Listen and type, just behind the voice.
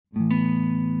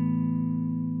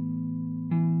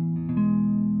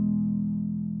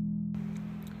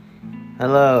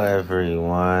Hello,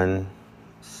 everyone.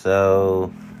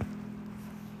 So,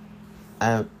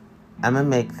 I'm, I'm going to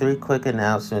make 3 quick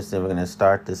announcements, then we're going to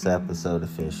start this episode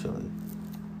officially.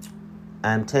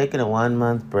 I'm taking a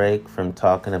 1-month break from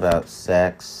talking about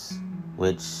sex,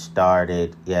 which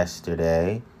started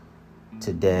yesterday.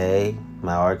 Today,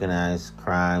 my organized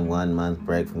crime 1-month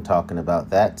break from talking about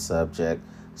that subject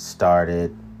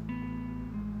started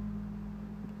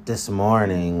this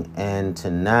morning, and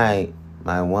tonight,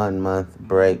 my 1-month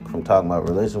break from talking about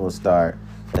religion will start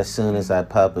as soon as I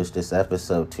publish this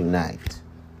episode tonight.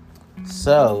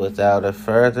 So, without a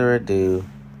further ado,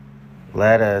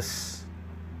 let us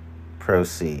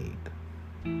proceed.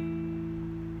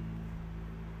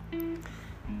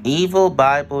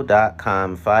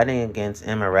 EvilBible.com, fighting against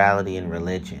immorality in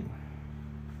religion.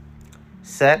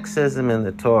 Sexism in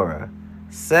the Torah.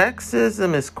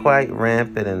 Sexism is quite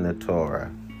rampant in the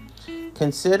Torah.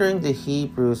 Considering the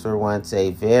Hebrews were once a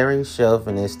very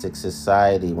chauvinistic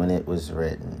society when it was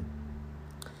written.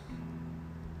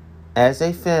 As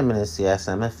a feminist, yes,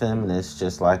 I'm a feminist,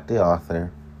 just like the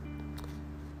author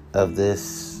of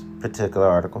this particular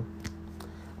article,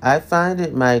 I find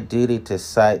it my duty to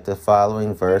cite the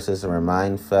following verses and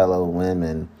remind fellow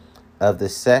women of the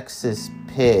sexist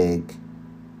pig,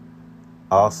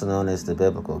 also known as the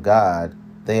biblical God,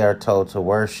 they are told to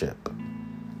worship.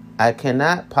 I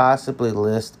cannot possibly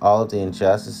list all of the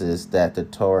injustices that the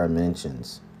Torah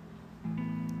mentions.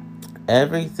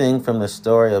 Everything from the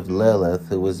story of Lilith,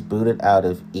 who was booted out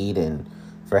of Eden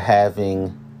for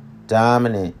having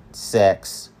dominant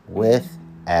sex with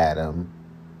Adam,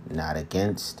 not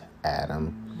against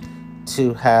Adam,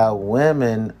 to how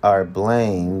women are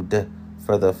blamed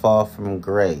for the fall from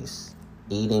grace,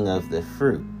 eating of the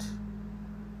fruit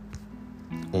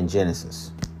in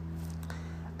Genesis.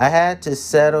 I had to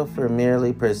settle for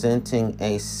merely presenting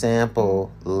a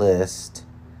sample list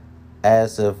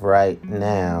as of right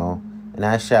now, and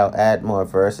I shall add more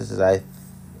verses as I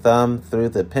thumb through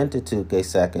the Pentateuch a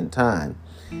second time.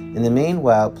 In the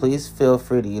meanwhile, please feel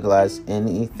free to utilize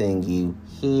anything you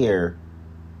hear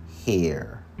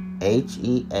here.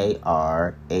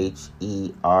 Hearhere.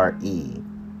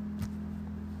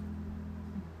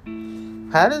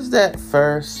 How does that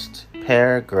first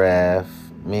paragraph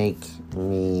make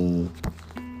me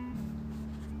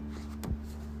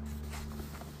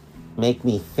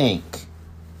think?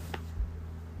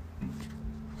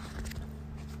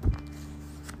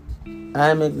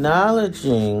 I'm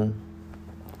acknowledging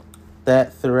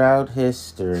that throughout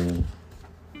history,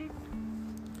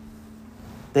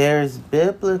 there's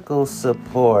biblical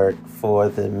support for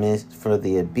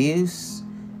the abuse,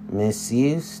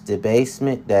 misuse,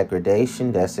 debasement,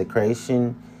 degradation,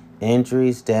 desecration,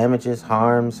 injuries, damages,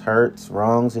 harms, hurts,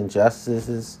 wrongs,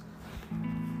 injustices,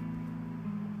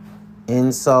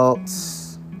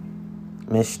 insults,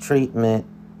 mistreatment,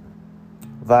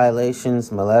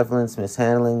 violations, malevolence,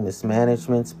 mishandling,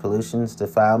 mismanagements, pollutions,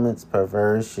 defilements,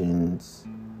 perversions,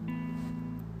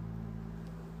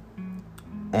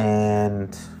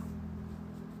 and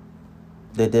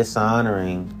the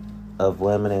dishonoring of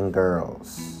women and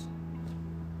girls.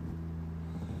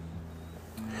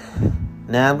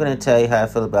 Now I'm going to tell you how I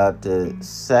feel about the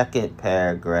second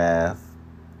paragraph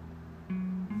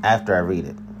after I read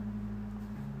it.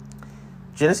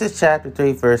 Genesis chapter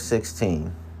 3, verse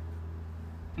 16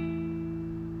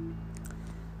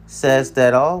 says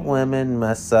that all women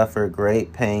must suffer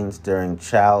great pains during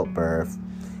childbirth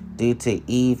due to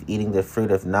Eve eating the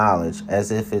fruit of knowledge, as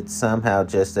if it's somehow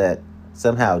just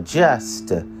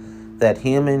that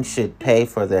humans should pay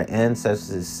for their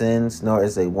ancestors' sins, nor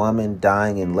is a woman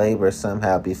dying in labor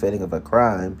somehow befitting of a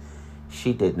crime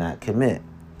she did not commit.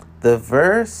 The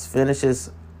verse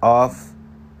finishes off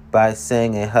by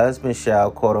saying a husband shall,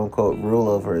 quote unquote, rule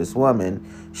over his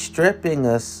woman, stripping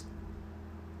us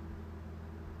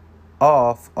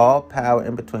off all power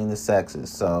in between the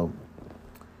sexes. So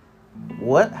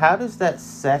how does the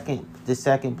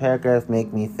second paragraph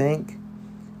make me think?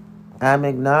 I'm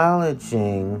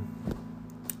acknowledging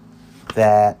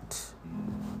that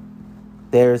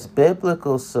there's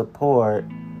biblical support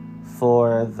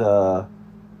for the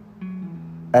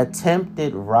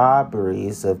attempted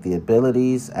robberies of the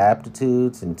abilities,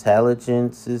 aptitudes,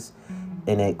 intelligences,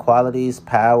 innate qualities,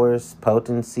 powers,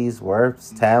 potencies,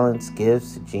 worths, talents,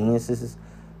 gifts, geniusness,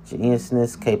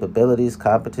 capabilities,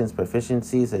 competence,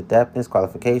 proficiencies, adeptness,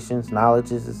 qualifications,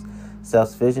 knowledges,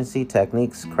 self-sufficiency,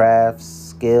 techniques, crafts,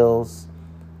 skills,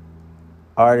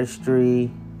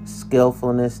 artistry,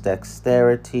 skillfulness,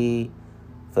 dexterity,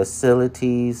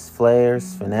 facilities,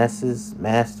 flairs, finesses,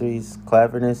 masteries,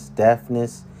 cleverness,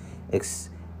 deftness,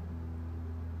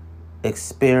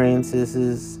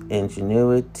 experiences,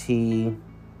 ingenuity,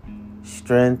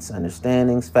 strengths,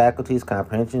 understandings, faculties,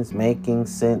 comprehensions, making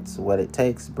sense, what it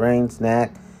takes, brains,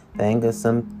 knack, the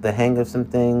hang of some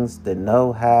things, the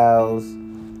know-hows,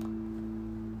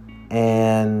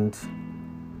 and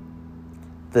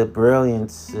the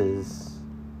brilliances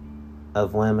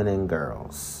of women and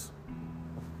girls.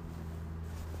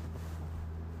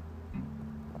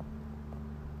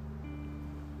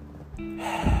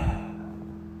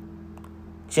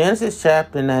 Genesis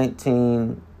chapter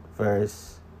 19,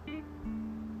 verse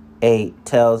 8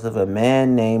 tells of a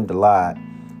man named Lot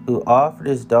who offered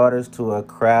his daughters to a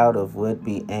crowd of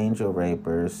would-be angel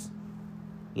rapers.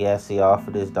 Yes, he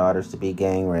offered his daughters to be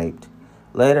gang raped.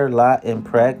 Later, Lot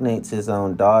impregnates his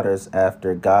own daughters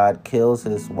after God kills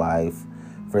his wife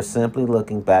for simply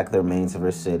looking back at the remains of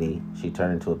her city. She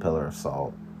turned into a pillar of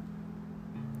salt.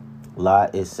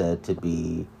 Lot is said to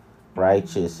be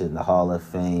righteous in the Hall of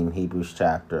Fame, Hebrews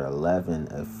chapter 11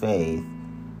 of faith.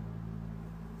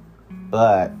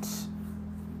 But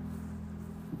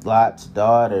Lot's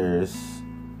daughters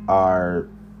are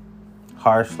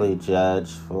harshly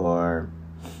judged for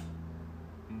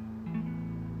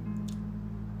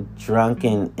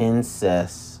drunken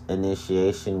incest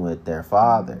initiation with their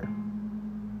father.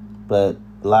 But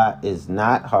Lot is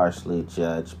not harshly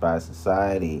judged by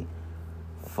society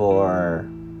for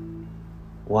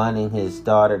wanting his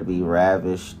daughter to be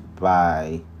ravished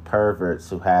by perverts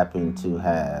who happen to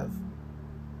have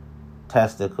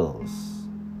testicles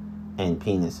and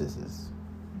penises.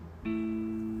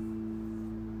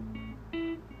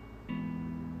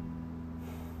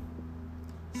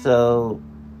 So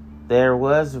there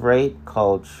was rape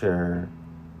culture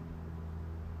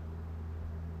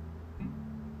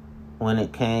when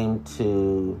it came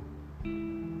to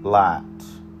Lot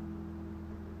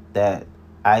that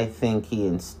I think he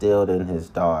instilled in his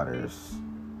daughters.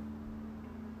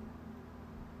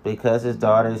 Because his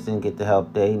daughters didn't get the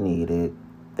help they needed,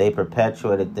 they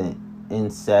perpetuated the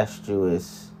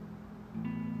incestuous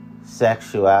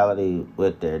sexuality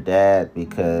with their dad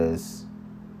because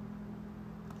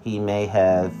he may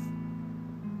have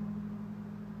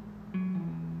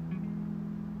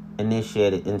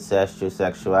initiated incestuous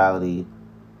sexuality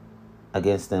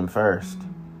against them first.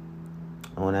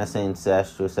 And when I say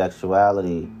incestuous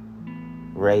sexuality,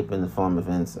 rape in the form of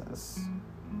incest.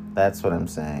 That's what I'm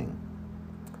saying.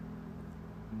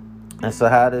 And so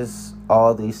how does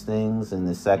all these things in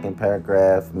the second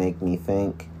paragraph make me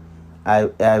think? I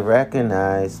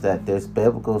recognize that there's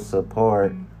biblical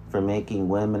support for making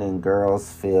women and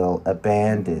girls feel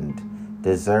abandoned,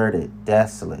 deserted,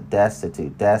 desolate,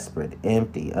 destitute, desperate,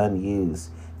 empty,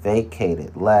 unused,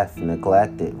 vacated, left,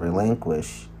 neglected,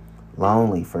 relinquished,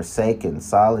 lonely, forsaken,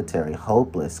 solitary,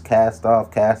 hopeless, cast off,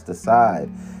 cast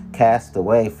aside, cast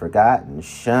away, forgotten,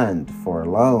 shunned,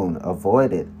 forlorn,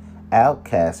 avoided,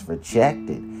 outcast,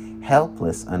 rejected,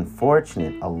 helpless,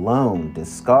 unfortunate, alone,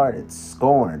 discarded,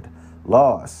 scorned,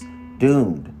 lost,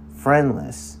 doomed,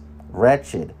 friendless,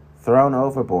 wretched, thrown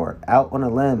overboard, out on a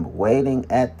limb, waiting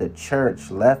at the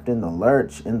church, left in the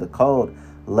lurch, in the cold,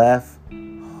 left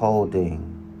holding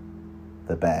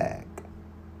the bag.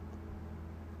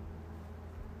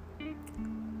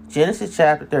 Genesis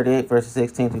chapter 38, verses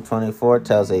 16 through 24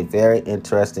 tells a very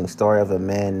interesting story of a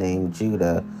man named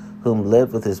Judah whom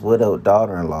lived with his widowed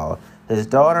daughter-in-law. His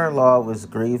daughter-in-law was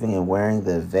grieving and wearing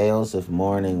the veils of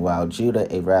mourning, while Judah,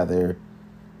 a rather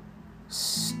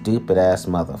stupid-ass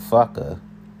motherfucker,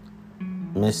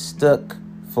 mistook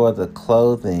for the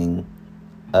clothing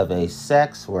of a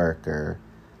sex worker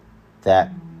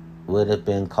that would have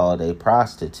been called a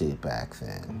prostitute back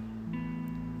then.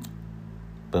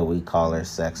 But we call her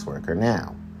sex worker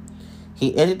now.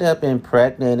 He ended up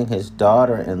impregnating his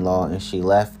daughter-in-law and she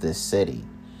left the city.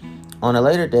 On a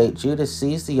later date, Judah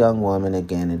seized the young woman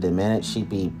again and demanded she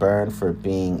be burned for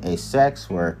being a sex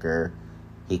worker.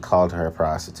 He called her a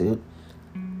prostitute.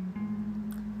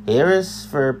 Here is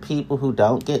for people who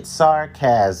don't get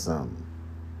sarcasm.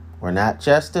 We're not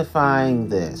justifying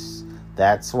this.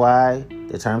 That's why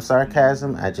the term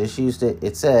sarcasm, I just used it.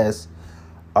 It says,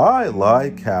 I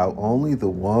like how only the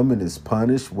woman is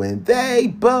punished when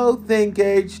they both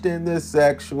engaged in the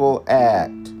sexual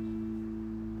act.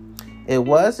 It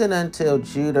wasn't until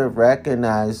Judah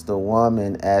recognized the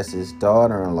woman as his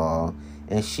daughter-in-law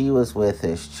and she was with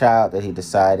his child that he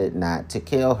decided not to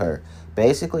kill her.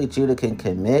 Basically, Judah can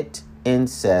commit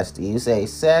incest, use a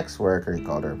sex worker, he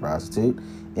called her a prostitute,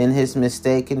 in his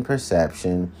mistaken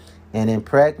perception, and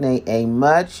impregnate a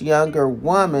much younger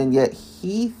woman, yet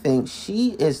he thinks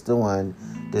she is the one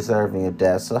deserving of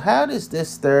death. So how does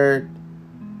this third...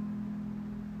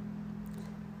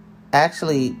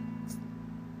 Actually,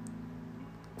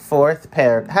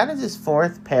 how does this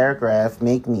fourth paragraph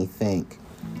make me think?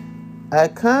 I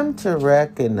come to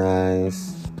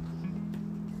recognize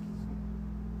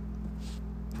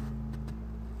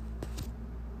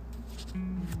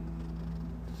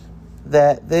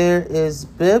that there is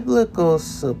biblical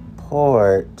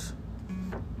support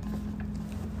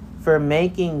for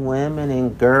making women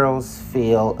and girls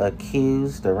feel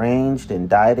accused, arraigned,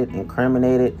 indicted,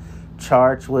 incriminated,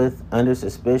 charged with, under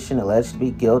suspicion, alleged to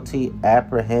be guilty,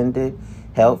 apprehended,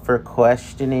 held for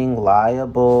questioning,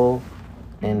 liable,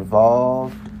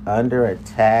 involved, under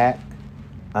attack,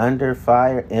 under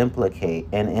fire,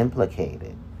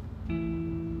 implicated.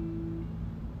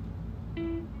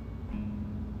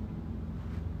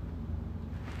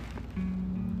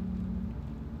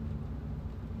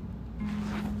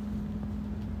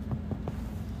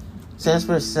 Since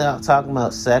we're talking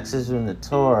about sexism in the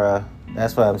Torah,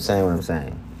 that's why I'm saying what I'm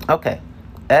saying. Okay.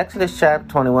 Exodus chapter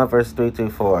 21, verse 3 through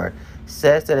 4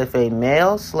 says that if a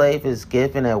male slave is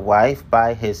given a wife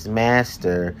by his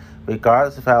master,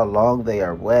 regardless of how long they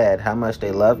are wed, how much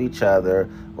they love each other,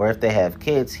 or if they have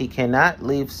kids, he cannot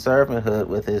leave servanthood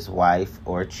with his wife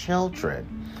or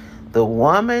children. The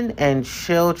woman and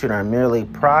children are merely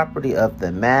property of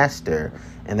the master,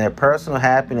 and their personal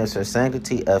happiness or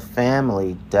sanctity of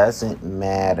family doesn't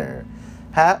matter.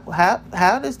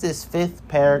 How does this fifth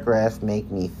paragraph make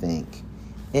me think?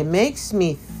 It makes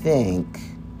me think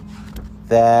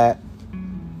that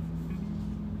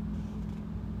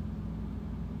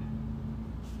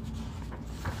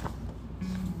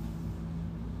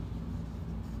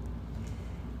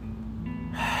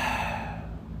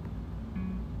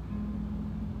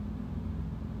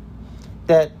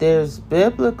there's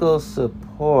biblical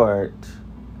support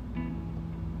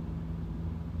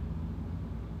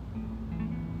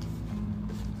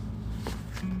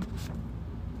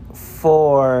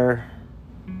for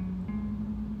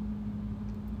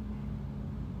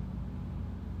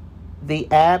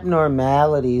the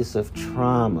abnormalities of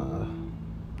trauma,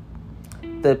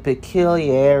 the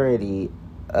peculiarity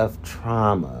of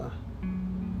trauma,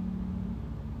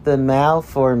 the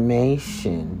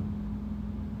malformation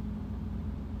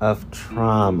of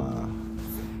trauma.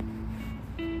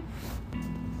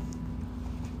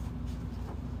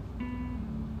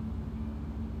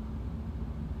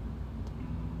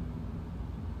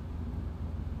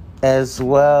 As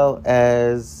well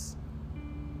as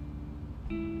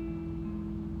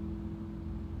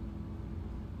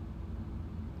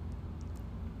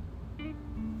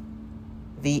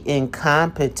the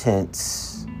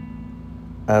incompetence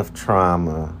of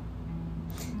trauma,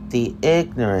 the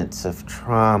ignorance of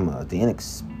trauma, the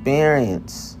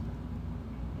inexperience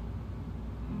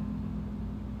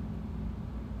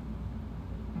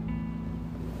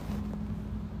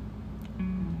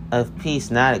of peace,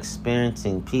 not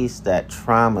experiencing peace that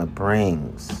trauma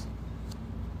brings.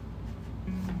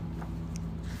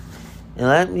 And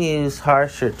let me use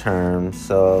harsher terms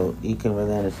so you can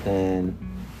really understand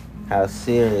how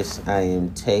serious I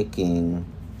am taking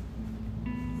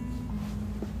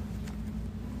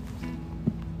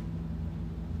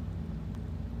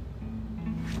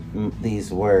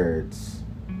these words.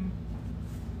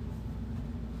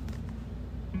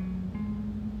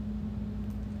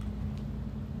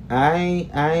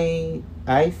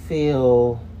 I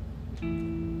feel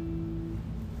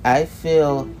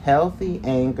healthy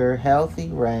anger, healthy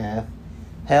wrath,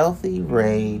 healthy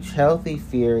rage, healthy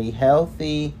fury,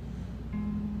 healthy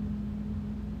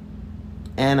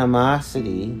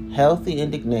animosity, healthy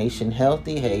indignation,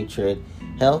 healthy hatred,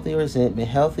 healthy resentment,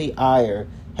 healthy ire,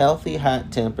 healthy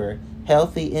hot temper,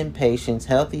 healthy impatience,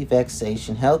 healthy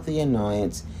vexation, healthy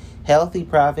annoyance, healthy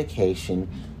provocation,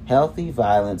 healthy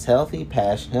violence, healthy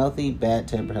passion, healthy bad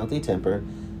temper,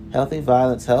 healthy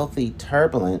violence, healthy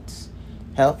turbulence,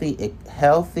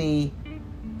 healthy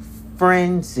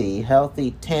frenzy,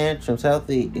 healthy tantrums,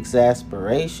 healthy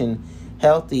exasperation,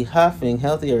 healthy huffing,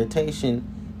 healthy irritation,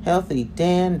 healthy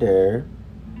dander,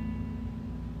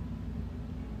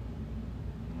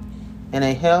 and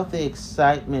a healthy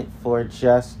excitement for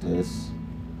justice.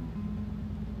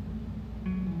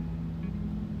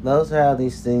 Those are how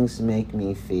these things make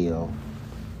me feel.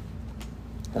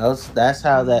 That's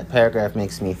how that paragraph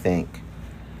makes me think.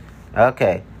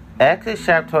 Okay. Exodus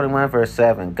chapter 21, verse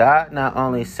 7. God not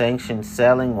only sanctions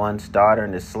selling one's daughter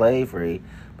into slavery,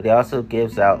 but he also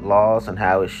gives out laws on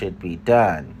how it should be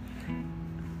done.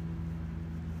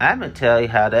 I'm going to tell you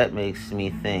how that makes me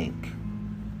think.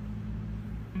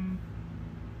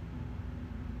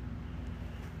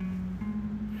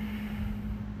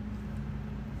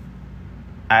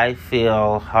 I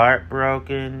feel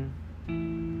heartbroken.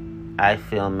 I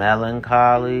feel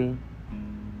melancholy.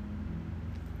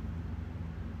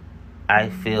 I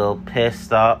feel pissed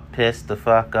the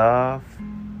fuck off.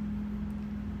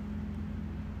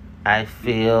 I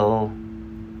feel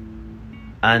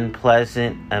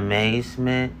unpleasant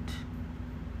amazement.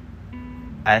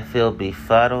 I feel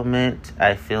befuddlement.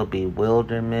 I feel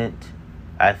bewilderment.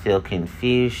 I feel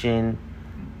confusion.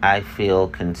 I feel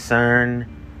concern.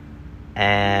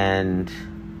 And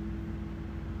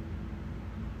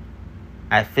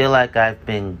I feel like I've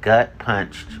been gut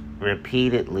punched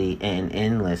repeatedly and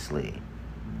endlessly.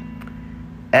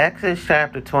 Exodus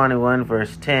chapter 21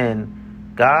 verse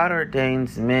 10, God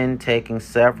ordains men taking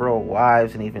several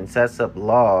wives and even sets up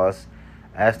laws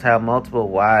as to how multiple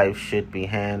wives should be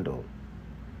handled.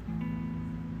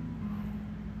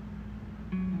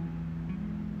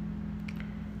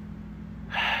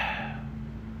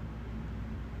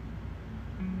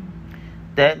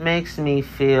 That makes me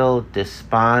feel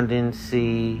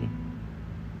despondency,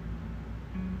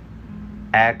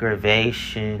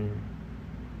 aggravation,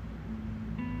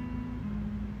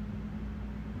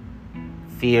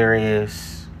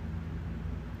 furious,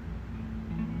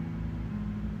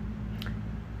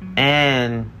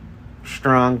 and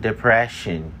strong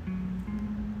depression.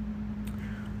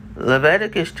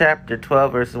 Leviticus chapter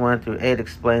 12 verses 1 through 8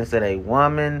 explains that a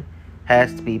woman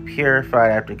has to be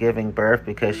purified after giving birth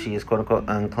because she is quote-unquote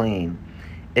unclean.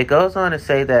 It goes on to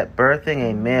say that birthing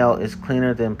a male is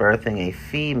cleaner than birthing a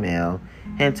female.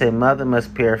 Hence, a mother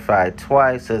must purify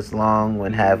twice as long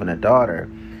when having a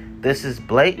daughter. This is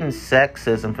blatant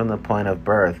sexism from the point of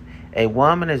birth. A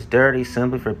woman is dirty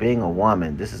simply for being a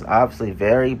woman. This is obviously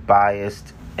very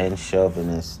biased and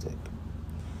chauvinistic.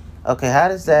 Okay, how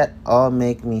does that all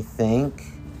make me think?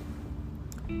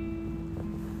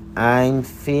 I'm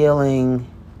feeling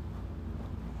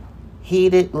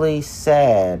heatedly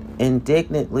sad,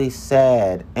 indignantly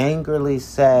sad, angrily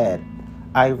sad,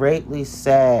 irately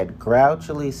sad,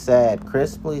 grouchily sad,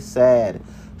 crisply sad,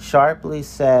 sharply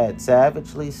sad,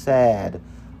 savagely sad,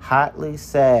 hotly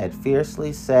sad,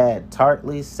 fiercely sad,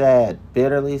 tartly sad,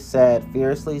 bitterly sad,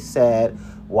 fiercely sad,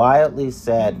 wildly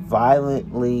sad,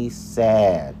 violently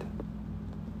sad.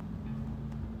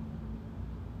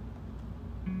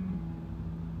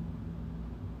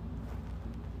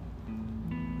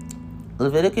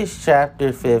 Leviticus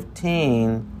chapter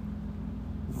 15,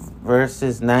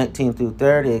 verses 19 through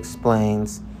 30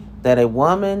 explains that a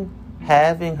woman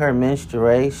having her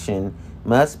menstruation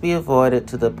must be avoided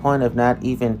to the point of not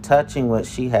even touching what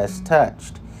she has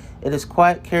touched. It is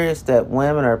quite curious that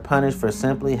women are punished for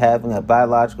simply having a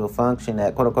biological function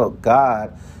that quote-unquote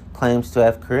God claims to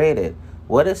have created.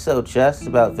 What is so just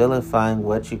about vilifying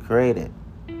what you created?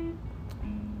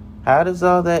 How does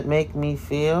all that make me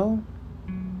feel?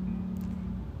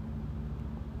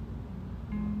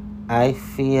 I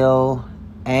feel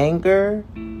anger.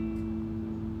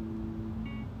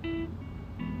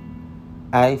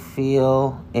 I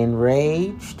feel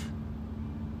enraged.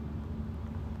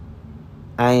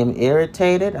 I am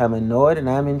irritated, I'm annoyed, and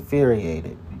I'm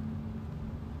infuriated.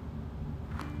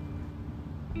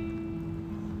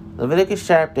 Leviticus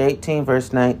chapter 18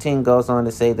 verse 19 goes on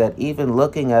to say that even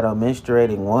looking at a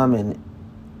menstruating woman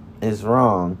is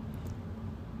wrong.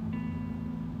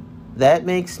 That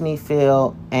makes me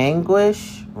feel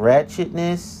anguish,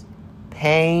 wretchedness,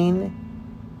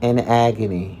 pain, and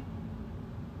agony.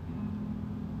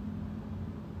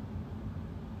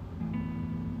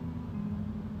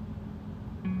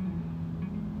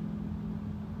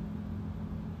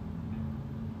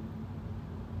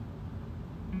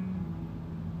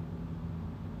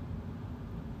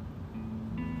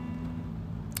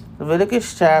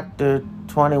 Leviticus chapter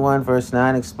 21 verse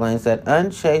 9 explains that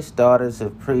unchaste daughters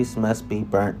of priests must be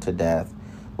burnt to death.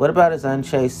 What about his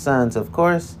unchaste sons? Of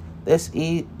course, this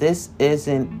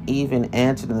isn't even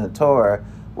answered in the Torah.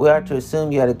 We are to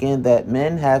assume yet again that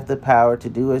men have the power to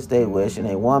do as they wish, and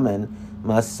a woman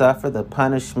must suffer the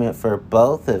punishment for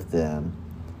both of them.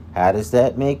 How does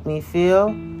that make me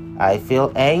feel? I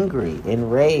feel angry,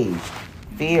 enraged,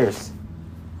 fierce,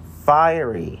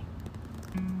 fiery,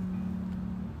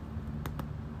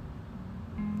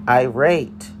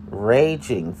 irate,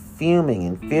 raging, fuming,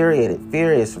 infuriated,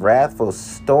 furious, wrathful,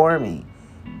 stormy,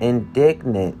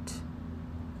 indignant,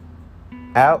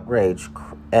 outraged,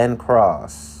 and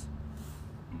cross.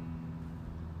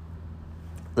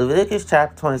 Leviticus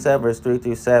chapter 27, verse 3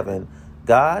 through 7.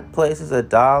 God places a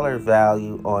dollar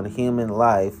value on human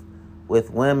life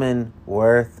with women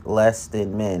worth less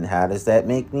than men. How does that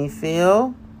make me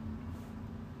feel?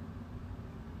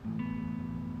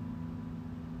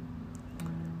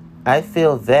 I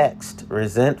feel vexed,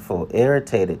 resentful,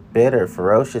 irritated, bitter,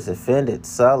 ferocious, offended,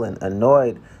 sullen,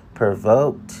 annoyed,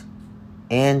 provoked,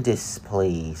 and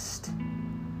displeased.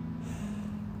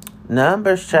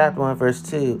 Numbers chapter 1 verse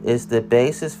 2 is the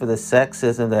basis for the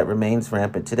sexism that remains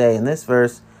rampant today. In this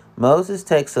verse, Moses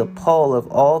takes a poll of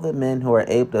all the men who are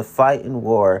able to fight in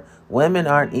war. Women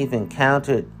aren't even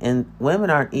counted in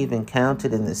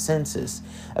the census.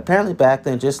 Apparently back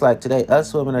then, just like today,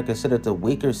 us women are considered the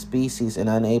weaker species and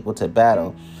unable to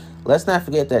battle. Let's not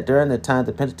forget that during the time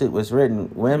the Pentateuch was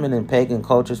written, women in pagan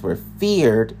cultures were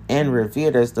feared and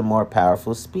revered as the more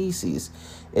powerful species.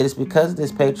 It is because of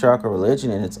this patriarchal religion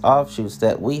and its offshoots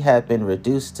that we have been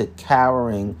reduced to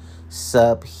cowering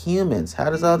subhumans. How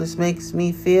does all this make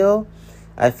me feel?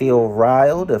 I feel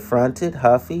riled, affronted,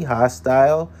 huffy,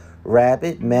 hostile,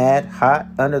 rabid, mad, hot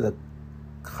under the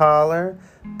collar,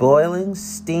 boiling,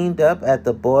 steamed up at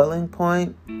the boiling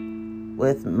point,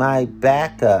 with my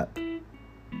back up,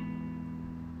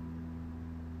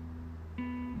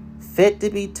 fit to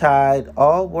be tied,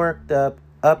 all worked up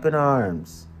in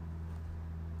arms.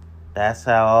 That's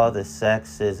how all the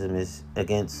sexism is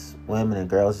against women and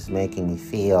girls is making me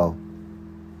feel.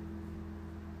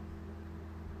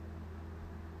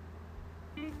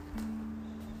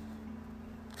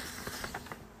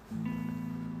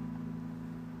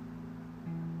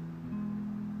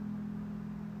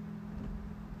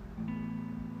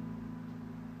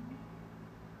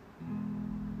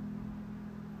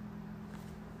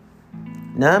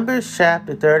 Numbers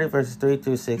chapter 30 verses 3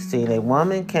 through 16. A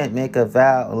woman can't make a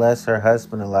vow unless her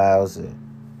husband allows it.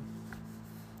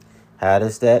 How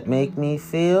does that make me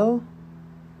feel?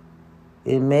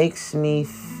 It makes me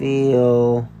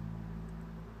feel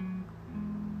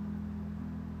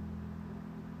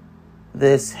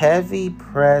this heavy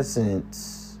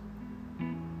presence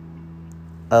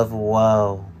of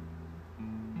woe,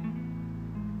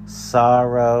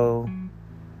 sorrow,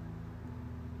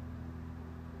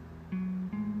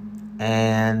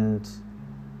 and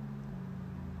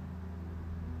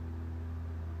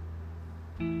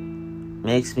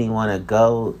makes me want to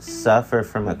go suffer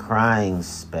from a crying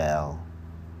spell.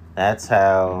 That's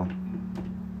how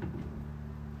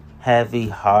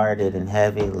heavy-hearted and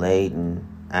heavy-laden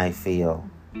I feel.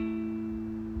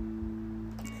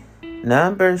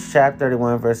 Numbers chapter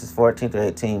 31 verses 14 through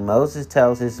 18. Moses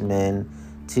tells his men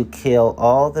to kill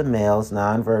all the males,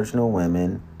 non-virginal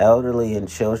women, elderly, and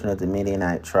children of the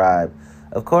Midianite tribe.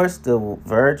 Of course, the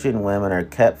virgin women are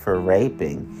kept for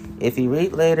raping. If you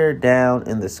read later down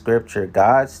in the scripture,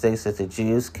 God states that the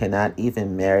Jews cannot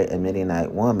even marry a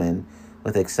Midianite woman,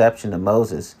 with the exception of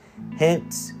Moses.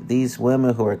 Hence, these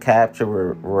women who were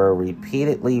captured were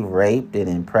repeatedly raped and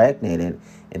impregnated,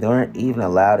 and they weren't even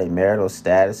allowed a marital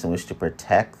status in which to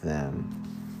protect them.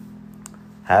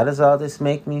 How does all this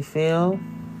make me feel?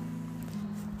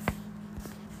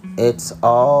 It's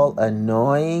all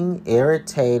annoying,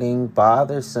 irritating,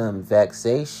 bothersome,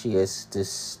 vexatious,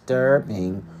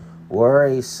 disturbing,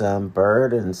 worrisome,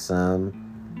 burdensome,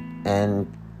 and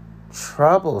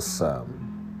troublesome.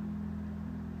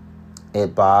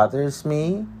 It bothers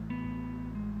me,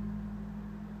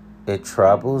 it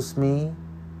troubles me,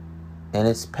 and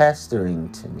it's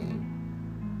pestering to me.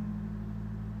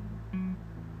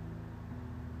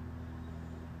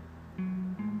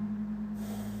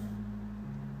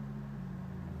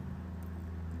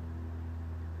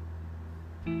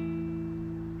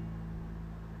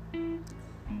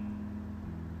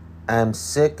 I'm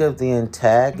sick of the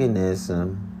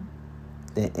antagonism,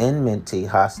 the enmity,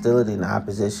 hostility, and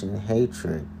opposition,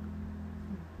 hatred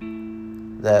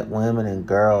that women and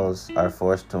girls are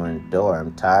forced to endure.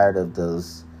 I'm tired of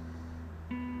those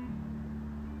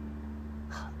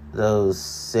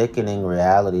sickening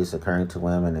realities occurring to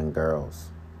women and girls.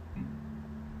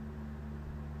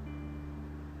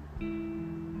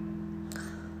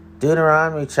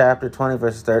 Deuteronomy chapter 20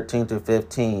 verses 13 through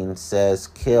 15 says,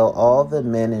 kill all the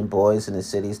men and boys in the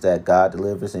cities that God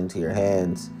delivers into your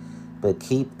hands, but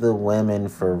keep the women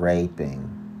for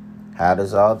raping. How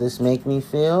does all this make me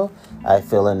feel? I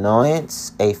feel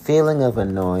annoyance, a feeling of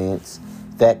annoyance,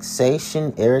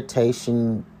 vexation,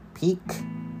 irritation, pique,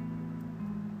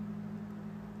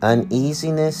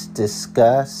 uneasiness,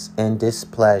 disgust, and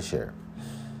displeasure.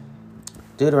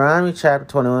 Deuteronomy chapter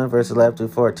 21, verse 11 through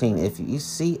 14. If you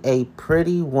see a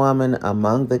pretty woman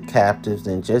among the captives,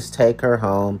 then just take her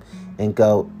home and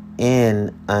go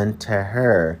in unto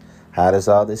her. How does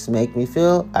all this make me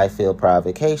feel? I feel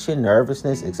provocation,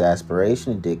 nervousness,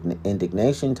 exasperation,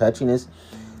 indignation, touchiness,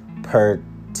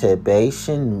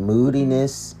 perturbation,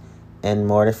 moodiness, and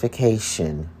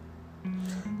mortification.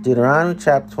 Deuteronomy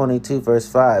chapter 22,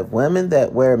 verse 5. Women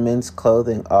that wear men's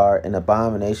clothing are an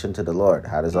abomination to the Lord.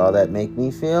 How does all that make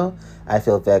me feel? I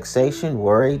feel vexation,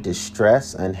 worry,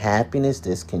 distress, unhappiness,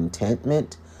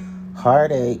 discontentment,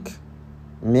 heartache,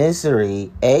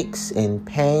 misery, aches and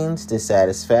pains,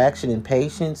 dissatisfaction and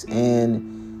patience,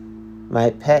 and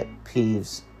my pet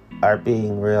peeves are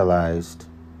being realized.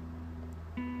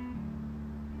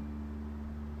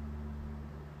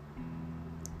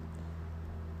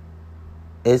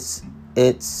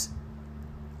 It's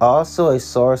also a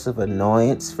source of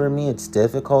annoyance for me. It's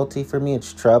difficulty for me.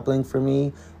 It's troubling for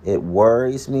me. It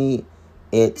worries me.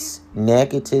 It's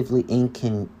negatively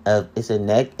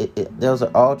those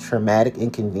are all traumatic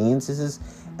inconveniences,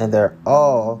 and they're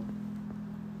all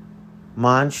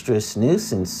monstrous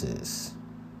nuisances.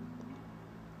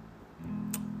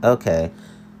 Okay.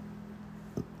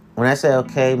 When I say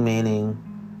okay, meaning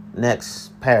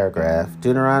next paragraph,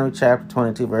 Deuteronomy chapter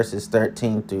 22 verses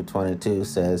 13 through 22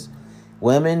 says,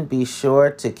 "Women, be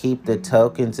sure to keep the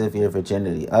tokens of your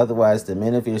virginity. Otherwise, the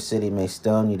men of your city may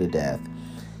stone you to death."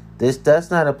 This does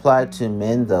not apply to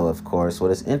men, though, of course. What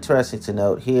is interesting to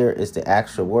note here is the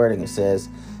actual wording. It says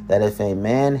that if a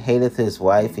man hateth his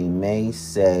wife, he may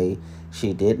say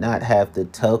she did not have the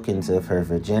tokens of her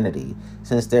virginity.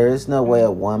 Since there is no way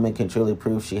a woman can truly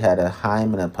prove she had a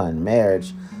hymen upon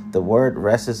marriage, the word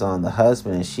rests on the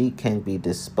husband, and she can be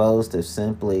disposed of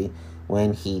simply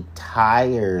when he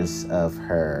tires of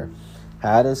her.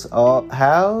 How does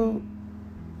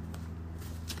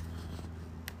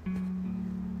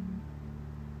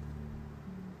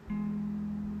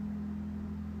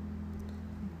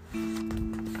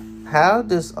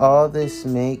all this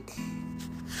make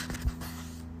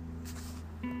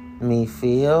me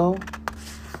feel?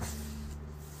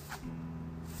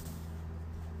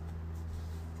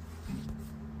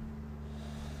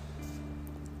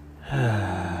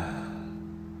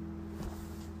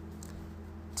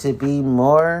 To be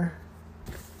more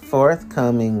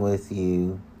forthcoming with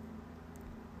you,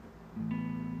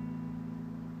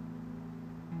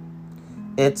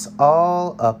 it's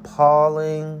all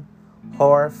appalling,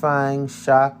 horrifying,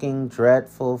 shocking,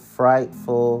 dreadful,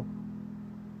 frightful,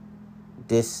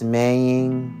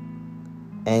 dismaying,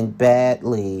 and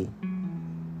badly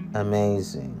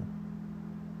amazing.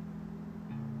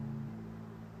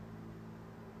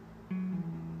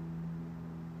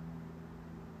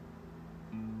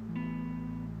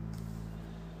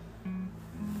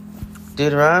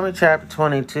 Deuteronomy chapter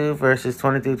 22 verses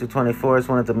 23 to 24 is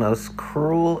one of the most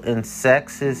cruel and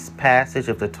sexist passages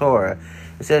of the Torah.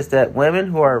 It says that women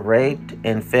who are raped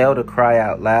and fail to cry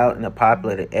out loud in a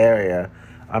populated area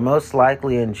are most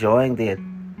likely enjoying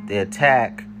the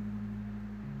attack,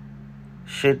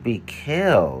 should be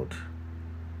killed.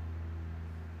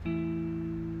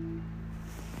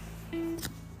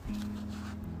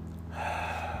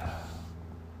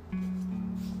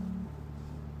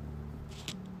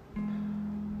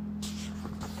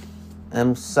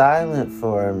 I'm silent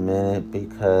for a minute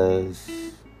because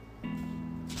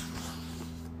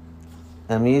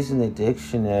I'm using the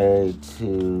dictionary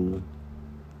to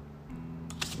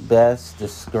best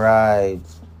describe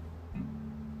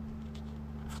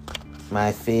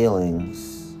my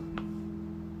feelings.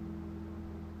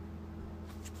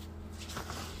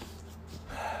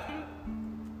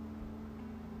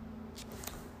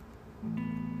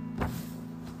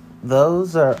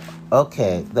 Those are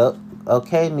okay.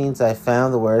 Okay means I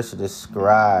found the words to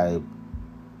describe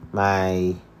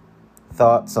my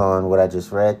thoughts on what I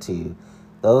just read to you.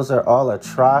 Those are all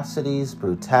atrocities,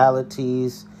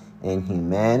 brutalities,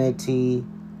 inhumanity,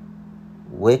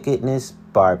 wickedness,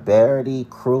 barbarity,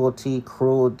 cruelty,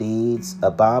 cruel deeds,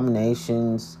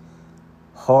 abominations,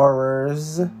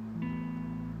 horrors,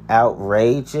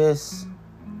 outrageous,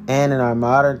 and in our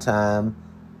modern time,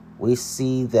 we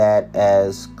see that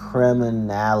as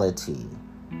criminality.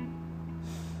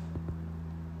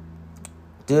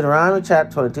 Deuteronomy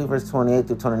chapter 22, verse 28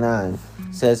 through 29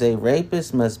 says a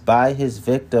rapist must buy his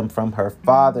victim from her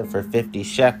father for 50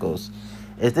 shekels.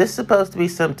 Is this supposed to be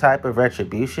some type of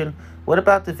retribution? What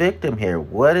about the victim here?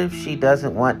 What if she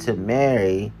doesn't want to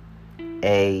marry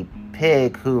a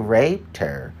pig who raped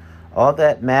her? All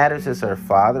that matters is her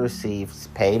father receives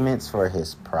payments for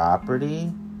his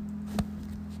property.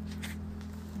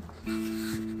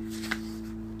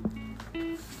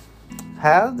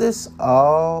 How does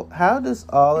all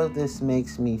of this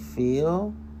makes me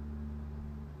feel?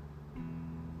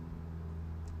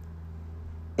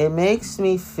 It makes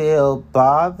me feel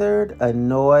bothered,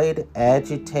 annoyed,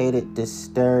 agitated,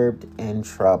 disturbed, and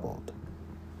troubled.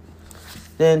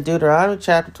 Then Deuteronomy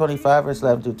chapter 25, verse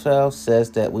 11 through 12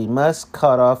 says that we must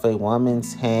cut off a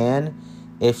woman's hand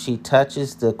if she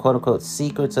touches the quote-unquote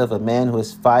secrets of a man who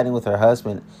is fighting with her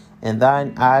husband, and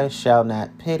thine eyes shall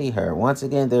not pity her. Once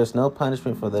again, there's no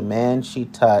punishment for the man she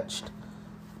touched,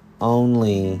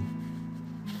 only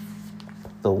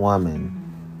the woman.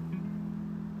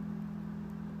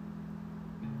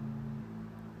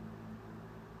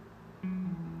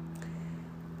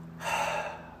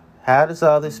 How does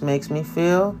all this make me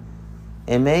feel?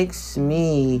 It makes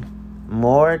me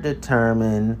more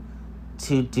determined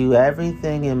to do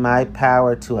everything in my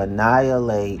power to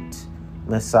annihilate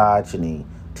misogyny,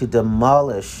 to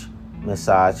demolish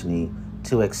misogyny,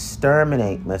 to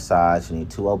exterminate misogyny,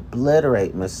 to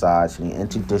obliterate misogyny, and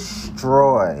to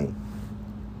destroy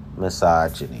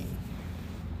misogyny.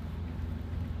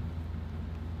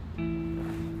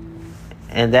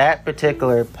 And that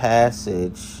particular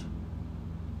passage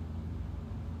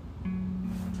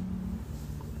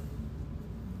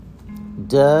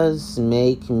does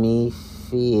make me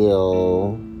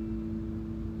feel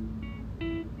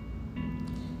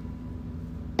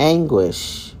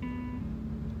anguish,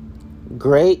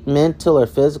 great mental or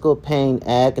physical pain,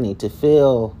 agony, to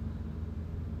feel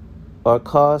or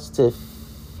cause to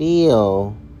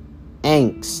feel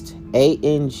angst,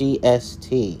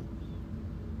 A-N-G-S-T.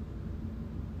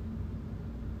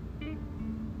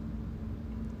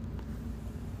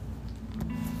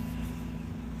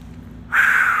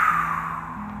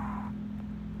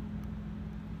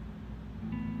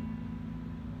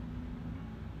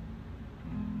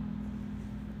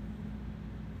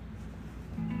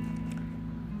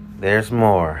 There's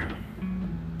more.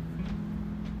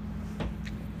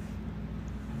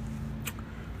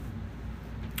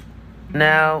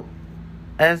 Now,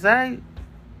 as I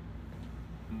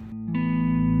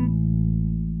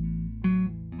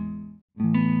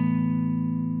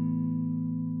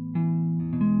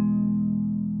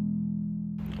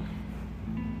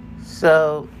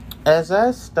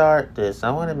start this,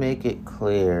 I want to make it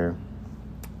clear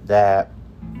that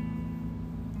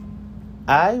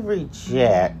I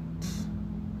reject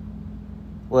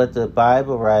what the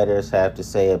Bible writers have to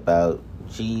say about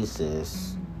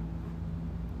Jesus,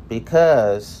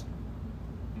 because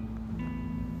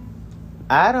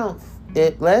let's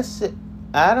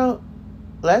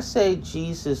say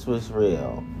Jesus was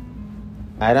real.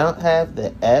 I don't have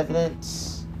the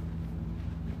evidence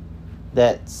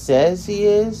that says he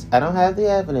is. I don't have the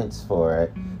evidence for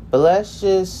it, but let's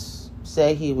just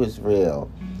say he was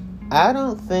real. I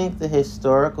don't think the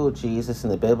historical Jesus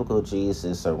and the biblical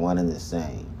Jesus are one and the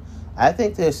same. I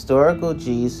think the historical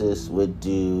Jesus would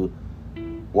do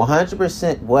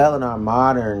 100% well in our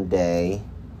modern day.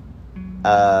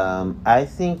 I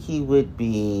think he would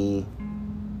be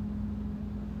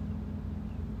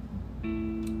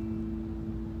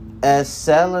as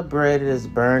celebrated as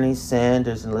Bernie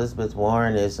Sanders and Elizabeth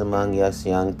Warren is among us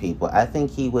young people. I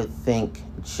think he would think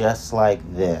just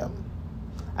like them.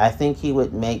 I think he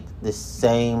would make the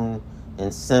same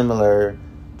and similar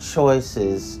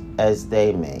choices as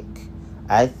they make.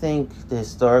 I think the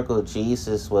historical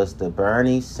Jesus was the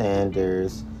Bernie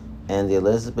Sanders and the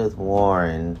Elizabeth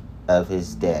Warren of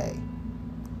his day.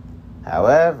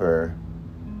 However,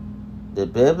 the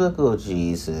biblical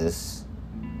Jesus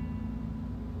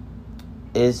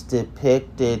is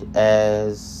depicted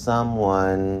as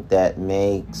someone that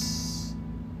makes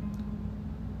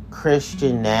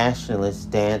Christian nationalists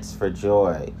dance for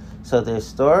joy. So the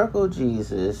historical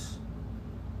Jesus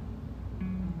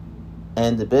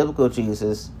and the biblical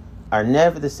Jesus are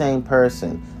never the same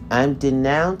person. I'm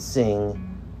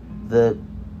denouncing the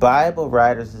Bible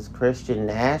writers' Christian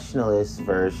nationalist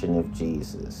version of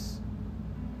Jesus.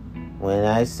 When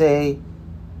I,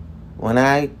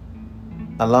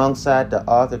 alongside the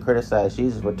author, criticize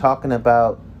Jesus, we're talking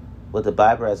about what the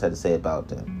Bible writers had to say about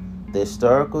them. The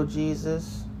historical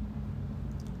Jesus,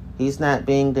 he's not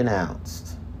being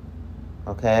denounced.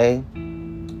 Okay?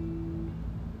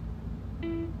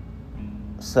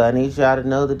 So I need y'all to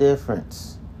know the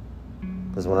difference.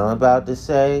 Because what I'm about to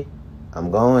say,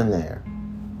 I'm going there.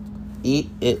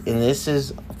 And this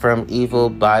is from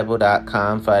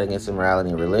evilbible.com, Fighting Against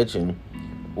Immorality and Religion.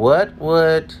 What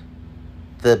would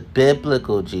the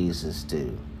biblical Jesus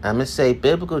do? I'm going to say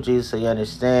biblical Jesus so you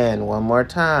understand one more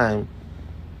time.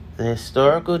 The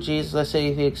historical Jesus, let's say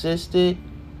if he existed,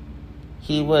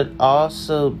 he would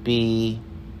also be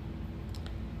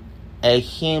a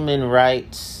human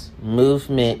rights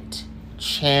movement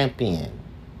champion.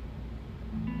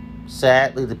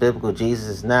 Sadly, the biblical Jesus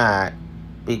is not,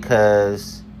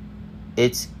 because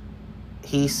the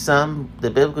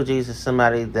biblical Jesus is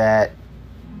somebody that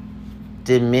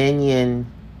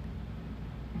dominion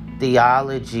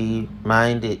theology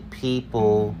minded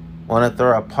people want to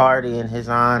throw a party in his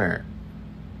honor.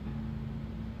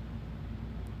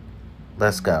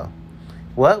 Let's go.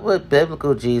 What would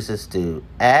biblical Jesus do?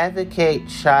 Advocate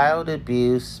child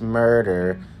abuse,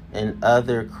 murder, and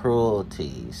other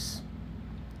cruelties.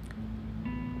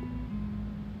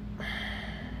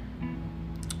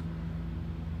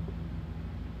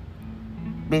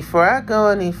 Before I go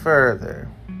any further,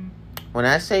 when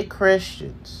I say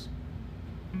Christians,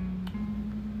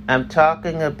 I'm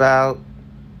talking about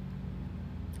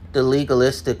the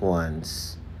legalistic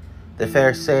ones, the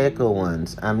Pharisaical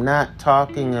ones. I'm not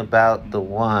talking about the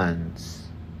ones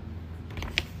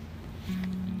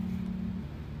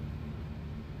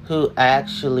who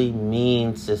actually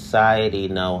mean society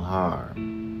no harm.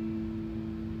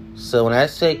 So when I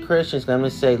say Christians, I'm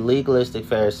going to say legalistic,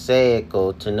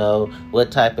 Pharisaical to know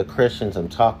what type of Christians I'm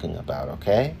talking about,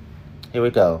 okay? Here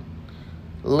we go.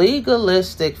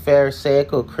 Legalistic,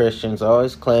 Pharisaical Christians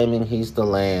always claiming he's the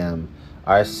Lamb,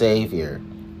 our Savior,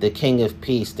 the King of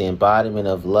Peace, the embodiment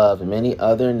of love, and many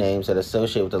other names that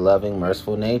associate with the loving,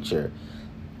 merciful nature.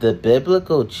 The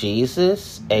biblical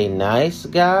Jesus, a nice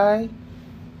guy?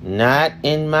 Not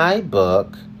in my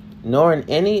book, nor in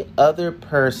any other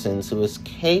person's who is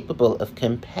capable of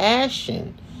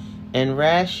compassion and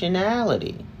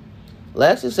rationality.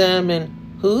 Let's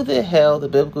examine who the hell the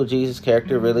biblical Jesus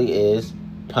character really is,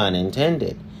 pun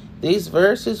intended. These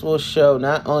verses will show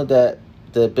not only that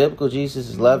the biblical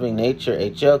Jesus' loving nature a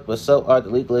joke, but so are the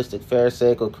legalistic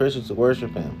Pharisaical Christians who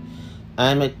worship him.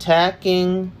 I'm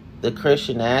attacking the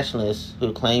Christian nationalists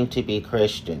who claim to be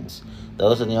Christians.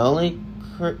 Those are the only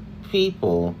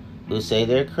people who say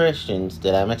they're Christians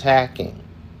that I'm attacking.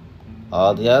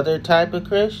 All the other type of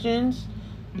Christians,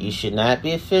 you should not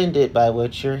be offended by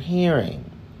what you're hearing.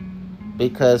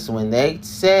 Because when they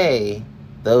say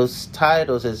those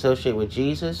titles associated with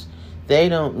Jesus, they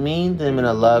don't mean them in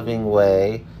a loving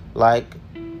way like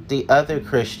the other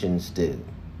Christians do.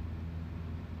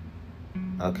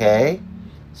 Okay?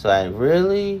 So I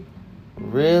really,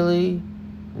 really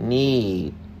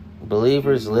need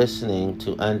believers listening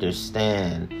to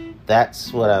understand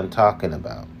that's what I'm talking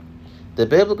about. The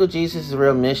biblical Jesus'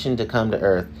 real mission to come to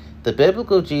earth. The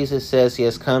biblical Jesus says he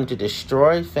has come to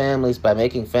destroy families by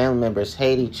making family members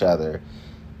hate each other.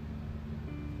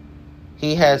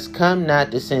 He has come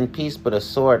not to send peace but a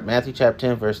sword. Matthew chapter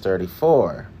 10, verse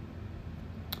 34.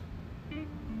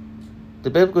 The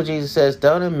biblical Jesus says,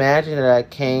 don't imagine that I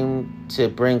came to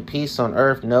bring peace on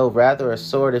earth. No, rather a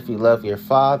sword. If you love your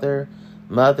father,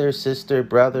 mother, sister,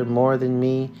 brother more than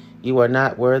me, you are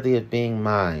not worthy of being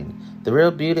mine. The real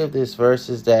beauty of this verse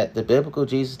is that the biblical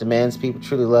Jesus demands people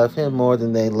truly love him more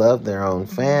than they love their own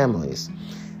families.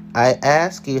 I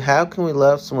ask you, how can we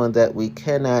love someone that we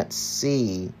cannot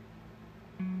see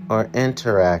or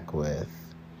interact with?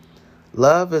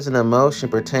 Love is an emotion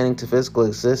pertaining to physical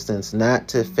existence, not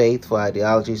to faithful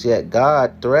ideologies, yet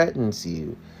God threatens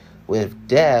you with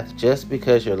death just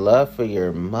because your love for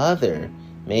your mother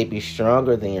may be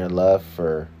stronger than your love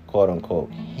for,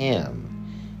 quote-unquote, him.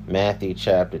 Matthew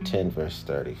chapter 10, verse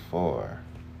 34.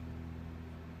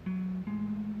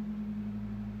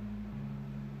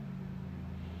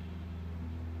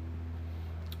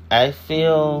 I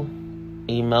feel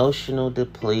emotional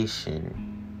depletion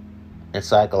and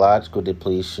psychological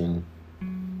depletion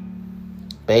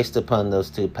based upon those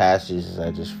two passages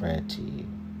I just read to you.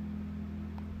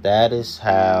 That is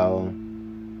how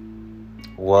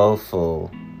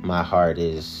woeful my heart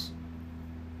is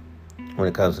when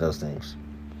it comes to those things.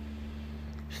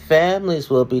 Families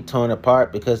will be torn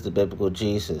apart because of the biblical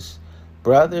Jesus.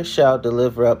 Brother shall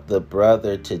deliver up the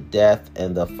brother to death,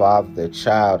 and the father the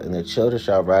child, and the children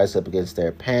shall rise up against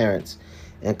their parents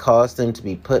and cause them to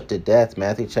be put to death.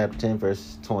 Matthew chapter 10,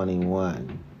 verse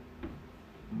 21.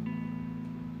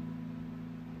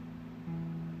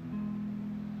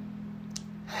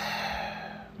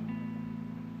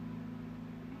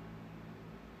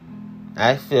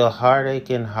 I feel heartache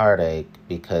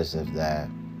because of that.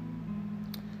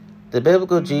 The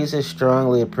biblical Jesus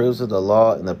strongly approves of the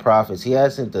law and the prophets. He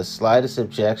hasn't the slightest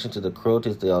objection to the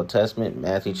cruelties of the Old Testament.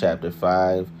 Matthew chapter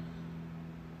 5,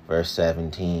 verse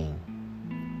 17.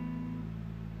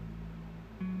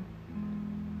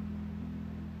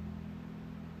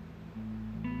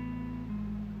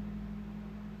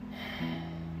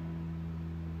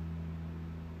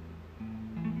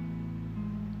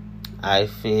 I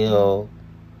feel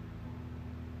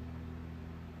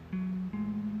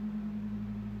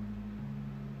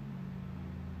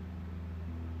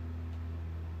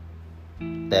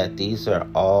that these are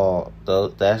all,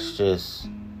 that's just,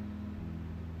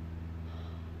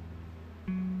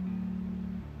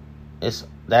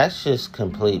 that's just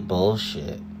complete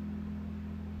bullshit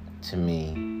to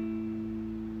me.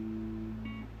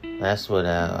 That's what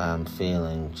I'm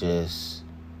feeling.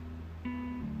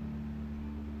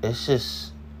 It's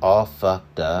just all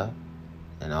fucked up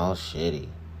and all shitty.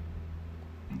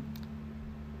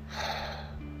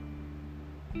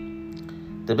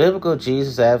 The biblical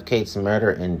Jesus advocates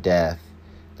murder and death.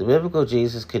 The biblical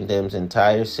Jesus condemns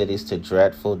entire cities to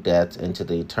dreadful death and to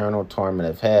the eternal torment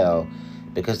of hell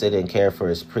because they didn't care for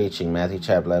his preaching. Matthew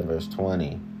chapter 11, verse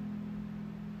 20.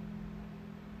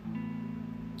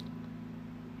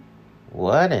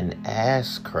 What an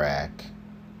ass crack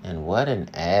and what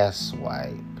an ass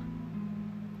wipe.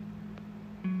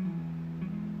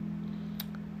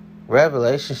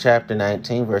 Revelation chapter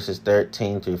 19, verses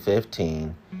 13 through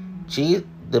 15.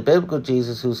 The biblical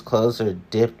Jesus, whose clothes are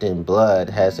dipped in blood,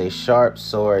 has a sharp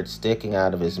sword sticking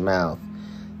out of his mouth.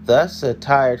 Thus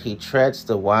attired, he treads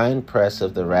the winepress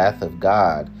of the wrath of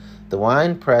God. The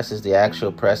winepress is the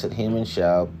actual press that humans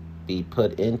shall be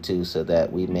put into so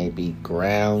that we may be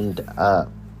ground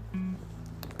up.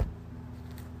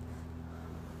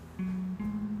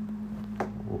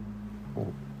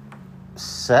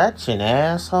 Such an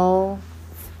asshole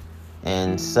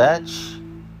and such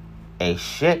a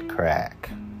shit crack.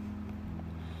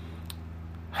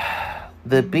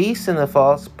 The beast and the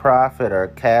false prophet are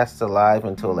cast alive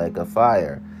into a lake of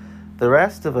fire. The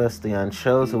rest of us, the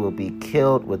unchosen, will be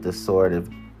killed with the sword of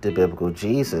the biblical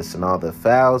Jesus, and all the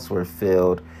fowls were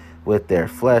filled with their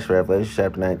flesh. Revelation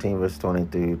chapter 19, verse 20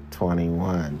 through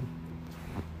 21.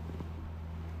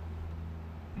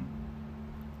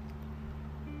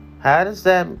 How does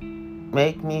that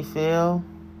make me feel?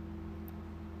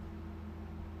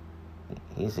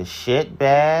 He's a shit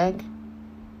bag.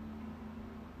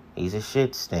 He's a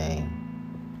shit stain.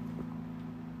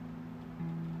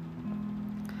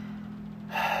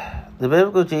 The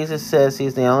biblical Jesus says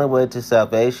he's the only way to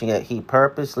salvation, yet he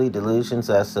purposely delusions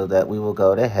us so that we will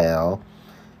go to hell.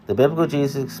 The biblical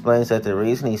Jesus explains that the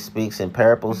reason he speaks in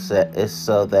parables is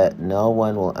so that no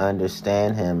one will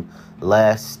understand him,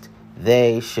 lest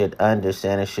they should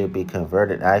understand and should be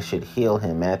converted. I should heal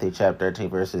him. Matthew chapter 13,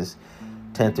 verses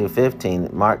 10 through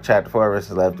 15. Mark chapter 4,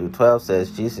 verses 11 through 12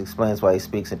 says, Jesus explains why he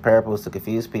speaks in parables to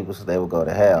confuse people so they will go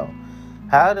to hell.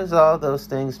 How does all those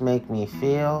things make me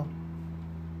feel?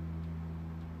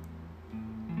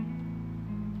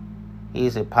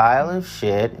 He's a pile of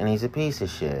shit and he's a piece of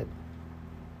shit.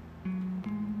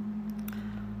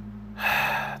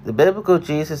 The biblical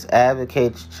Jesus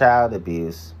advocates child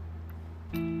abuse.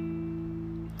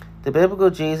 The biblical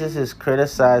Jesus is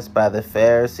criticized by the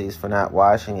Pharisees for not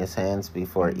washing his hands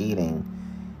before eating.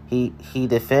 He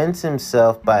defends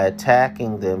himself by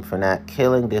attacking them for not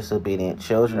killing disobedient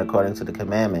children according to the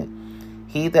commandment.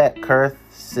 He that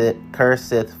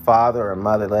curseth father or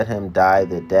mother, let him die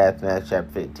the death. Matthew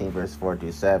chapter 15, verse 4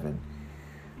 through 7.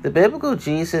 The biblical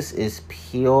Jesus is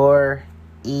pure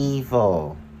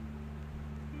evil.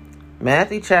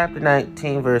 Matthew chapter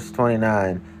 19, verse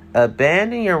 29.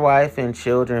 Abandon your wife and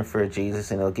children for Jesus,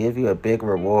 and he'll give you a big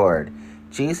reward.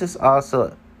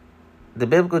 The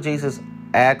biblical Jesus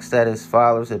asks that his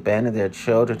followers abandon their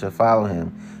children to follow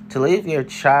him. To leave your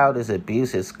child is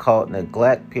abuse. It's called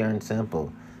neglect, pure and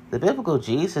simple. The biblical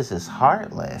Jesus is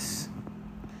heartless.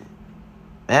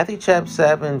 Matthew chapter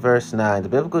 7, verse 9. The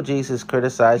biblical Jesus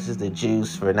criticizes the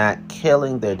Jews for not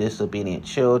killing their disobedient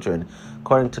children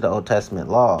according to the Old Testament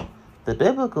law. The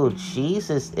biblical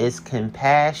Jesus is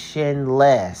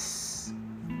compassionless.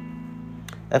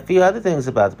 A few other things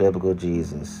about the biblical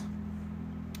Jesus.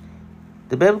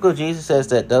 The biblical Jesus says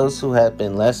that those who have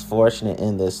been less fortunate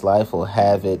in this life will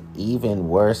have it even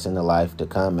worse in the life to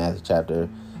come. Mark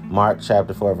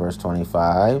chapter 4, verse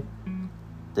 25.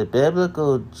 The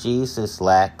biblical Jesus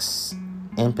lacks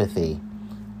empathy.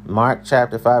 Mark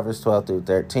chapter 5, verse 12 through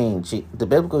 13. The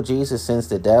biblical Jesus sends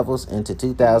the devils into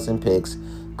 2,000 pigs,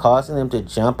 causing them to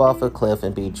jump off a cliff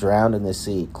and be drowned in the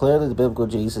sea. Clearly, the biblical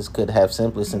Jesus could have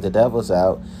simply sent the devils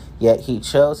out, yet he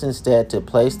chose instead to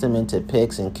place them into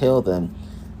pigs and kill them.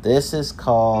 This is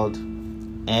called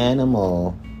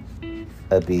animal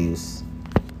abuse.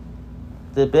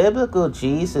 The biblical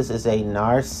Jesus is a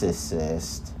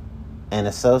narcissist and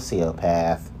a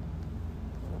sociopath.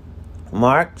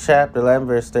 Mark chapter 11,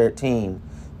 verse 13.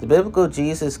 The biblical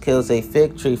Jesus kills a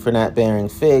fig tree for not bearing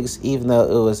figs, even though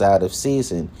it was out of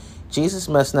season. Jesus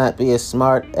must not be as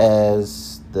smart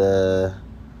as the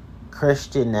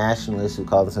Christian nationalists who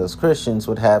call themselves Christians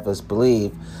would have us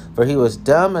believe, for he was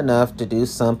dumb enough to do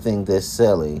something this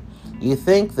silly. You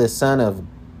think the Son of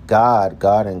God,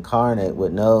 God incarnate,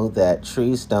 would know that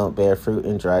trees don't bear fruit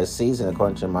in dry season,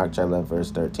 according to Mark chapter 11, verse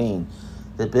 13.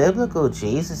 The biblical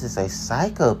Jesus is a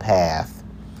psychopath.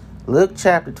 Luke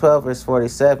chapter 12, verse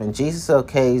 47.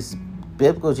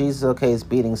 Biblical Jesus okays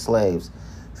beating slaves.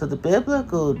 So the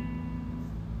biblical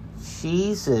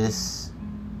Jesus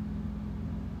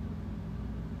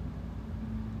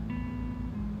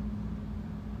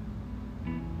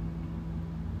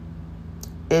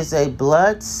is a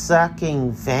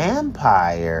blood-sucking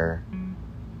vampire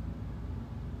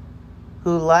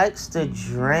who likes to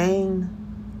drain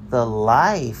the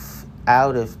life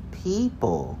out of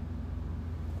people.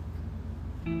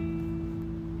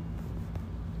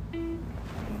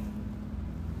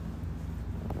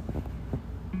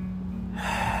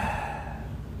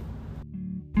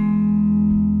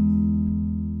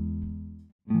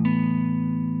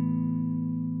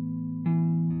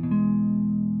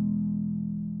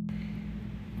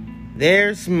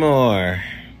 There's more.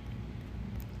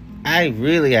 I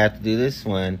really have to do this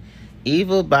one.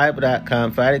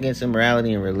 EvilBible.com, Fight Against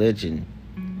Immorality and Religion.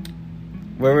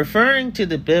 We're referring to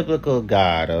the biblical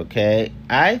God, okay?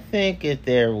 I think if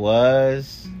there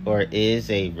was or is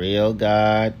a real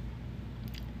God,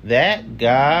 that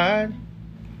God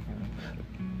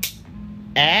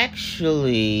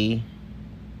actually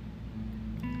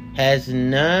has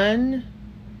none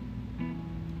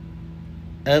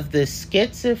of the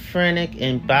schizophrenic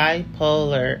and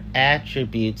bipolar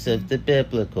attributes of the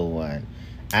biblical one.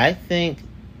 I think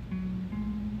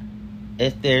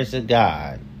if there's a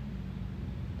God,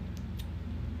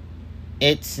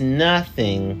 it's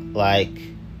nothing like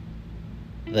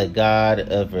the God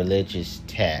of religious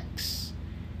texts.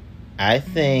 I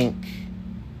think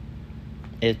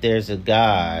if there's a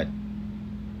God,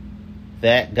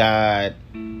 that God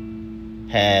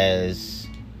has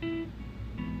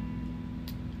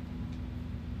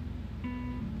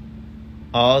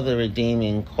all the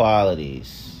redeeming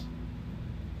qualities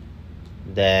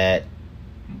that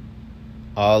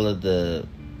all of the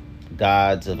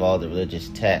gods of all the religious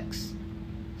texts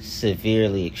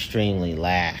severely, extremely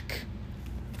lack.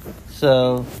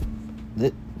 So,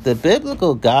 the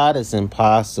biblical God is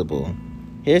impossible.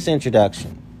 Here's the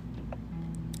introduction.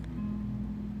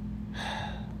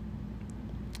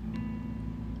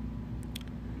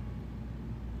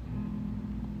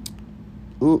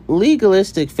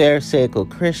 Legalistic Pharisaical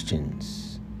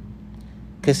Christians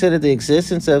consider the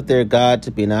existence of their God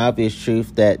to be an obvious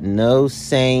truth that no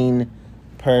sane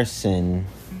person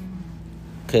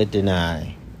could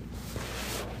deny.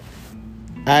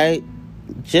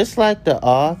 Just like the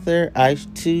author, I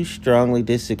too strongly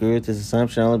disagree with this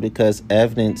assumption, only because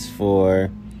evidence for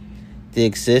the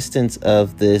existence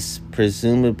of this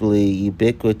presumably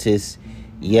ubiquitous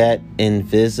yet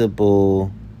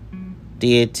invisible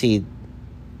deity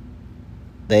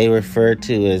they refer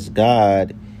to as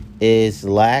God is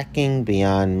lacking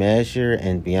beyond measure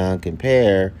and beyond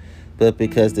compare, but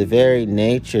because the very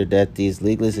nature that these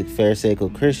legalistic Pharisaical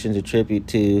Christians attribute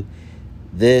to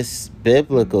this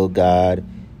biblical God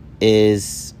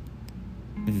is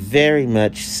very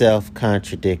much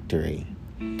self-contradictory.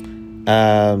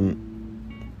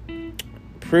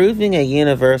 Proving a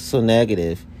universal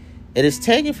negative, it is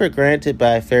taken for granted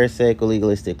by Pharisaical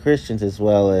legalistic Christians as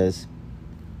well as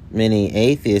many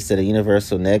atheists that a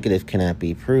universal negative cannot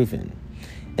be proven.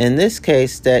 In this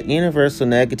case, that universal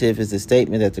negative is the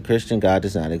statement that the Christian God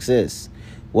does not exist.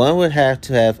 One would have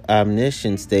to have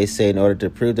omniscience, they say, in order to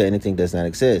prove that anything does not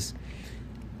exist.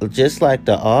 Just like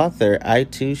the author, I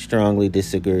too strongly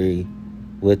disagree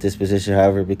with this position,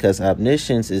 however, because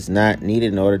omniscience is not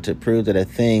needed in order to prove that a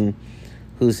thing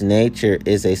whose nature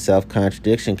is a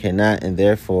self-contradiction cannot and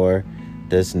therefore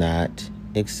does not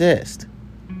exist.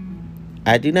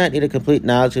 I do not need a complete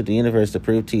knowledge of the universe to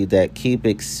prove to you that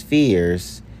cubic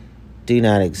spheres do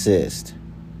not exist.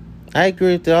 I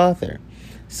agree with the author.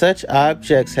 Such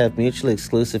objects have mutually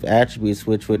exclusive attributes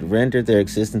which would render their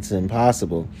existence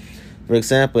impossible. For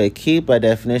example, a cube by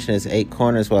definition has 8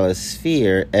 corners while a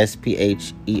sphere,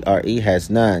 S-P-H-E-R-E, has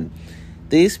none.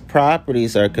 These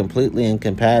properties are completely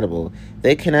incompatible.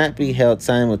 They cannot be held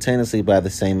simultaneously by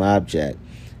the same object.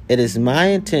 It is my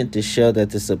intent to show that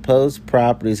the supposed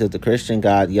properties of the Christian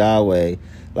God Yahweh,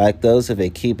 like those of a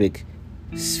cubic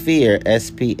sphere,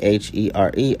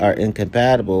 S-P-H-E-R-E, are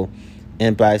incompatible,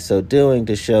 and by so doing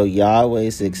to show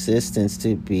Yahweh's existence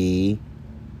to be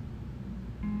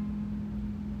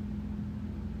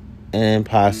an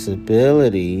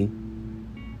impossibility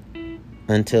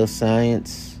until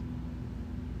science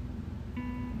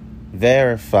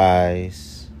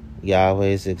verifies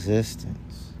Yahweh's existence.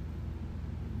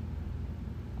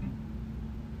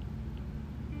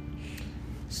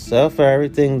 So for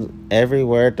every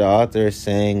word the author is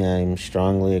saying, I'm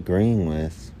strongly agreeing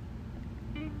with.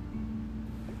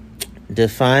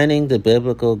 Defining the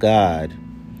biblical God.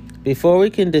 Before we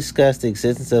can discuss the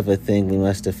existence of a thing, we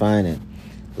must define it.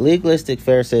 Legalistic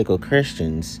Pharisaical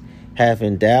Christians have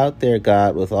endowed their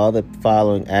God with all the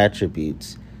following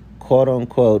attributes. Quote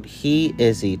unquote, He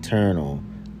is eternal,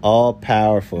 all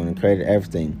powerful, and created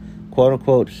everything. quote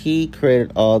unquote, he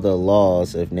created all the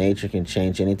laws. If nature can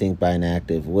change anything by an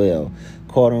active will,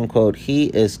 quote unquote, he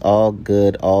is all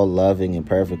good, all loving, and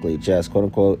perfectly just, quote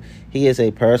unquote, he is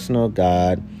a personal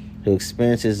God who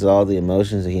experiences all the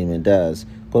emotions a human does,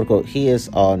 quote unquote, he is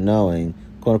all knowing,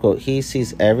 quote unquote, he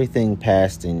sees everything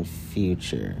past and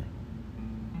future.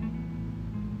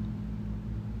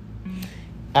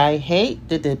 I hate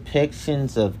the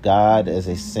depictions of God as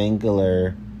a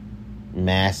singular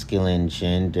masculine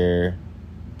gender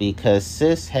because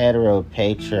cis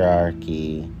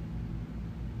heteropatriarchy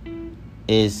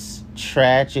is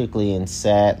tragically and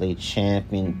sadly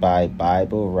championed by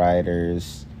Bible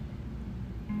writers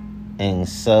and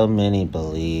so many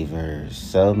believers,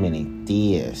 so many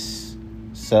theists,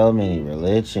 so many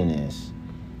religionists.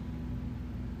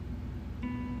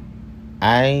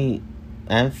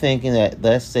 I'm thinking that,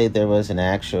 let's say there was an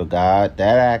actual God.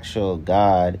 That actual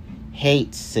God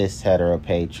hates cis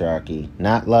heteropatriarchy,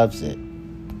 not loves it.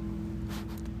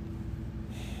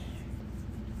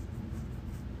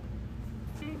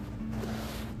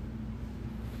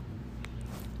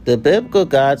 The biblical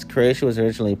God's creation was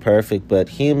originally perfect, but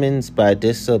humans, by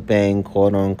disobeying,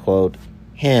 quote unquote,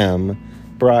 him,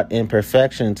 brought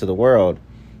imperfection into the world.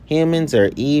 Humans are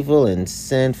evil and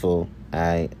sinful.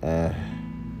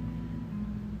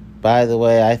 By the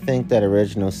way, I think that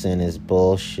original sin is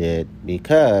bullshit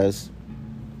because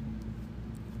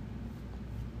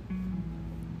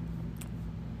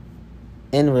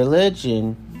in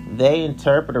religion, they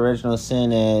interpret original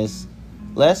sin as,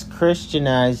 let's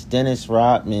Christianize Dennis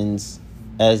Rodman's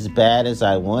as bad as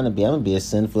I want to be. I'm going to be as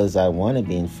sinful as I want to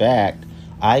be. In fact,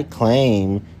 I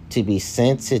claim to be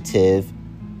sensitive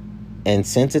and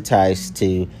sensitized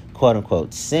to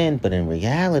quote-unquote sin, but in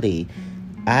reality,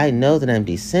 I know that I'm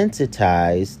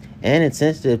desensitized and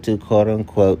insensitive to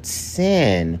quote-unquote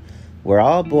sin. We're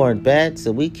all born bad,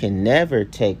 so we can never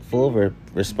take full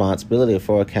responsibility or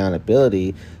full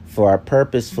accountability for our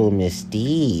purposeful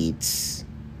misdeeds.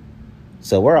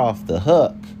 So we're off the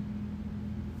hook.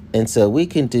 And so we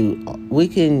can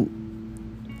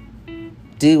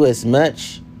do as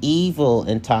much evil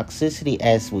and toxicity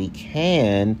as we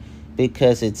can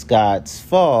because it's God's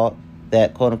fault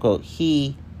that quote-unquote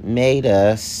he made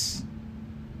us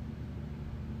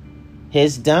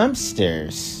his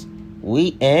dumpsters.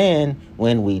 And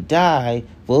when we die,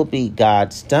 we'll be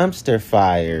God's dumpster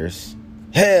fires.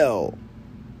 Hell.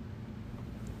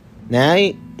 Now,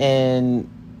 and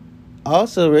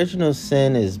also original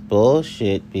sin is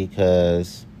bullshit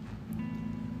because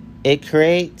it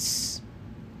creates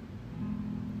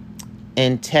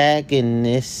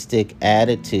antagonistic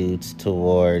attitudes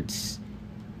towards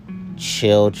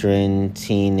children,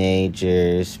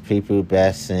 teenagers,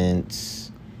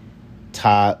 prepubescents,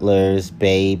 toddlers,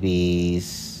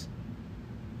 babies,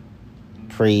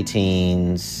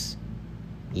 preteens,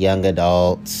 young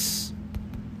adults,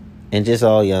 and just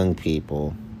all young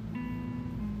people.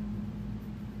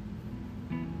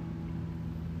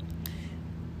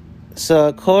 So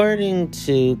according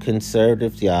to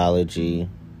conservative theology,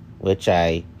 which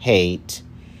I hate,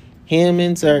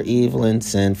 humans are evil and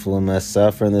sinful and must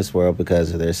suffer in this world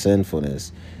because of their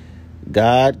sinfulness.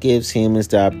 God gives humans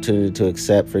the opportunity to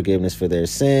accept forgiveness for their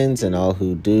sins, and all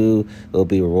who do will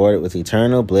be rewarded with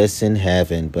eternal bliss in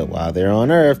heaven. But while they're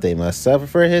on earth, they must suffer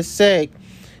for his sake.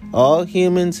 All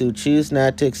humans who choose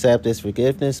not to accept his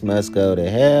forgiveness must go to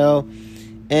hell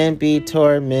and be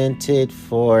tormented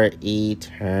for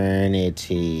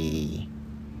eternity.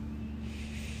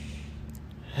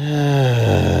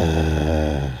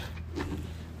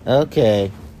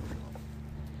 Okay.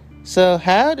 So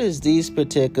how does these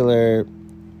particular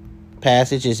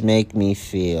passages make me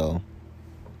feel?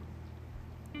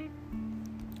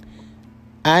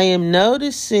 I am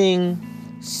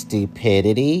noticing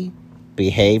stupidity,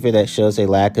 behavior that shows a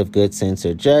lack of good sense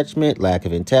or judgment, lack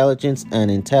of intelligence,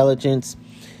 unintelligence,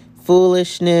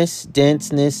 foolishness,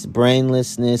 denseness,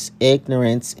 brainlessness,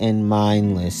 ignorance, and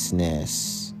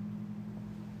mindlessness.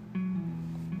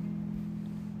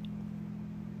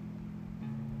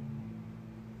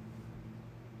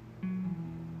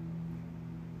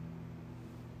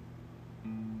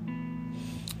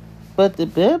 But the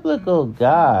biblical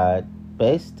God,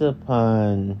 based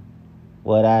upon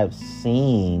what I've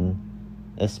seen,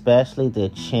 especially the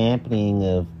championing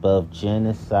of both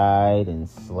genocide and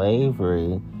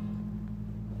slavery,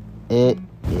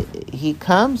 he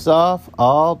comes off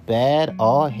all bad,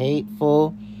 all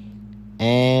hateful,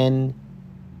 and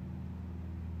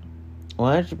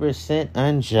 100%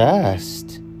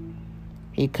 unjust.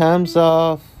 He comes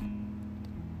off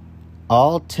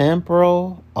all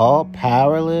temporal, all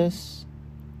powerless,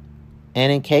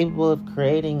 and incapable of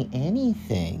creating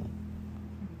anything.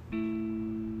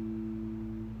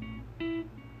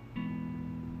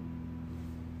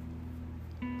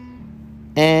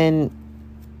 and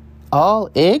all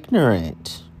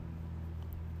ignorant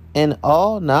and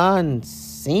all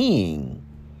non-seeing.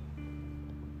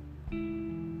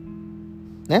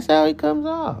 That's how he comes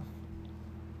off.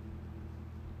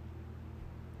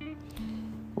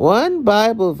 One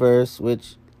Bible verse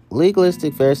which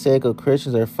legalistic Pharisaical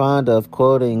Christians are fond of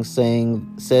quoting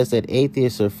says that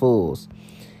atheists are fools.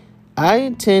 I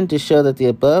intend to show that the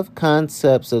above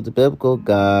concepts of the biblical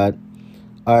God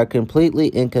are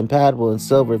completely incompatible and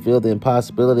so reveal the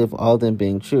impossibility of all of them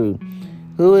being true.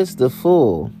 Who is the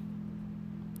fool?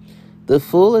 The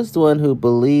fool is the one who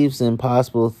believes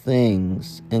impossible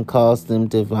things and calls them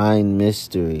divine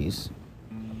mysteries.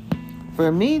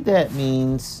 For me, that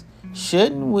means,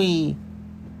 shouldn't we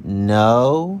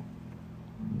know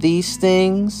these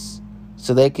things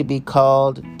so they could be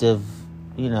called,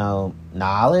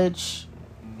 knowledge?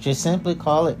 Just simply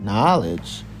call it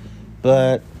knowledge.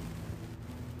 But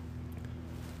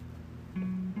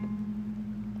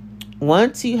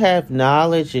once you have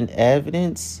knowledge and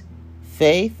evidence,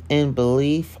 faith and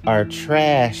belief are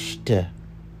trashed.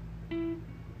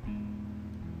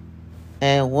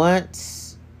 And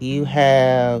once you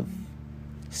have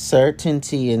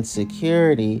certainty and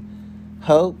security,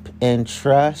 hope and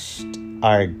trust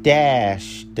are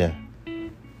dashed.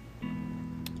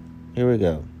 Here we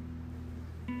go.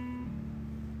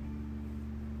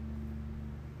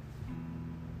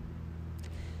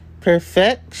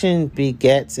 Perfection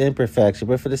begets imperfection.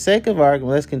 But for the sake of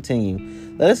argument, let's continue.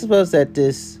 Let us suppose that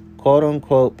this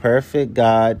quote-unquote perfect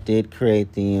God did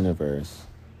create the universe.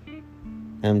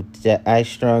 I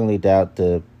strongly doubt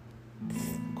the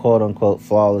quote-unquote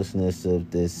flawlessness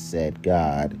of this said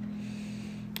God.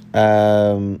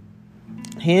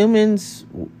 Humans,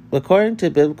 according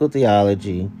to biblical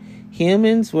theology,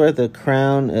 humans were the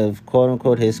crown of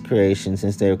quote-unquote his creation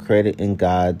since they were created in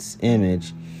God's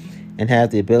image and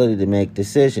have the ability to make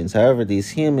decisions. However, these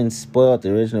humans spoiled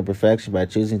the original perfection by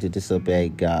choosing to disobey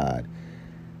God.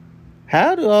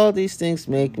 How do all these things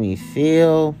make me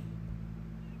feel?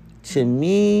 To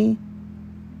me,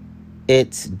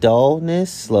 it's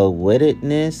dullness,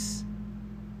 slow-wittedness,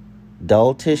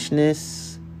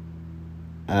 doltishness,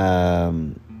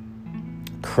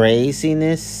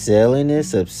 craziness,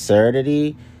 silliness,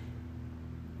 absurdity,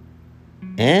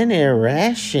 and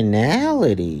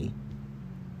irrationality.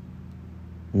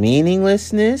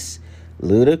 Meaninglessness,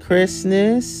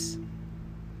 ludicrousness,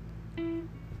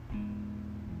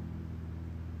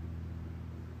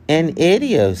 and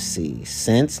idiocy,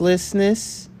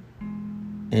 senselessness,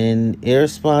 and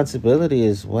irresponsibility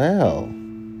as well.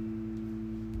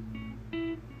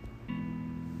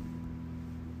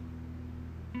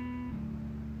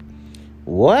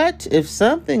 What? If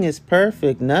something is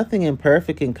perfect, nothing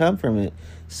imperfect can come from it.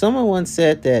 Someone once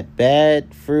said that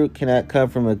bad fruit cannot come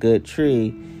from a good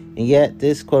tree, and yet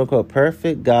this quote-unquote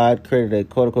perfect God created a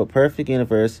quote-unquote perfect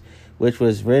universe which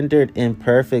was rendered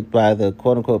imperfect by the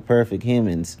quote-unquote perfect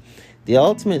humans. The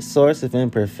ultimate source of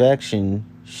imperfection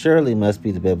surely must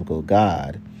be the biblical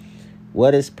God.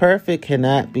 What is perfect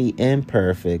cannot be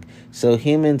imperfect, so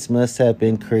humans must have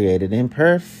been created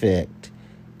imperfectly.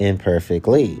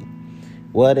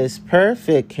 What is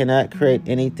perfect cannot create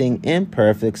anything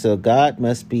imperfect, so God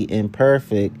must be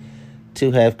imperfect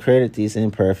to have created these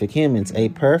imperfect humans. A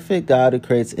perfect God who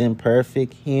creates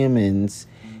imperfect humans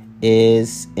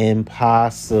is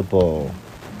impossible.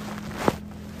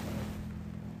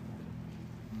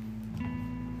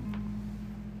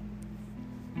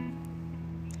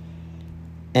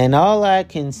 And all I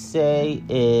can say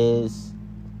is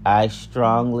I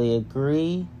strongly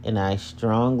agree and I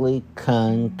strongly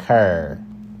concur.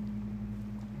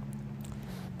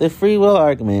 The free will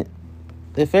argument.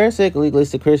 The Pharisaical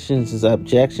legalistic Christians'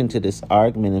 objection to this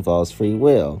argument involves free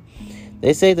will.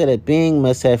 They say that a being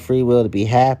must have free will to be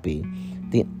happy.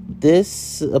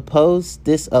 This alleged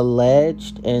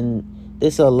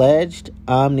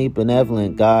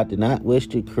omnibenevolent God did not wish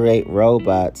to create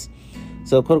robots.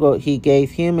 So, quote unquote, he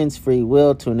gave humans free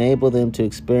will to enable them to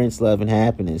experience love and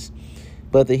happiness.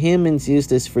 But the humans used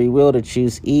this free will to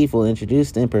choose evil,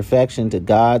 introduced imperfection to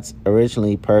God's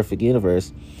originally perfect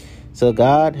universe. So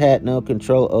God had no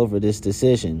control over this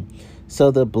decision.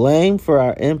 So the blame for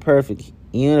our imperfect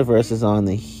universe is on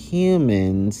the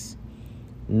humans,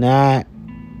 not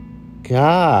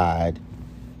God.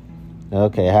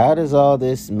 Okay, how does all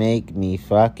this make me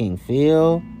fucking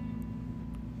feel?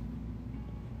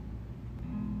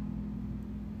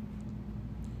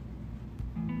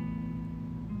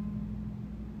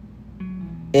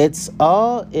 It's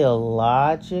all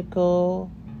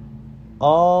illogical,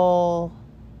 all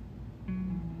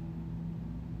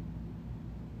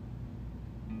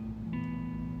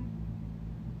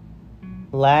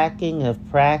lacking of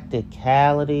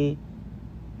practicality.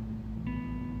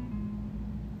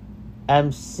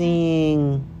 I'm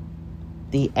seeing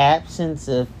the absence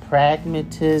of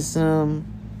pragmatism.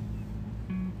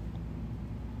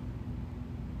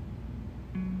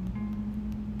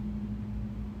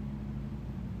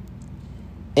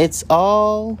 It's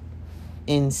all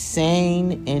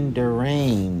insane and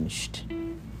deranged.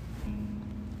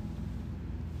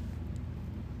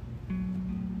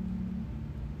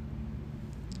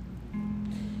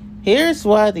 Here's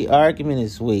why the argument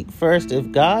is weak. First,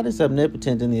 if God is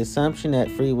omnipotent, then the assumption that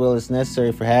free will is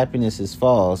necessary for happiness is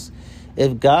false.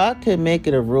 If God could make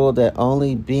it a rule that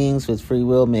only beings with free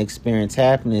will may experience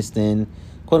happiness, then,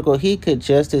 quote unquote, he could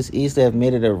just as easily have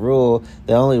made it a rule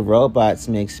that only robots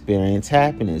may experience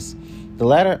happiness. The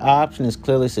latter option is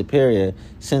clearly superior,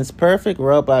 since perfect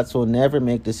robots will never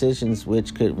make decisions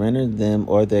which could render them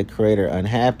or their creator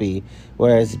unhappy,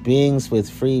 whereas beings with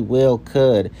free will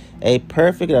could. A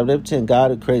perfect, omnipotent God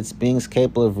who creates beings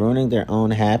capable of ruining their own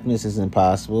happiness is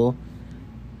impossible.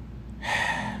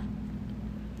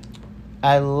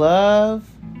 I love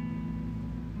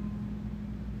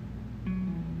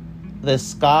the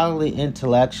scholarly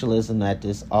intellectualism that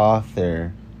this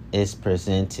author is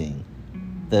presenting.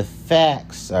 The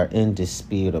facts are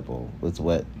indisputable with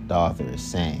what the author is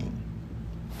saying.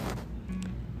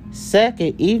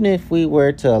 Second, even if we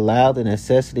were to allow the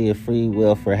necessity of free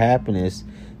will for happiness,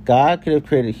 God could have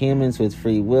created humans with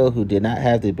free will who did not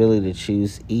have the ability to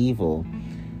choose evil,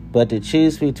 but to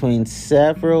choose between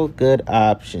several good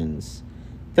options.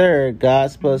 Third,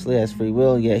 God supposedly has free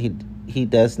will, yet he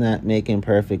does not make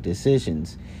imperfect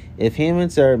decisions. If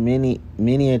humans are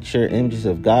miniature images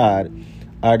of God,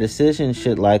 our decisions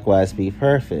should likewise be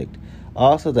perfect.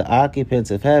 Also, the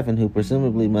occupants of heaven, who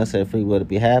presumably must have free will to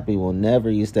be happy, will never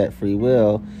use that free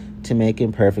will to make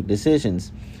imperfect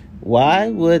decisions. Why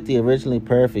would the originally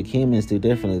perfect humans do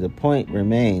differently? The point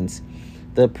remains.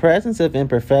 The presence of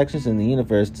imperfections in the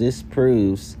universe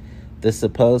disproves the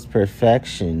supposed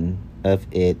perfection of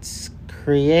its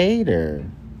creator.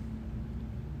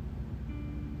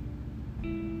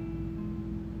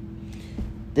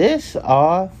 This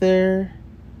author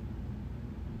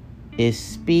is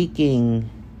speaking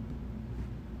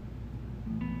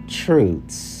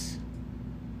truths.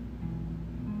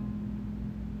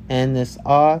 And this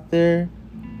author,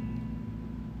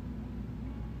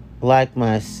 like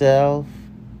myself,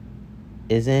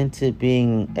 is into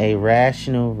being a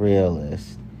rational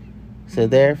realist. So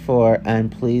therefore, I'm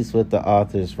pleased with the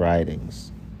author's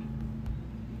writings.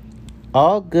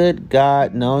 All good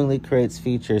God knowingly creates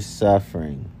future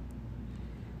suffering.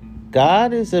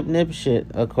 God is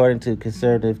omnipotent according to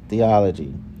conservative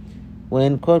theology.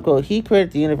 When, quote unquote, he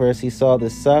created the universe, he saw the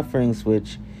sufferings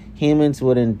which humans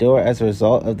would endure as a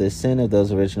result of the sin of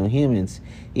those original humans.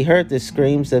 He heard the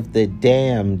screams of the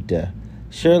damned.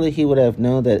 Surely he would have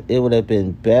known that it would have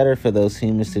been better for those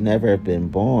humans to never have been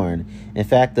born. In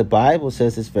fact, the Bible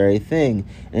says this very thing.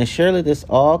 And surely this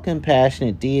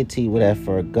all-compassionate deity would have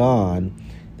foregone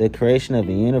the creation of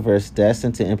a universe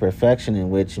destined to imperfection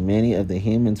in which many of the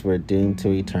humans were doomed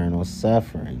to eternal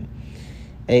suffering.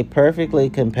 A perfectly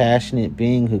compassionate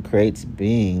being who creates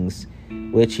beings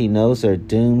which he knows are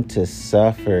doomed to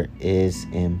suffer is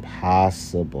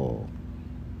impossible.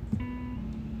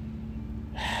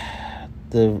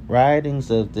 The writings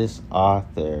of this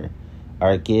author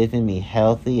are giving me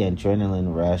healthy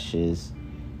adrenaline rushes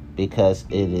because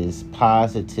it is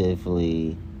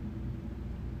positively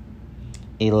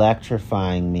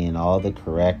electrifying me in all the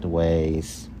correct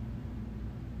ways.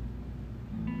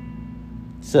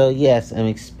 So yes, I'm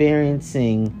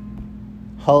experiencing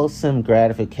wholesome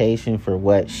gratification for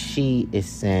what she is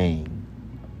saying.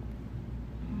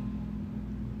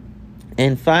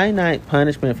 In finite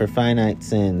punishment for finite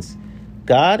sins,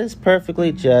 God is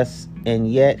perfectly just,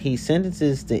 and yet he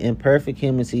sentences the imperfect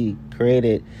humans he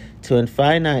created to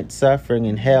infinite suffering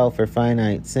in hell for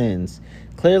finite sins.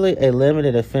 Clearly, a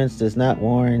limited offense does not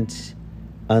warrant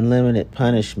unlimited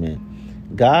punishment.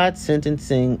 God's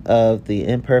sentencing of the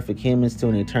imperfect humans to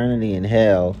an eternity in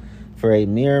hell for a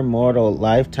mere mortal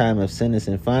lifetime of sin is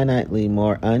infinitely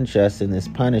more unjust than this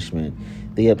punishment.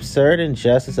 The absurd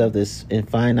injustice of this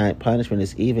infinite punishment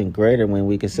is even greater when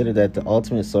we consider that the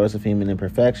ultimate source of human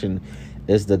imperfection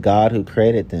is the God who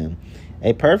created them.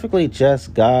 A perfectly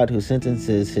just God who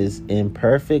sentences his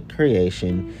imperfect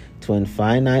creation to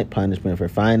infinite punishment for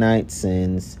finite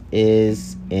sins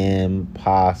is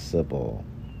impossible.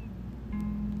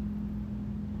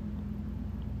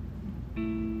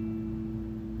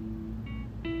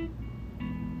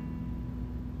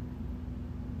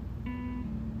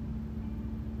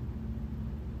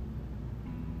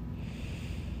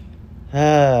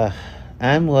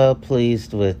 I'm well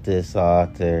pleased with this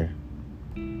author.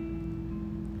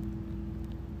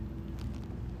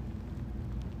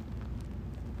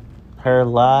 Her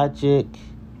logic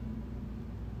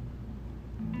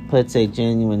puts a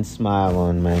genuine smile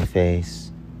on my face.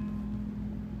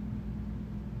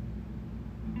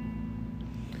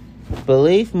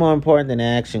 Belief more important than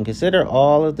action. Consider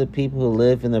all of the people who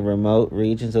live in the remote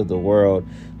regions of the world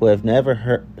who have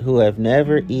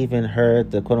never even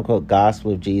heard the quote-unquote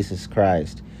gospel of Jesus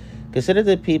Christ. Consider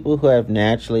the people who have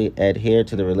naturally adhered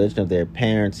to the religion of their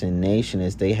parents and nation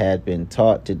as they had been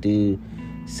taught to do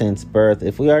since birth.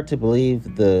 If we are to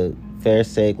believe the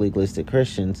Pharisaic legalistic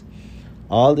Christians,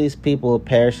 all these people will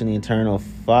perish in the eternal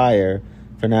fire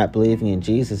for not believing in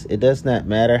Jesus. It does not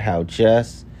matter how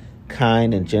just,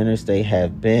 kind, and generous they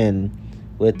have been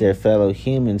with their fellow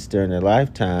humans during their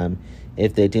lifetime.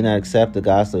 If they do not accept the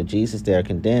gospel of Jesus, they are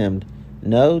condemned.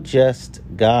 No just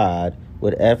God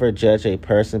would ever judge a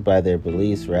person by their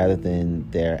beliefs rather than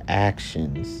their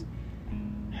actions.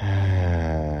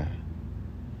 Her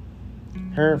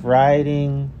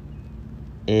writing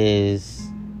is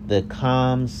the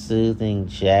calm, soothing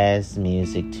jazz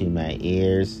music to my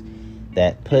ears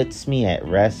that puts me at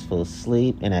restful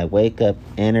sleep, and I wake up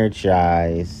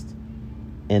energized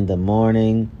in the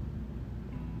morning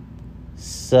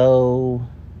so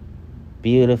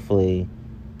beautifully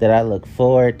that I look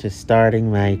forward to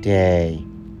starting my day.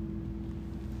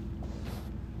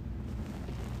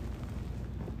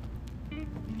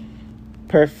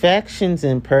 Perfection's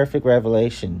imperfect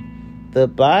revelation. The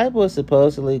Bible is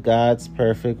supposedly God's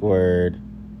perfect word,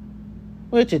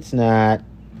 which it's not.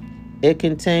 It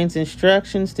contains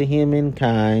instructions to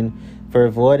humankind for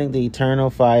avoiding the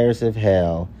eternal fires of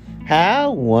hell.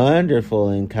 How wonderful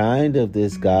and kind of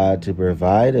this God to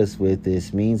provide us with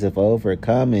this means of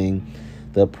overcoming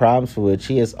the problems for which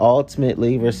he is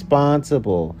ultimately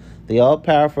responsible. The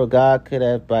all-powerful God could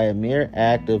have, by a mere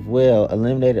act of will,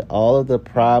 eliminated all of the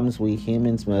problems we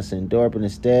humans must endure, but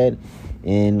instead,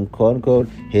 in quote-unquote,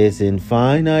 his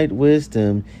infinite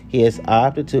wisdom, he has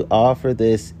opted to offer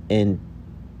this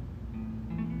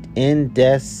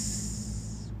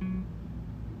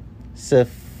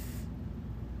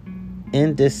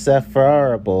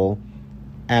indecipherable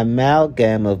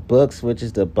amalgam of books, which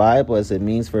is the Bible, as a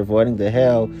means for avoiding the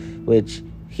hell which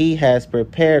he has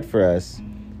prepared for us.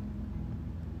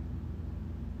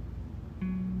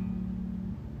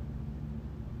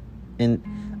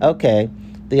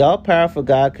 The all-powerful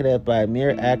God could have, by a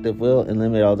mere act of will,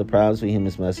 eliminated all the problems we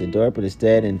humans must endure, but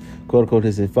instead, in quote-unquote,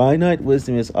 his infinite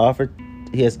wisdom, he has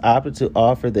opted to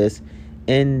offer this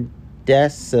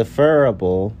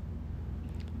indecipherable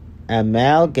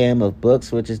amalgam of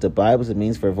books, which is the Bible, as a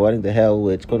means for avoiding the hell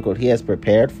which, quote-unquote, he has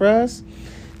prepared for us.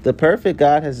 The perfect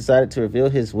God has decided to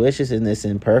reveal his wishes in this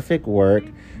imperfect work,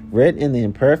 written in the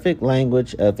imperfect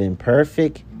language of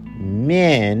imperfect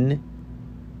men,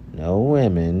 no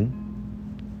women,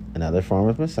 another form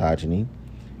of misogyny.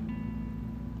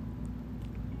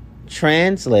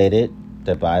 Translated,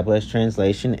 the Bible has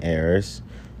translation errors.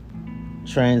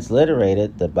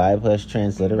 Transliterated, the Bible has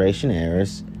transliteration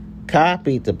errors.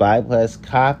 Copied, the Bible has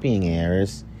copying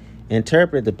errors.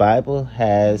 Interpreted, the Bible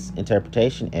has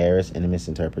interpretation errors and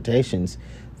misinterpretations.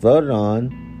 Voted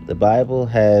on, the Bible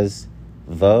has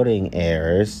voting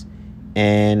errors.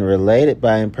 And related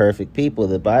by imperfect people,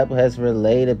 the Bible has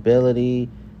relatability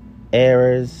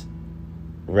errors,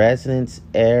 resonance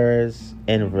errors,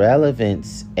 and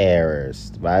relevance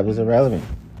errors. The Bible is irrelevant.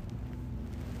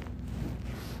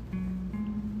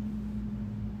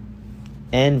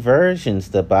 And versions,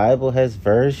 the Bible has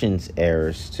versions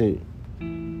errors too.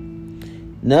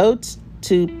 No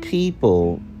two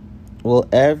people will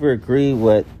ever agree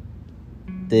what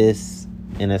this,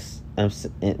 the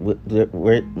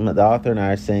author and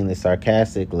I are saying this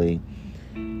sarcastically,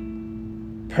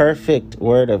 perfect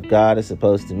word of God is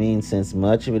supposed to mean, since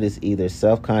much of it is either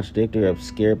self-contradictory or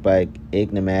obscured by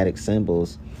enigmatic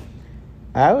symbols.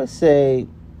 I would say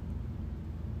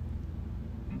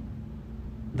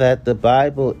that the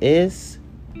Bible is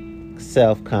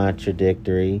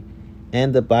self-contradictory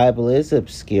and the Bible is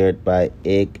obscured by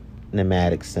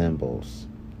enigmatic symbols.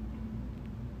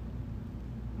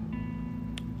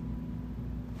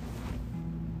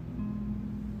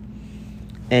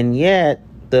 And yet,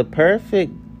 the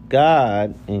perfect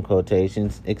God, in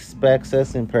quotations, expects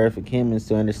us imperfect humans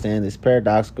to understand this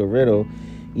paradoxical riddle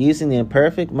using the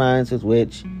imperfect minds with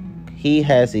which he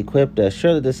has equipped us.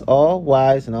 Surely this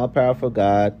all-wise and all-powerful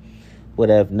God would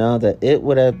have known that it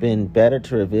would have been better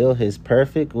to reveal his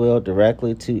perfect will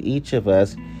directly to each of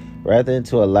us rather than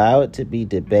to allow it to be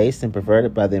debased and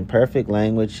perverted by the imperfect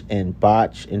language and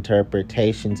botched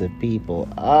interpretations of people.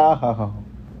 Oh,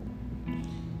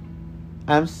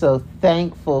 I'm so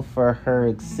thankful for her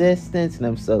existence, and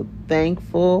I'm so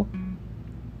thankful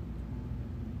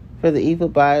for the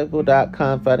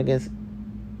evilbible.com fighting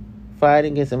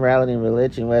against immorality and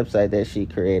religion website that she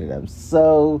created. I'm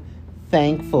so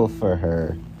thankful for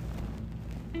her.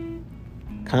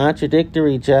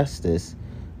 Contradictory justice.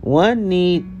 One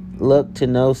need look to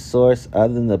no source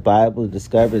other than the Bible to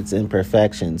discover its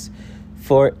imperfections,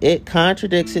 for it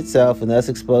contradicts itself and thus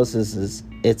exposes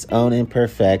its own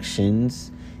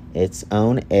imperfections, its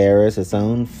own errors, its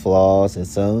own flaws,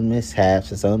 its own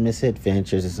mishaps, its own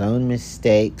misadventures, its own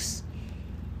mistakes,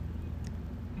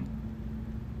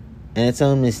 and its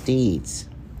own misdeeds.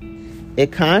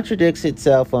 It contradicts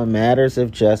itself on matters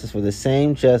of justice, for the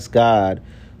same just God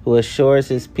who assures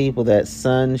his people that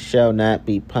sons shall not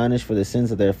be punished for the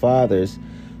sins of their fathers,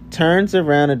 turns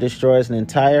around and destroys an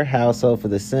entire household for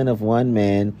the sin of one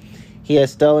man. He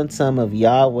has stolen some of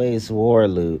Yahweh's war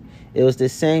loot. It was the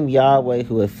same Yahweh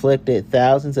who afflicted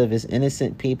thousands of his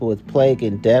innocent people with plague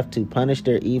and death to punish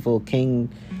their evil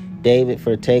King David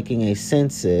for taking a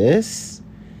census.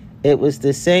 It was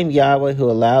the same Yahweh who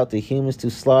allowed the humans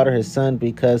to slaughter his son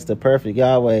because the perfect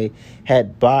Yahweh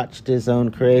had botched his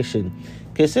own creation.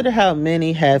 Consider how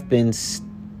many have been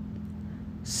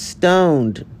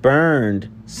stoned, burned,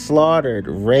 slaughtered,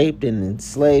 raped, and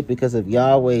enslaved because of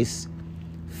Yahweh's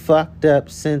fucked up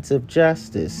sense of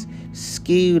justice,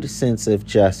 skewed sense of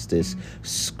justice,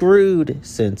 screwed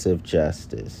sense of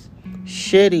justice,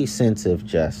 shitty sense of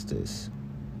justice.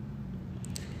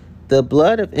 The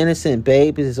blood of innocent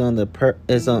babies is on the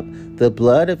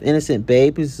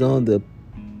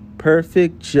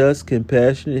perfect, just,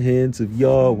 compassionate hands of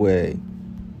Yahweh.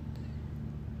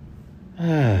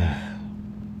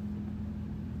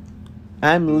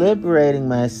 I'm liberating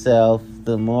myself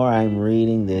the more I'm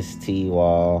reading this to you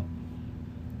all.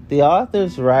 The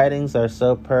author's writings are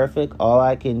so perfect, all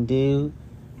I can do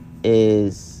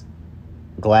is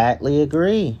gladly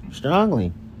agree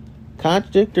strongly.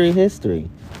 Contradictory history.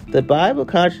 The Bible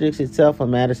contradicts itself on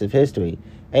matters of history.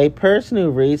 A person who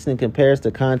reads and compares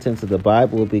the contents of the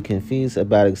Bible will be confused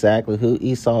about exactly who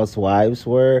Esau's wives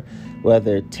were,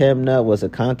 whether Timnah was a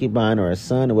concubine or a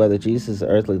son, or whether Jesus'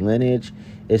 earthly lineage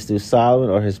is through Solomon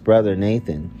or his brother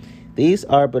Nathan. These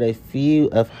are but a few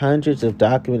of hundreds of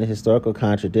documented historical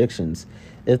contradictions.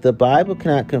 If the Bible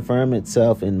cannot confirm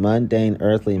itself in mundane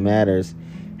earthly matters,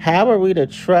 how are we to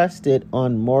trust it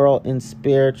on moral and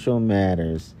spiritual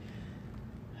matters?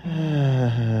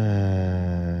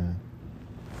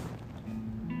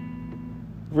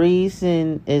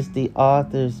 Reason is the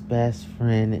author's best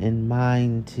friend and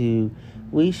mine too.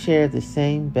 We share the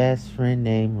same best friend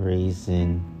named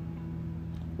Reason.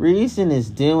 Reason is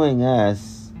doing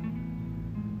us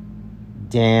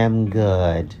damn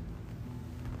good.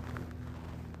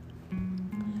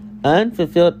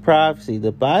 Unfulfilled prophecy.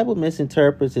 The Bible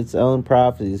misinterprets its own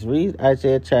prophecies. Read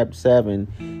Isaiah chapter 7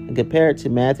 and compare it to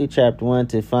Matthew chapter 1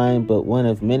 to find but one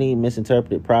of many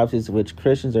misinterpreted prophecies of which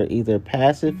Christians are either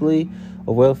passively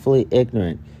or willfully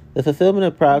ignorant. The fulfillment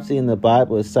of prophecy in the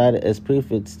Bible is cited as proof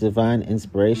of its divine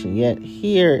inspiration, yet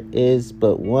here is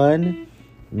but one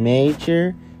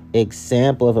major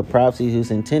example of a prophecy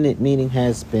whose intended meaning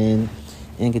has been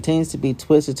and continues to be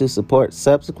twisted to support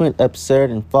subsequent absurd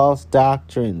and false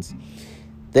doctrines.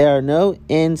 There are no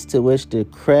ends to which the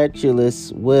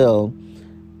credulous will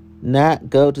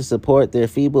not go to support their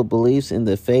feeble beliefs in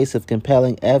the face of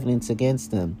compelling evidence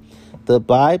against them. The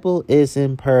Bible is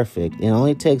imperfect. It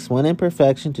only takes one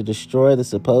imperfection to destroy the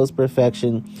supposed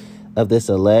perfection of this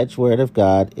alleged word of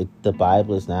God. The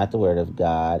Bible is not the word of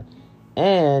God.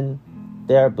 And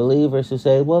there are believers who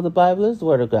say, well, the Bible is the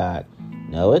word of God.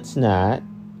 No, it's not.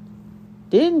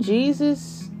 Didn't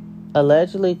Jesus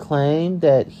allegedly claim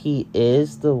that he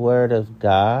is the word of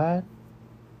God?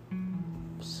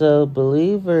 So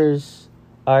believers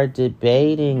are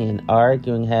debating and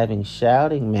arguing, having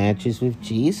shouting matches with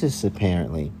Jesus,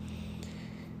 apparently.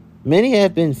 Many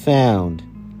have been found.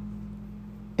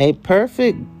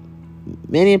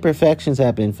 Many imperfections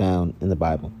have been found in the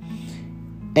Bible.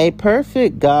 A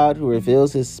perfect God who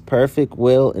reveals his perfect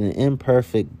will in an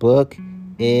imperfect book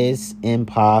is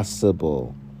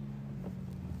impossible.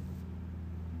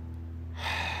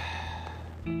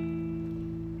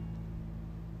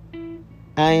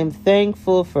 I am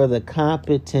thankful for the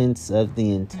competence of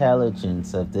the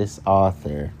intelligence of this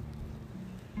author.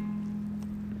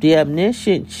 The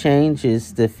omniscient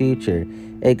changes the future.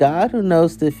 A God who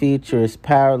knows the future is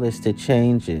powerless to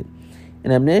change it.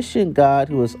 An omniscient God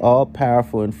who is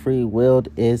all-powerful and free-willed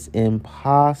is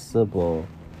impossible.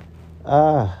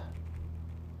 The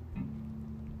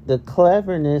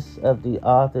cleverness of the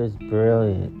author's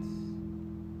brilliance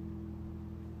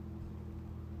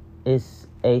is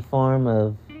a form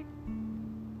of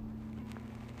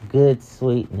good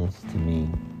sweetness to me.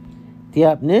 The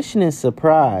omniscient is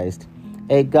surprised.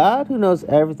 A God who knows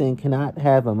everything cannot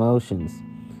have emotions.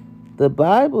 The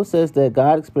Bible says that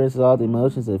God experiences all the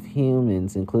emotions of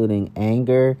humans, including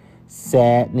anger,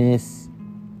 sadness,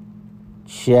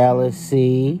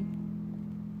 jealousy,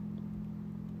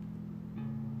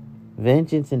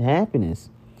 vengeance, and happiness.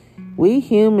 We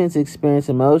humans experience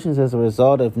emotions as a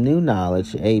result of new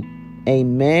knowledge. A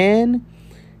man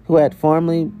who had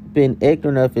formerly been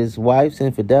ignorant of his wife's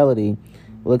infidelity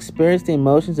will experience the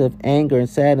emotions of anger and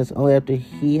sadness only after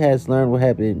he has learned what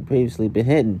had previously been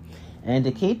hidden. And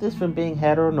to keep this from being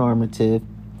heteronormative,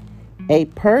 a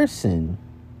person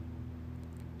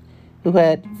who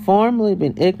had formerly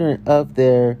been ignorant of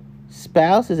their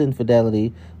spouse's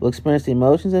infidelity will experience the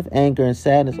emotions of anger and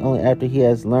sadness only after he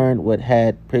has learned what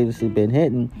had previously been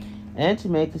hidden. And to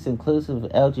make this inclusive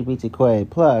of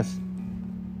LGBTQIA+,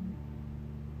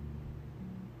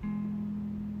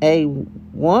 a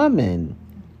woman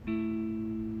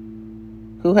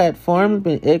who had formerly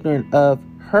been ignorant of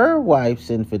her wife's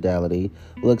infidelity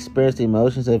will experience the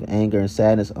emotions of anger and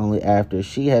sadness only after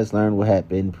she has learned what had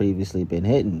previously been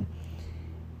hidden.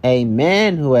 A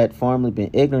man who had formerly been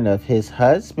ignorant of his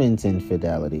husband's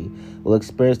infidelity will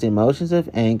experience the emotions of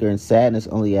anger and sadness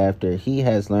only after he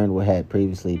has learned what had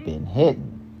previously been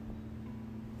hidden.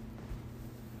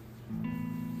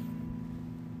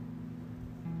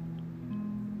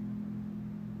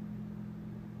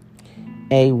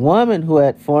 A woman who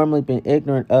had formerly been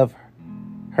ignorant of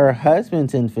her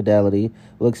husband's infidelity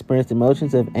will experience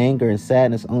emotions of anger and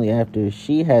sadness only after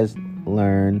she has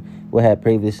learned what had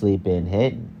previously been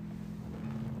hidden.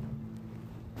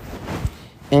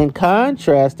 In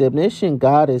contrast, the omniscient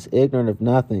God is ignorant of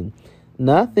nothing.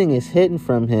 Nothing is hidden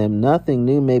from him. Nothing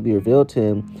new may be revealed to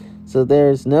him. So there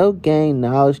is no gained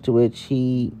knowledge to which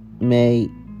he may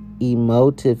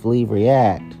emotively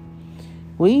react.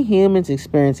 We humans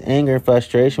experience anger and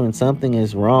frustration when something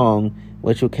is wrong,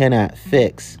 which we cannot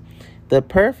fix. The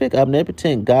perfect,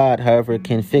 omnipotent God, however,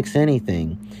 can fix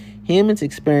anything. Humans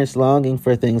experience longing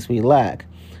for things we lack.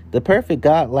 The perfect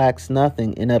God lacks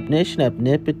nothing. An omniscient,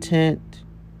 omnipotent,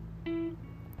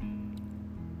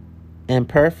 and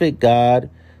perfect God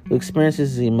who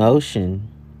experiences emotion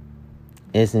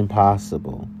is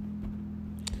impossible.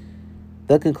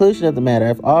 The conclusion of the matter: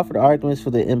 I've offered arguments for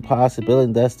the impossibility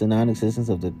and thus the non-existence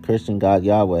of the Christian God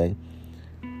Yahweh.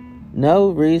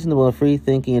 No reasonable and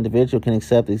free-thinking individual can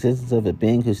accept the existence of a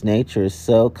being whose nature is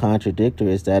so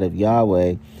contradictory as that of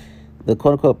Yahweh, the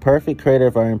quote-unquote perfect creator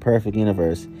of our imperfect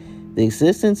universe. The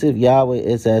existence of Yahweh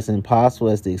is as impossible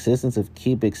as the existence of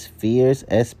cubic spheres,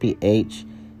 SPHERES,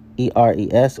 or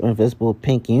invisible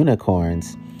pink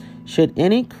unicorns. Should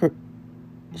any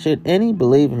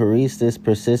believer who reads this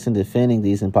persist in defending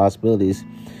these impossibilities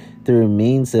through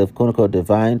means of quote-unquote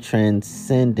divine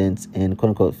transcendence and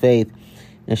quote-unquote faith,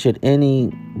 and should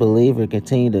any believer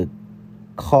continue to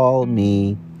call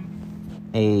me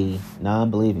a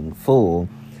non-believing fool,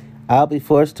 I'll be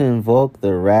forced to invoke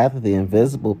the wrath of the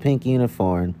invisible pink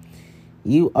unicorn.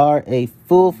 You are a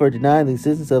fool for denying the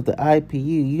existence of the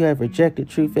IPU. You have rejected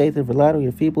true faith and relied on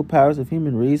your feeble powers of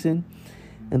human reason,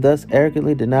 and thus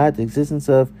arrogantly denied the existence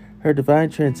of her divine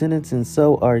transcendence, and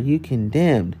so are you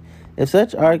condemned. If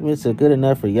such arguments are good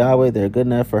enough for Yahweh, they're good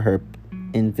enough for her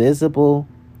invisible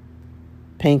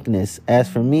pinkness. As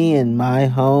for me and my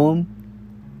home,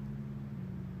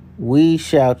 we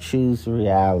shall choose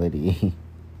reality.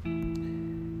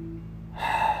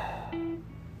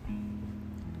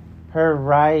 Her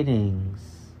writings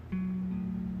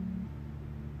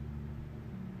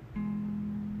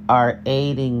are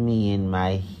aiding me in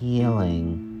my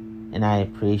healing, and I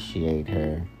appreciate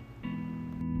her.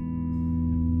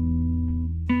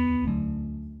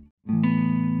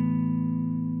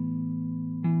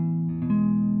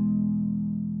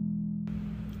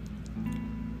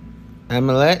 I'm going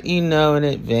to let you know in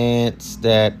advance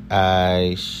that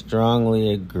I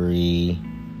strongly agree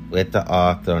with the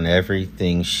author on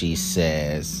everything she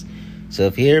says. So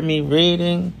if you hear me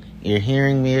reading, you're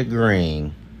hearing me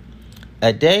agreeing.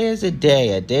 A day is a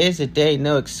day. A day is a day,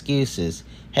 no excuses.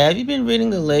 Have you been reading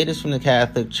the latest from the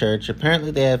Catholic Church?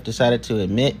 Apparently they have decided to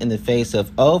admit in the face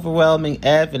of overwhelming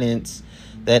evidence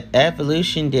that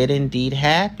evolution did indeed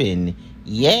happen.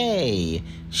 Yay!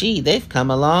 Gee, they've come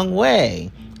a long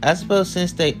way. I suppose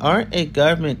since they aren't a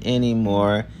government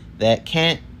anymore that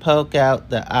can't poke out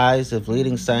the eyes of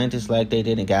leading scientists like they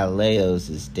did in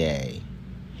Galileo's day?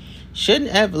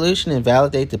 Shouldn't evolution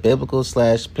invalidate the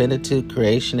biblical/Pentateuch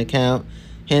creation account,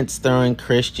 hence throwing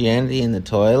Christianity in the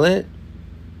toilet?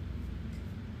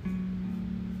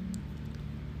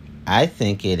 I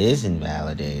think it is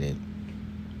invalidated.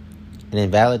 It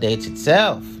invalidates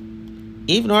itself.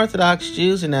 Even Orthodox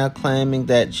Jews are now claiming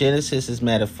that Genesis is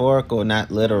metaphorical,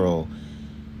 not literal.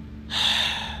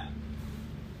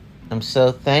 I'm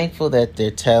so thankful that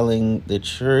they're telling the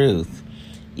truth.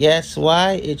 Yes,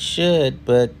 why it should,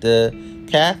 but the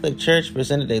Catholic Church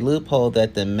presented a loophole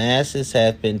that the masses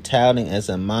have been touting as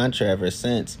a mantra ever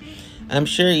since. I'm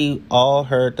sure you all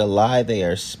heard the lie they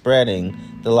are spreading,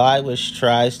 the lie which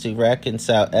tries to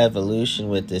reconcile evolution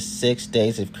with the 6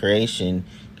 days of creation.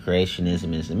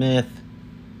 Creationism is a myth.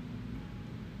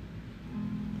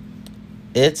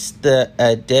 It's the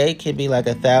a day can be like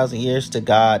 1,000 years to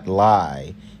God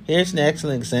lie. Here's an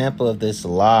excellent example of this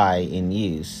lie in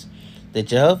use. The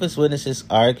Jehovah's Witnesses'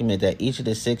 argument that each of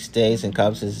the 6 days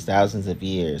encompasses thousands of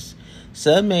years.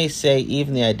 Some may say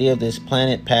even the idea of this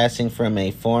planet passing from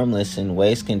a formless and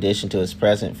waste condition to its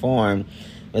present form,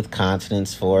 with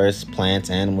continents, forests, plants,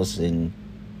 animals, and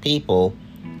people,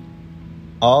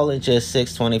 all in just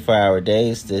 6 24-hour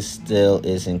days, this still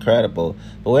is incredible.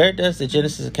 But where does the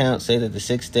Genesis account say that the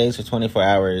 6 days were 24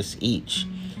 hours each?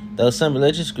 Though some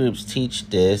religious groups teach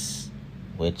this,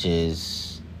 which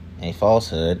is a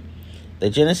falsehood, the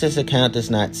Genesis account does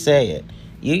not say it.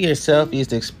 You yourself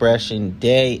used the expression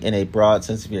day in a broad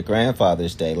sense of your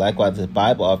grandfather's day. Likewise, the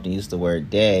Bible often used the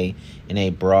word day in a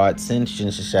broad sense,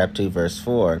 Genesis chapter 2, verse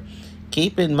 4.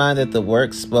 Keep in mind that the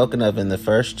works spoken of in the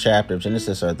first chapter of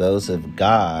Genesis are those of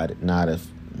God, not of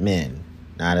men,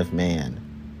 not of man.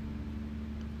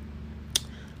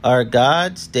 Are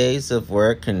God's days of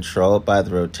work controlled by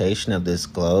the rotation of this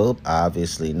globe?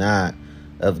 Obviously not.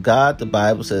 Of God, the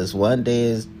Bible says one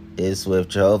day is with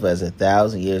Jehovah as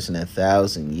 1,000 years, and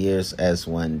 1,000 years as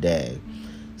one day.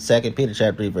 2 Peter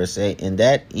chapter 3, verse 8. And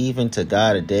that even to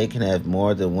God a day can have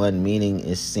more than one meaning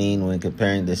is seen when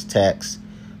comparing this text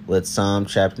with Psalm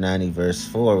chapter 90, verse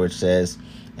 4, which says,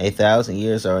 1,000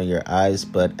 years are in your eyes,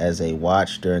 but as a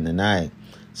watch during the night.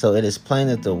 So it is plain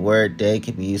that the word day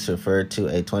can be used to refer to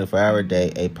a 24-hour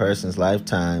day, a person's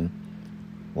lifetime,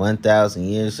 1,000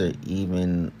 years, or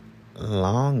even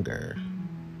longer.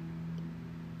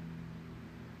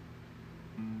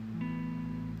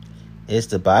 Is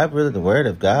the Bible really the word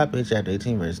of God? Page chapter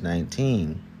 18, verse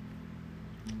 19.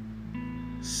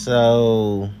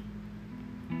 So,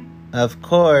 of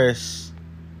course,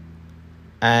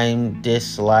 I'm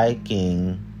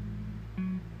disliking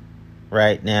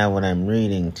right now what I'm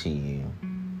reading to you.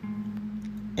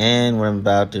 And what I'm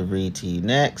about to read to you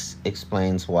next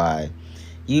explains why.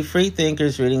 You free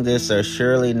thinkers reading this are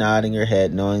surely nodding your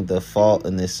head, knowing the fault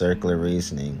in this circular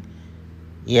reasoning.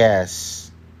 Yes.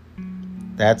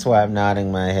 That's why I'm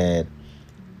nodding my head.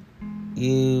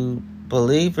 You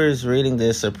believers reading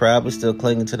this are probably still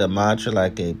clinging to the mantra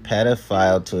like a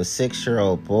pedophile to a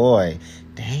 6-year-old boy.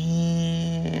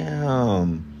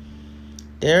 Damn.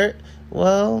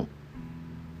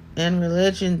 In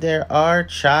religion, there are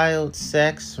child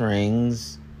sex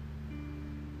rings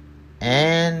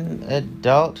and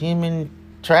adult human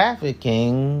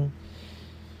trafficking.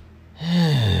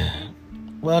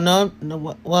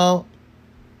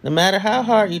 No matter how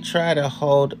hard you try to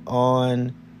hold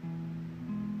on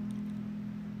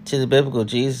to the biblical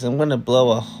Jesus, I'm going to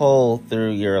blow a hole through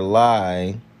your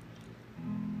lie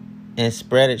and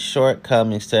spread its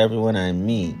shortcomings to everyone I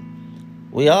meet.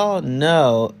 We all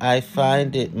know I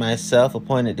find it my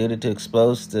self-appointed duty to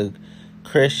expose the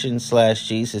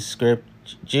Christian/Jesus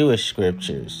Jewish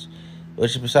scriptures,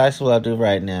 which is precisely what I'll do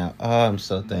right now. Oh, I'm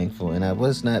so thankful. And I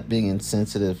was not being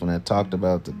insensitive when I talked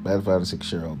about the pedophile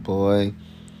 6-year-old boy.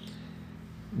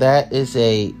 That is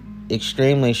a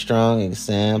extremely strong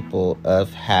example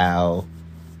of how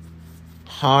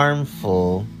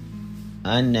harmful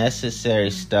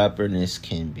unnecessary stubbornness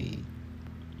can be.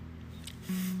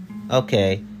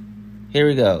 Okay, here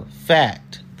we go.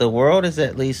 Fact. The world is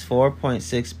at least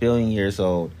 4.6 billion years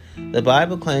old. The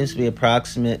Bible claims to be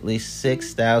approximately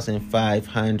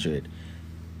 6,500.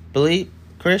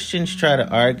 Christians try to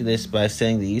argue this by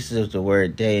saying the usage of the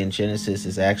word day in Genesis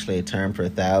is actually a term for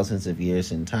thousands of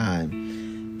years in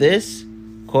time. This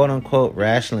quote-unquote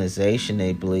rationalization,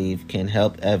 they believe, can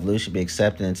help evolution be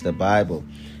accepted into the Bible.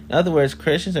 In other words,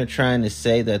 Christians are trying to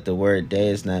say that the word day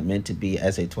is not meant to be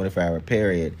as a 24-hour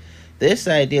period. This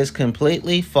idea is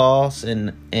completely false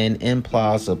and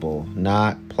implausible,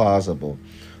 not plausible.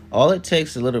 All it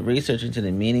takes is a little research into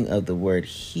the meaning of the word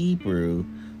Hebrew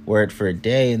word for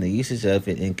day and the usage of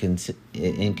it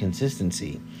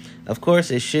inconsistency. Of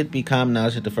course, it should be common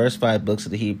knowledge that the first 5 books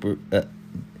of the Hebrew.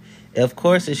 Of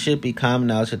course, it should be common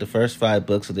knowledge that the first 5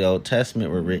 books of the Old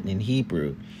Testament were written in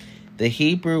Hebrew. The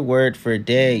Hebrew word for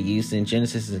day used in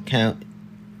Genesis' account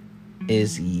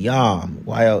is yom,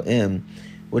 Y-O-M,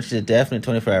 which is a definite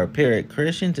 24-hour period.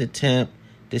 Christians attempt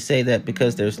to say that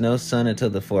because there's no sun until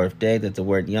the 4th day, that the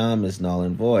word yom is null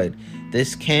and void.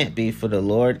 This can't be, for the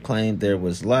Lord claimed there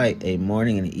was light, a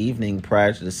morning and evening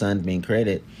prior to the sun being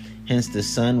created. Hence, the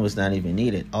sun was not even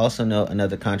needed. Also note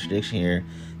another contradiction here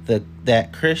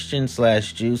that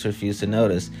Christians/Jews refuse to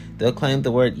notice. They'll claim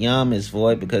the word yom is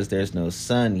void because there's no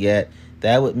sun, yet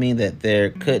that would mean that there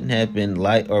couldn't have been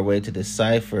light or way to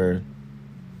decipher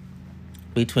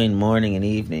between morning and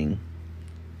evening.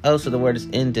 Oh, so the word is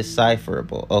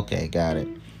indecipherable. Okay, got it.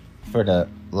 For the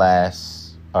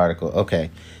last article.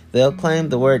 Okay. They'll claim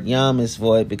the word yom is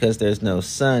void because there's no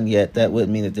sun, yet that would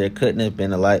mean that there couldn't have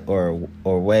been a light or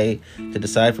way to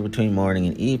decipher between morning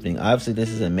and evening. Obviously, this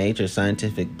is a major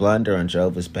scientific blunder on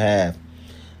Jehovah's behalf.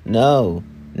 No.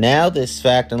 Now this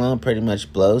fact alone pretty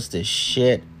much blows the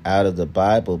shit out of the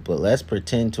Bible, but let's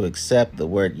pretend to accept the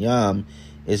word yom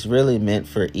is really meant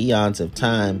for eons of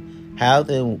time. How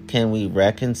then can we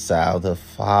reconcile the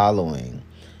following?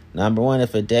 Number 1,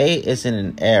 if a day isn't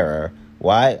an error,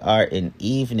 why are an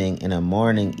evening and a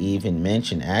morning even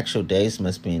mentioned? Actual days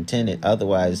must be intended.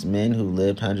 Otherwise, men who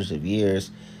lived hundreds of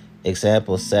years,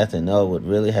 example Seth and Noah, would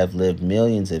really have lived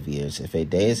millions of years. If a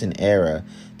day is an era,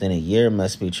 then a year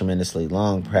must be tremendously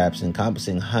long, perhaps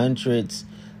encompassing hundreds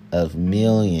of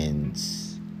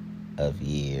millions of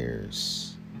years.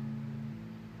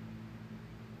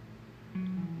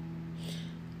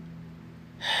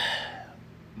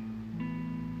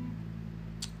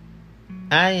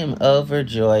 I am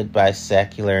overjoyed by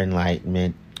secular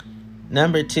enlightenment.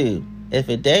 Number 2, if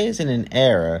a day is in an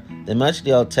era, then much of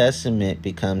the Old Testament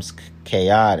becomes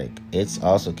chaotic. It's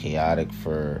also chaotic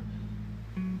for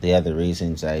the other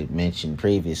reasons I mentioned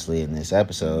previously in this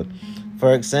episode.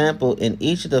 For example, in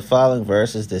each of the following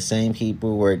verses, the same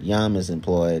Hebrew word yom is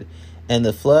employed. And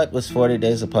the flood was 40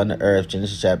 days upon the earth,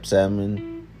 Genesis chapter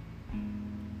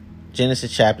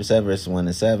 7, verses 1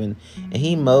 and 7. And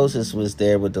he, Moses, was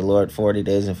there with the Lord 40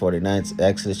 days and 40 nights,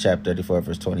 Exodus chapter 34,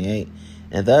 verse 28.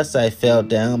 And thus I fell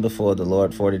down before the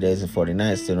Lord 40 days and 40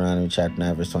 nights, Deuteronomy chapter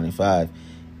 9, verse 25.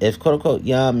 If quote-unquote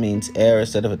yom means era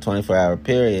instead of a 24-hour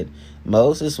period,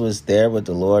 Moses was there with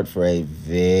the Lord for a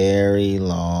very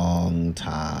long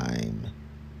time.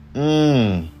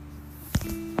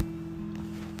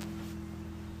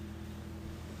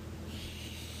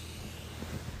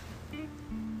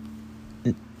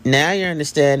 Now you're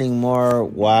understanding more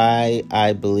why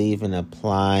I believe in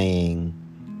applying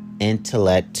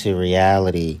intellect to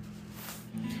reality.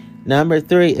 Number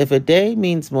 3, if a day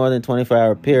means more than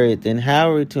 24-hour period, then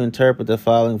how are we to interpret the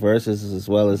following verses as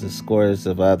well as the scores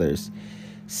of others?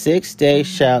 6 days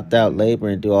shalt thou labor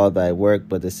and do all thy work,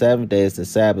 but the 7th day is the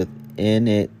Sabbath. In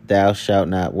it thou shalt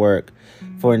not work.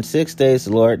 For in 6 days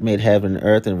the Lord made heaven and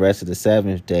earth, and rested the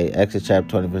 7th day. Exodus chapter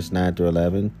 20, verse 9 through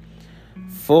 11.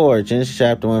 4, Genesis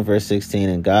chapter 1, verse 16,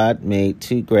 and God made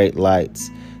 2 great lights,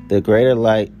 the greater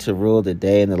light to rule the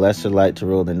day and the lesser light to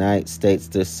rule the night. States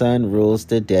the sun rules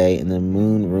the day and the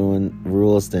moon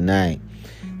rules the night.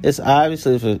 This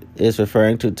obviously is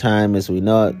referring to time as we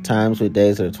know it, times with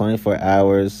days that are 24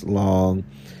 hours long,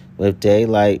 with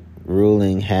daylight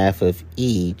ruling half of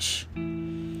each.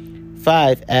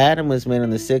 5, Adam was made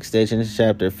on the 6th day, Genesis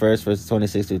chapter 1, verses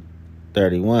 26 to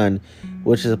 31,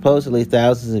 which is supposedly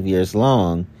thousands of years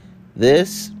long.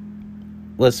 This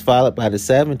was followed by the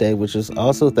 7th day, which was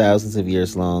also thousands of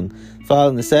years long.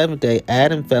 Following the 7th day,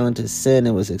 Adam fell into sin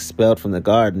and was expelled from the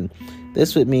garden.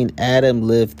 This would mean Adam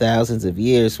lived thousands of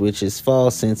years, which is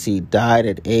false since he died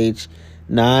at age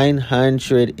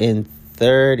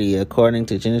 930, according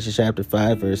to Genesis chapter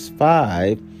 5, verse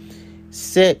 5.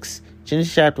 6,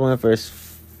 Genesis chapter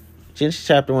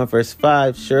 1, verse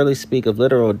 5, surely speak of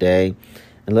literal day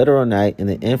and literal night, and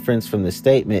the inference from the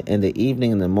statement, and the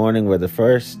evening and the morning were the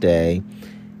first day,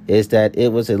 is that it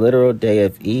was a literal day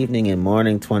of evening and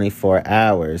morning, 24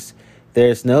 hours. There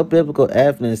is no biblical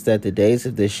evidence that the days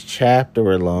of this chapter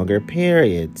were longer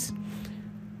periods.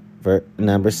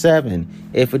 Number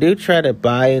 7, if we do try to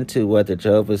buy into what the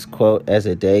Jehovah's quote as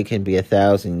a day can be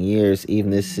 1,000 years, even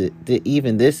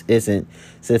this isn't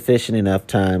sufficient enough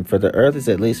time, for the earth is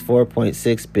at least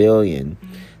 4.6 billion.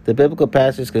 The biblical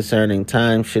passage concerning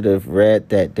time should have read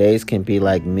that days can be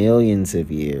like millions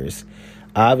of years.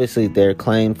 Obviously, their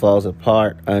claim falls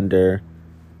apart under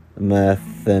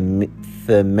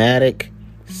thematic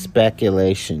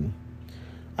speculation.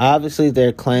 Obviously,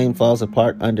 their claim falls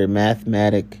apart under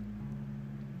mathematic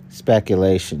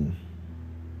speculation.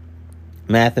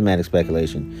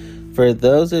 For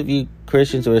those of you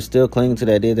Christians who are still clinging to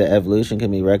the idea that evolution can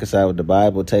be reconciled with the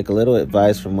Bible, take a little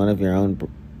advice from one of your own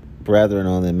brethren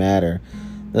on the matter.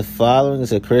 The following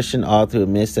is a Christian author who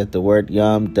admits that the word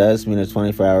yom does mean a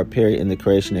 24-hour period in the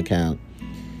creation account.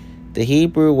 The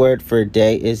Hebrew word for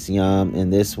day is yom,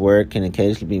 and this word can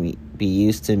occasionally be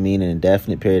used to mean an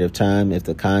indefinite period of time if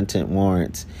the content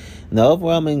warrants. And the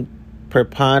overwhelming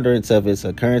preponderance of its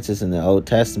occurrences in the Old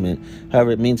Testament,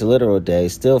 however, it means a literal day.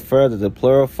 Still further, the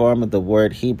plural form of the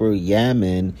word Hebrew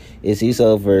yamin is used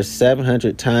over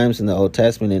 700 times in the Old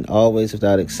Testament and always,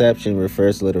 without exception,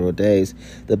 refers to literal days.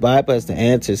 The Bible has the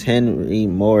answers. Henry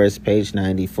Morris, page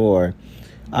 94.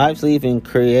 Obviously, even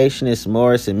creationist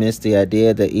Morris admits the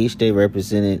idea that each day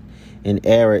represented an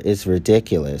era is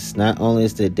ridiculous. Not only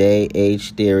is the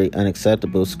day-age theory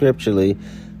unacceptable scripturally,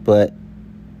 but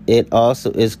it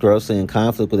also is grossly in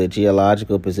conflict with a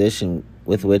geological position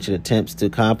with which it attempts to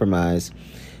compromise.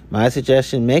 My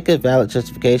suggestion, make a valid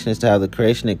justification as to how the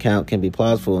creation account can be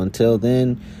plausible. Until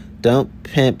then, don't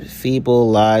pimp feeble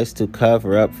lies to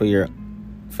cover up for your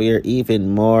even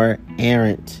more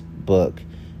errant book.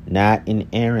 Not an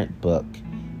errant book.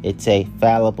 It's a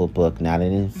fallible book, not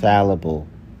an infallible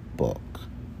book.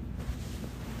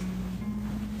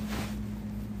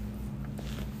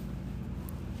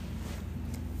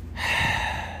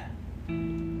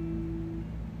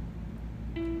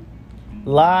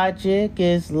 Logic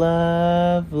is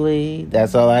lovely.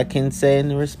 That's all I can say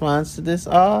in response to this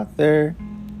author.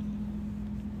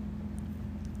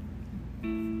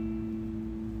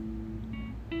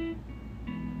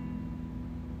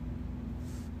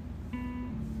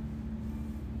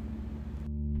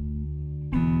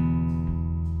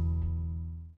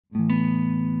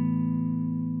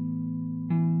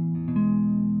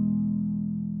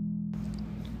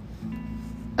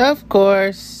 Of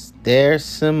course, there's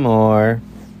some more.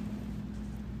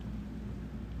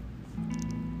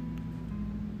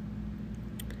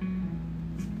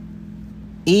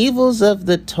 Evils of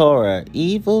the Torah.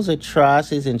 Evils,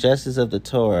 atrocities, injustices of the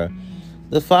Torah.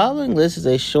 The following list is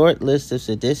a short list of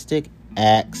sadistic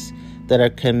acts that are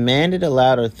commanded,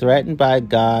 allowed, or threatened by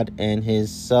God and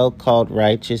his so-called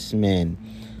righteous men.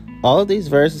 All of these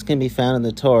verses can be found in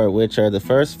the Torah, which are the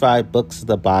first 5 books of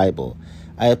the Bible.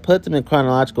 I have put them in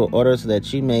chronological order so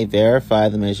that you may verify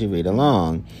them as you read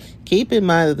along. Keep in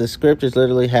mind that the scriptures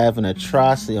literally have an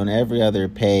atrocity on every other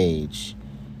page.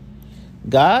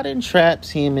 God entraps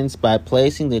humans by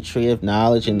placing the tree of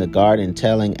knowledge in the garden and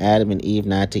telling Adam and Eve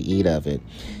not to eat of it.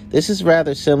 This is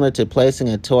rather similar to placing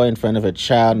a toy in front of a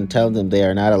child and telling them they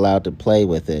are not allowed to play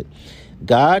with it.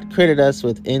 God created us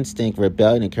with instinct,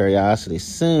 rebellion, and curiosity.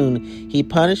 Soon, he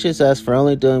punishes us for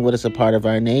only doing what is a part of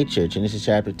our nature. Genesis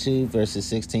chapter 2, verses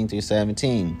 16 through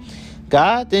 17.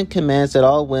 God then commands that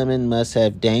all women must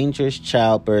have dangerous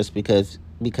childbirths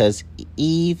because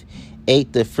Eve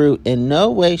ate the fruit. In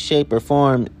no way, shape, or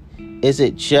form is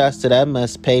it just that I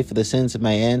must pay for the sins of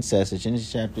my ancestors.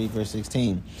 Genesis chapter 3, verse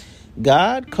 16.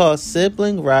 God caused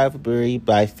sibling rivalry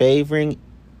by favoring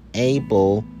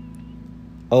Abel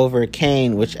over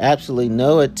Cain, which absolutely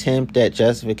no attempt at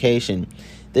justification.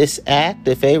 This act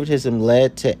of favoritism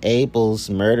led to Abel's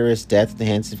murderous death at the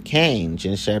hands of Cain.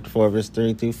 Genesis chapter 4, verse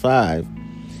 3 through 5.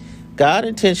 God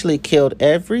intentionally killed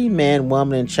every man,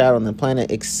 woman, and child on the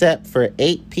planet except for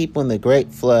 8 people in the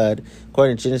Great Flood,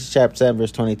 according to Genesis chapter 7,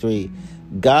 verse 23.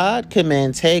 God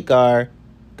commands Hagar,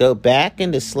 go back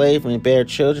into slavery and bear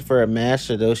children for her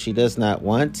master, though she does not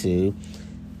want to,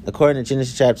 according to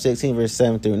Genesis chapter 16, verse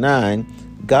 7 through 9.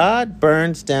 God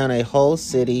burns down a whole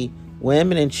city,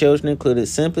 women and children included,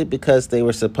 simply because they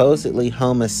were supposedly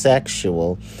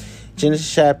homosexual.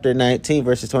 Genesis chapter 19,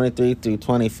 verses 23 through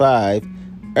 25.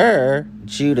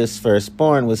 Judah's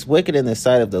firstborn, was wicked in the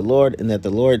sight of the Lord, and that the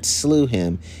Lord slew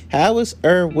him. How was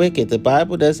wicked? The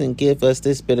Bible doesn't give us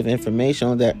this bit of information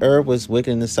on that was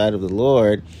wicked in the sight of the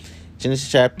Lord. Genesis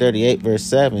chapter 38, verse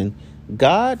 7.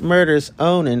 God murders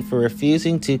Onan for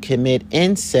refusing to commit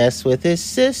incest with his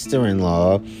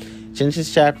sister-in-law.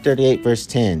 Genesis chapter 38, verse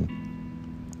 10.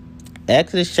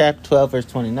 Exodus chapter 12, verse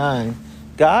 29.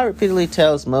 God repeatedly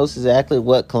tells Moses exactly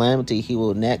what calamity he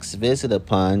will next visit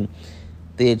upon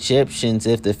the Egyptians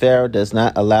if the Pharaoh does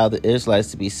not allow the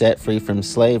Israelites to be set free from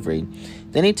slavery.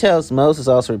 Then he tells Moses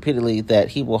also repeatedly that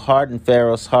he will harden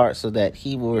Pharaoh's heart so that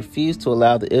he will refuse to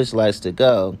allow the Israelites to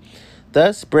go,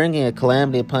 thus bringing a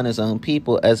calamity upon his own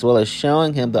people, as well as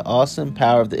showing him the awesome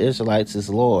power of the Israelites as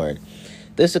Lord.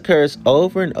 This occurs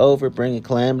over and over, bringing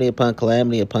calamity upon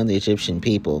the Egyptian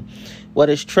people. What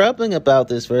is troubling about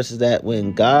this verse is that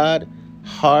when God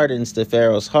hardens the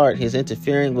Pharaoh's heart. He's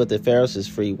interfering with the Pharaoh's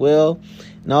free will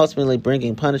and ultimately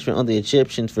bringing punishment on the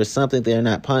Egyptians for something they are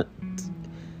not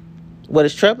What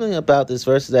is troubling about this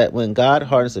verse is that when God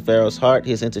hardens the Pharaoh's heart,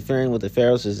 he is interfering with the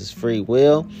Pharaoh's free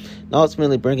will and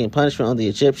ultimately bringing punishment on the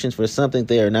Egyptians for something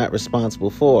they are not responsible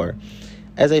for.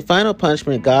 As a final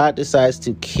punishment, God decides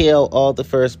to kill all the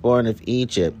firstborn of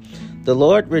Egypt. The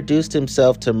Lord reduced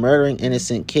himself to murdering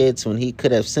innocent kids when he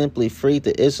could have simply freed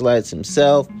the Israelites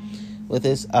himself with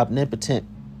his omnipotent,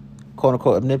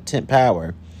 quote-unquote, omnipotent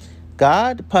power.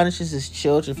 God punishes his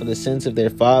children for the sins of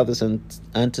their fathers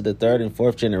unto the third and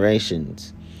fourth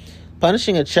generations.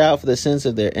 Punishing a child for the sins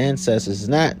of their ancestors is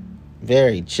not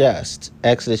very just.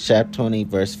 Exodus chapter 20,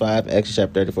 verse 5, Exodus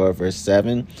chapter 34, verse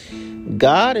 7.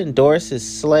 God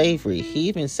endorses slavery. He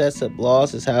even sets up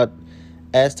laws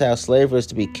as to how slavery is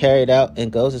to be carried out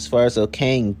and goes as far as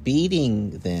okaying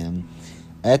beating them.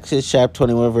 Exodus chapter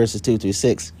 21, verses 2 through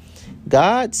 6.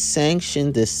 God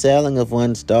sanctioned the selling of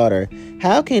one's daughter.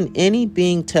 How can any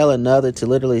being tell another to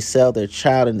literally sell their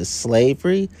child into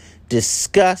slavery?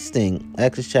 Disgusting.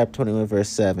 Exodus chapter 21, verse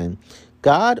 7.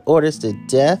 God orders the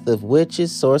death of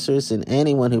witches, sorcerers, and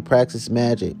anyone who practices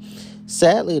magic.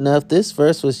 Sadly enough, this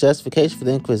verse was justification for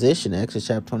the Inquisition. Exodus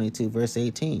chapter 22, verse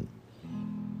 18.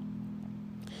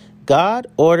 God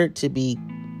ordered to be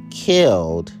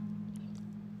killed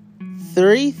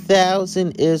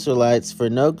 3,000 Israelites for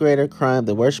no greater crime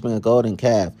than worshiping a golden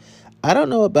calf. I don't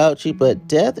know about you, but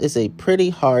death is a pretty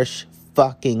harsh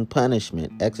fucking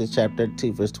punishment. Exodus chapter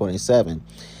 2, verse 27.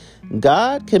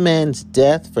 God commands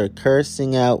death for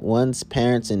cursing out one's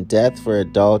parents and death for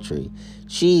adultery.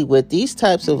 Gee, with these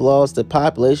types of laws, the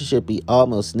population should be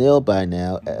almost nil by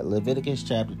now. At Leviticus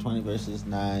chapter 20, verses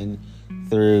 9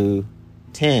 through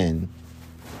 10.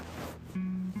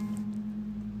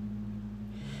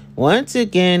 Once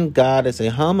again, God is a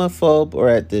homophobe or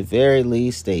at the very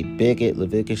least a bigot.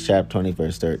 Leviticus chapter 20,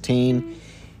 verse 13.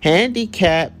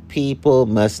 Handicapped people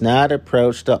must not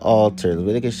approach the altar.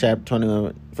 Leviticus chapter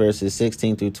 21, verses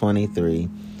 16 through 23.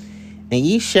 And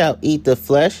ye shall eat the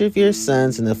flesh of your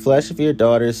sons and the flesh of your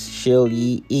daughters shall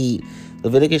ye eat.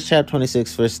 Leviticus chapter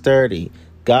 26, verse 30.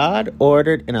 God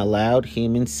ordered and allowed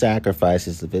human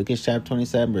sacrifices. Leviticus chapter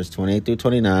 27, verse 28 through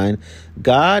 29.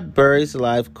 God buries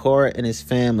alive Korah and his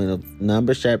family.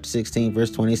 Numbers chapter 16,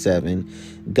 verse 27.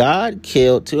 God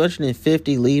killed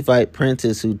 250 Levite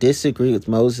princes who disagreed with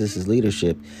Moses'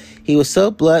 leadership. He was so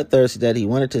bloodthirsty that he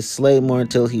wanted to slay more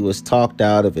until he was talked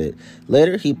out of it.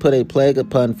 Later, he put a plague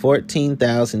upon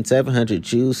 14,700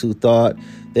 Jews who thought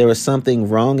there was something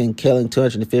wrong in killing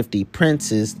 250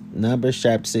 princes. Numbers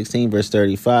chapter 16, verse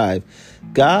 35.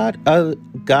 God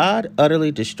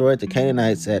utterly destroyed the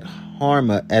Canaanites at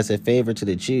Hormah as a favor to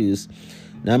the Jews.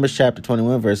 Numbers chapter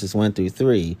 21, verses 1 through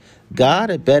 3.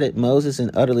 God abetted Moses in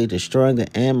utterly destroying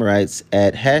the Amorites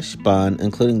at Heshbon,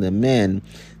 including the men,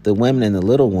 the women, and the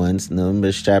little ones.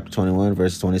 Numbers chapter 21,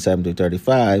 verses 27 through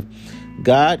 35.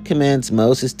 God commands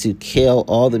Moses to kill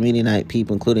all the Midianite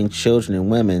people, including children and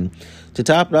women. To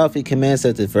top it off, he commands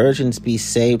that the virgins be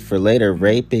saved for later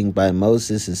raping by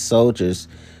Moses' soldiers.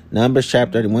 Numbers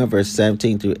chapter 31, verse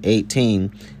 17 through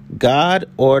 18. God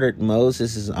ordered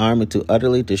Moses' army to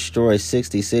utterly destroy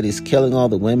 60 cities, killing all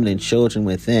the women and children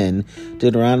within.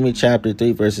 Deuteronomy chapter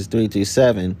 3, verses 3 through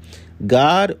 7.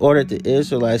 God ordered the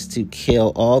Israelites to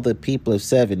kill all the people of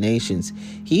 7 nations.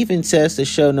 He even says to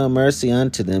show no mercy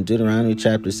unto them. Deuteronomy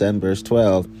chapter 7, verse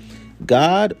 12.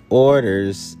 God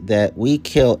orders that we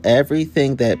kill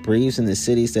everything that breathes in the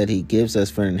cities that he gives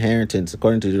us for inheritance,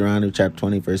 according to Deuteronomy chapter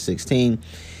 20, verse 16.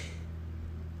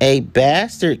 A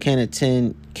bastard can't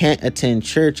attend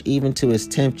church even to his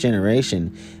 10th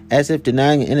generation, as if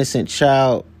denying an innocent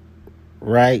child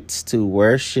rights to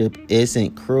worship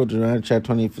isn't cruel. Deuteronomy chapter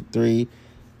 23,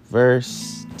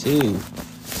 verse 2.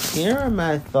 Here are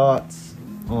my thoughts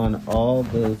on all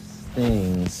those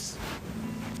things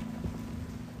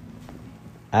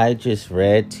I just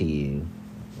read to you.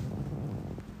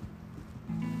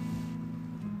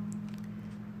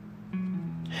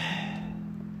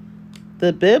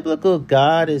 The biblical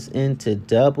God is into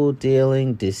double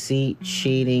dealing, deceit,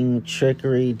 cheating,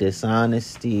 trickery,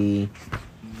 dishonesty,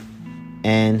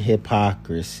 and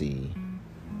hypocrisy.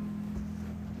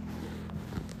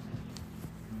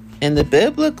 And the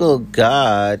biblical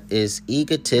God is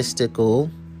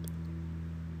egotistical,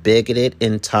 bigoted,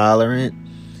 intolerant,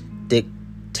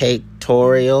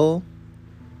 dictatorial,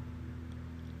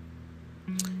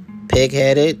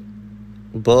 pig-headed,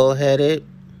 bullheaded,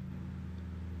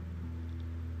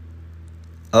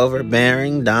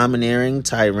 overbearing, domineering,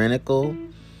 tyrannical,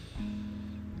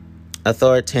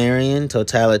 authoritarian,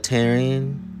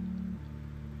 totalitarian,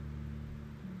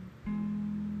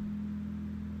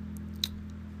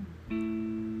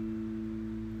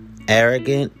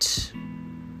 arrogant,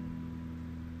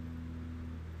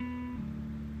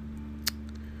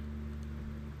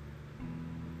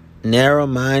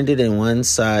 narrow-minded, and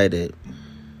one-sided.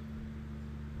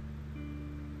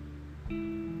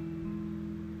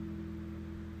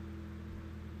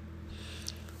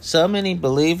 So many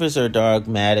believers are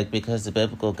dogmatic because the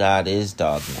biblical God is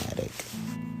dogmatic.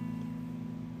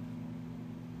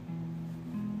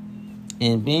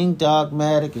 And being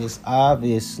dogmatic is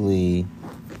obviously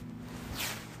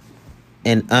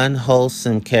an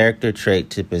unwholesome character trait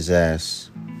to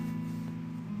possess.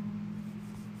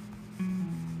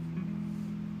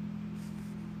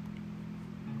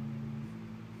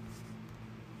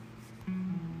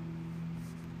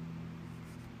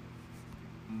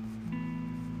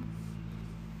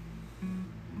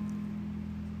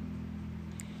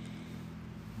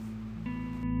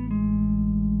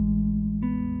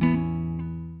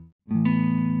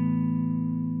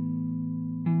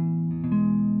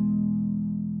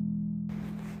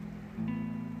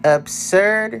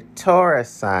 Absurd Torah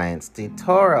science. The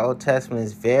Torah, Old Testament,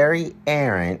 is very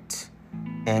errant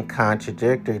and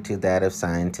contradictory to that of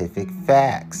scientific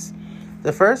facts.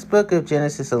 The first book of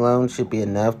Genesis alone should be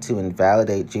enough to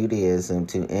invalidate Judaism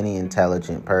to any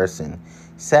intelligent person.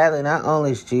 Sadly, not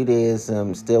only is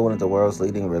Judaism still one of the world's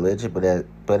leading religions,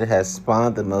 but it has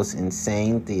spawned the most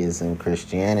insane theism,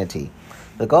 Christianity.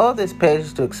 The goal of this page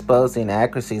is to expose the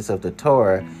inaccuracies of the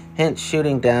Torah, hence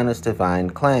shooting down its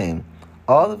divine claim.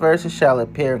 All the verses shall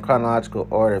appear in chronological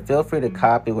order. Feel free to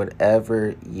copy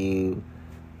whatever you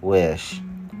wish.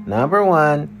 Number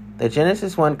 1, the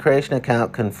Genesis 1 creation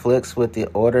account conflicts with the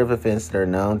order of events that are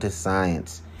known to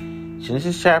science.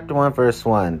 Genesis chapter 1 verse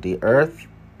 1, the earth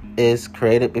is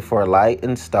created before light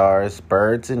and stars,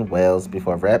 birds and whales,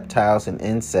 before reptiles and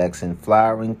insects, and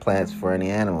flowering plants before any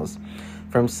animals.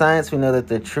 From science, we know that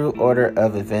the true order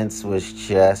of events was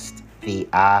just the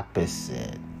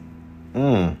opposite.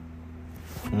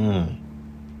 I'm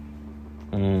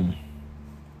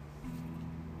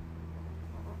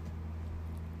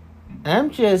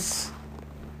just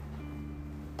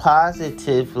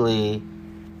positively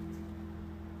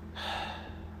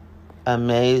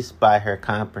amazed by her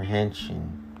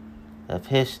comprehension of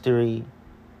history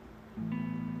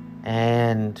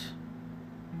and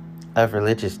of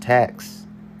religious texts.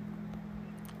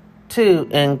 2,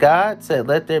 and God said,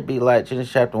 let there be light,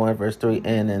 Genesis chapter 1, verse 3,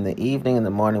 and in the evening and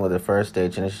the morning were the first day,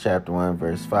 Genesis chapter 1,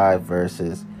 verse 5,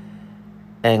 verses.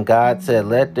 And God said,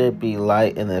 let there be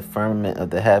light in the firmament of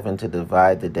the heaven to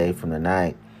divide the day from the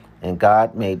night. And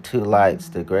God made 2 lights,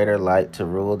 the greater light to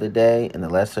rule the day, and the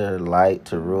lesser light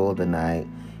to rule the night.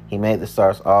 He made the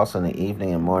stars also in the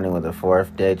evening and morning with the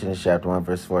 4th day, Genesis chapter 1,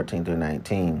 verse 14 through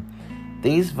 19.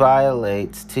 These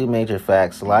violates 2 major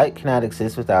facts. Light cannot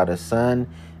exist without a sun.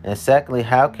 And secondly,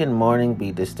 how can morning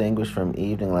be distinguished from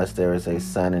evening unless there is a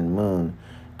sun and moon?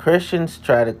 Christians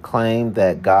try to claim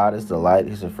that God is the light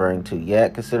he's referring to,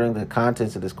 yet considering the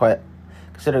context, it is quite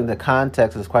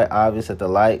obvious that the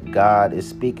light God is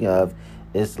speaking of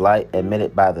is light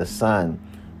emitted by the sun.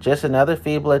 Just another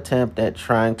feeble attempt at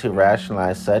trying to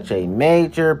rationalize such a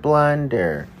major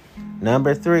blunder.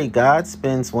 Number 3, God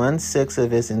spends 1/6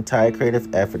 of his entire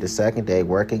creative effort the second day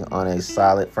working on a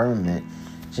solid firmament.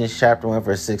 Genesis chapter 1,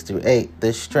 verse 6 through 8.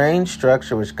 This strange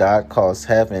structure which God calls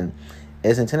heaven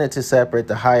is intended to separate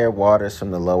the higher waters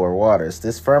from the lower waters.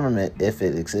 This firmament, if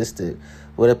it existed,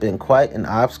 would have been quite an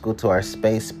obstacle to our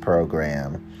space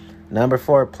program. Number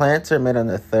 4, plants are made on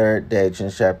the 3rd day,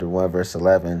 Genesis chapter 1, verse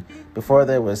 11, before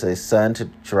there was a sun to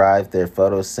drive their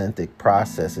photosynthetic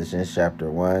processes, Genesis chapter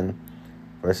 1,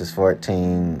 verses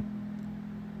 14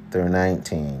 through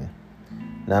 19.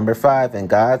 Number 5, and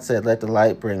God said, let the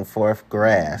light bring forth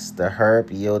grass, the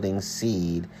herb yielding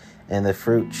seed, and the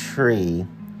fruit tree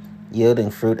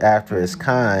yielding fruit after its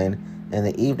kind. In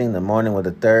the evening, the morning were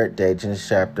the 3rd day, Genesis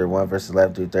chapter 1, verse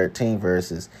 11 through 13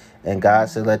 verses. And God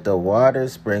said, let the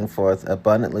waters bring forth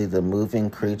abundantly the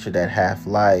moving creature that hath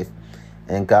life.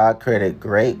 And God created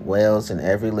great whales and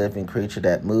every living creature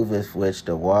that moveth, which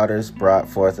the waters brought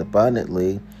forth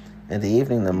abundantly. In the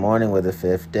evening, the morning were the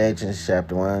 5th day, Genesis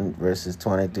chapter 1, verses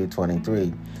 20 through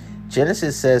 23.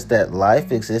 Genesis says that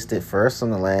life existed first on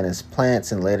the land as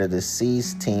plants, and later the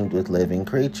seas teemed with living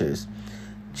creatures.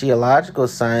 Geological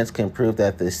science can prove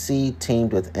that the sea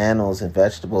teemed with animals and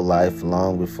vegetable life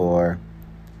long before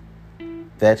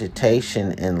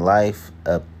vegetation and life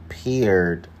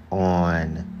appeared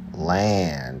on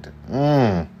land.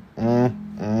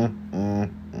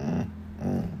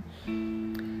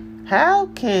 How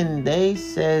can they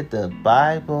say the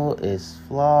Bible is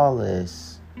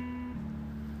flawless,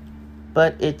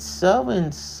 but it's so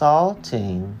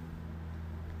insulting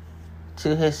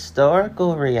to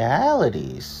historical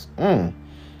realities.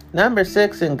 Number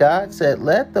 6, and God said,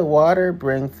 let the water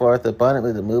bring forth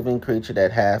abundantly the moving creature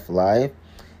that hath life,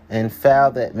 and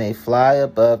fowl that may fly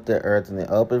above the earth in the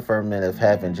open firmament of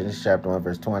heaven. Genesis chapter 1,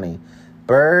 verse 20.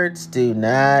 Birds do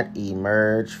not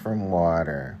emerge from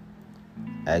water.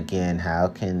 Again, how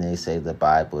can they say the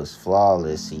Bible is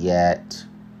flawless, yet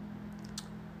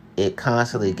it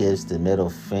constantly gives the middle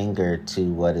finger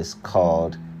to what is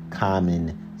called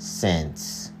common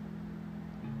sense?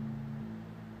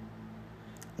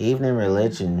 Even in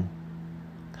religion,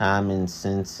 common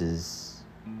sense is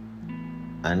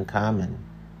uncommon.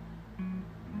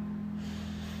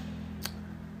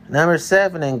 Number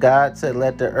 7, and God said,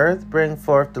 let the earth bring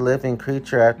forth the living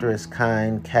creature after his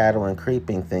kind, cattle and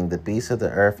creeping thing, the beasts of the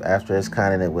earth after his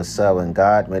kind, and it was so. And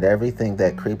God made everything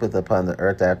that creepeth upon the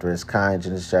earth after his kind.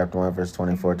 Genesis chapter 1, verse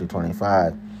 24 to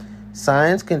 25.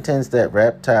 Science contends that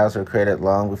reptiles were created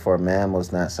long before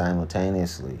mammals, not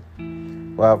simultaneously.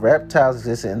 While reptiles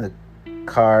existed in the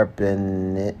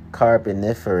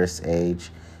Carboniferous age,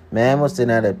 mammals did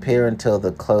not appear until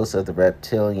the close of the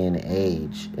reptilian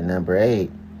age. In number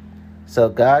 8, so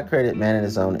God created man in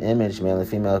his own image, male and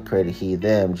female created he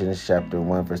them. Genesis chapter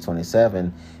 1, verse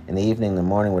 27. In the evening and the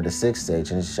morning were the 6th day.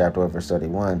 Genesis chapter 1, verse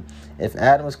 31. If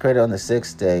Adam was created on the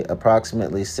 6th day,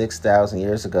 approximately 6,000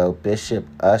 years ago, Bishop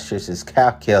Usher's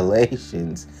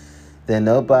calculations, then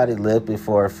nobody lived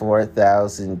before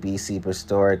 4,000 BC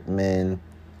prehistoric men.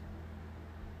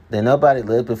 Then nobody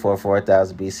lived before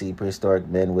 4,000 BC prehistoric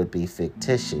men would be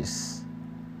fictitious.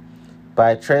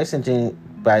 By tracing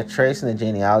the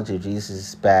genealogy of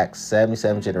Jesus back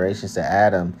 77 generations to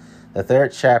Adam, the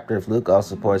 3rd chapter of Luke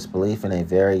also supports belief in a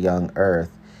very young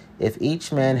earth. If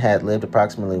each man had lived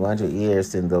approximately 100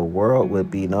 years, then the world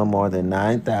would be no more than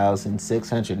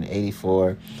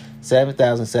 9,684,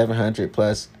 7,700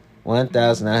 plus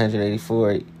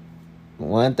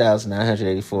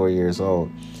 1,984 years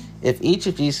old. If each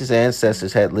of Jesus'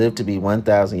 ancestors had lived to be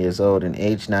 1,000 years old, an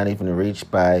age not even reached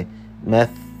by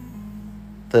Methuselah,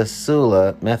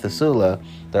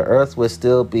 the earth would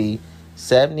still be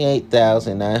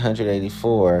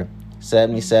 78,984,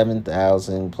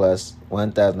 77,000 plus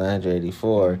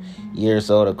 1,984 years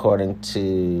old, according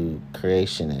to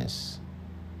creationists.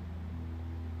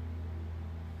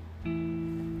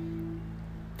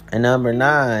 And number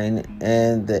 9,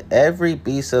 and every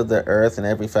beast of the earth and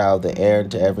every fowl of the air and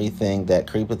to everything that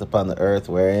creepeth upon the earth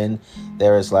wherein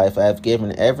there is life, I have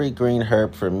given every green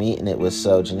herb for meat, and it was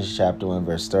so. Genesis chapter 1,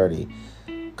 verse 30.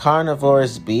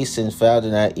 Carnivorous beasts and fowl do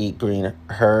not eat green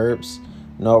herbs,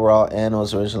 nor were all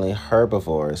animals originally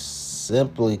herbivores.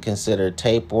 Simply consider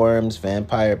tapeworms,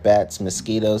 vampire bats,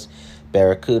 mosquitoes,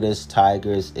 barracudas,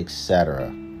 tigers,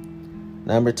 etc.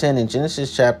 Number 10, in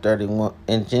Genesis chapter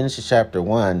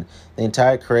 1, the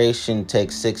entire creation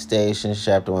takes 6 days, Genesis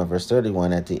chapter 1, verse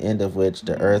 31, at the end of which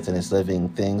the earth and its living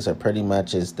things are pretty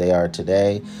much as they are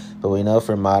today. But we know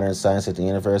from modern science that the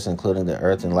universe, including the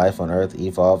earth and life on earth,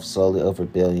 evolved slowly over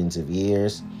billions of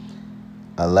years.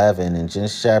 11, in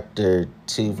Genesis chapter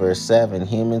 2, verse 7,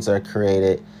 humans are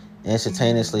created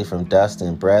instantaneously from dust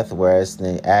and breath, whereas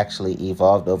they actually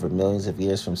evolved over millions of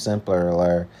years from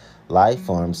simpler life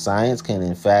forms. Science can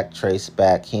in fact trace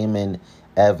back human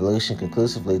evolution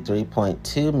conclusively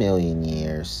 3.2 million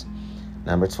years.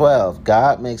 Number 12,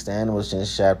 God makes the animals,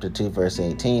 Genesis chapter 2, verse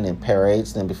 18, and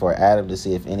parades them before Adam to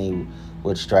see if any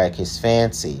would strike his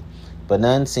fancy. But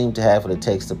none seem to have what it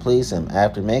takes to please him.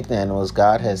 After making the animals,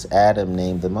 God has Adam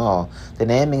name them all. The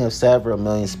naming of several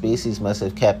million species must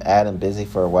have kept Adam busy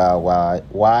for a while.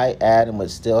 Why Adam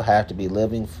would still have to be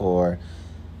living for,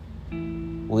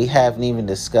 we haven't even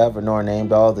discovered nor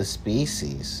named all the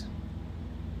species.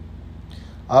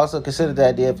 Also, consider the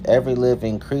idea of every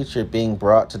living creature being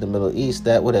brought to the Middle East.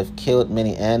 That would have killed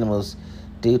many animals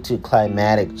due to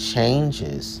climatic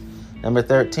changes. Number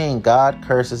 13, God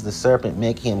curses the serpent,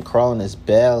 making him crawl on his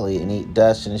belly and eat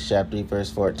dust, in chapter 3, verse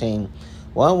 14.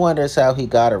 One wonders how he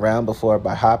got around before,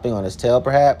 by hopping on his tail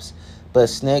perhaps, but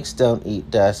snakes don't eat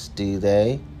dust, do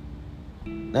they?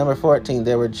 Number 14,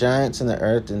 there were giants in the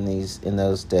earth in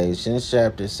those days. Genesis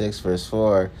chapter 6, verse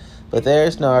 4. But there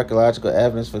is no archaeological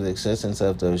evidence for the existence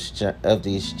of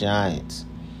these giants.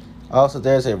 Also,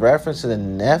 there is a reference to the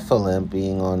Nephilim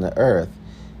being on the earth,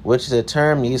 which is a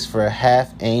term used for a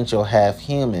half angel, half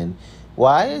human.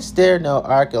 Why is there no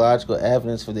archaeological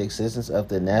evidence for the existence of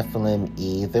the Nephilim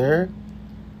either?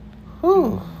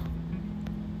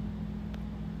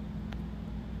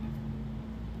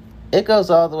 It goes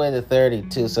all the way to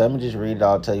 32, so let me just read it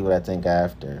all, tell you what I think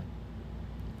after.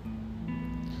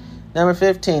 Number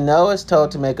 15, Noah is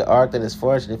told to make an ark that is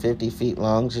 450 feet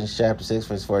long, Genesis chapter 6,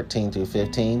 verse 14 through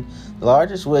 15. The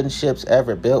largest wooden ships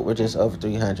ever built were just over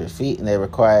 300 feet, and they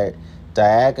required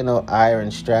diagonal iron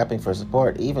strapping for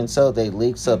support. Even so, they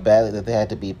leaked so badly that they had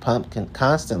to be pumped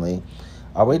constantly.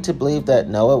 Are we to believe that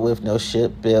Noah, with no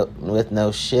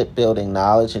shipbuilding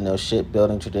knowledge and no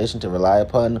shipbuilding tradition to rely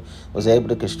upon, was able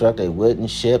to construct a wooden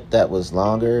ship that was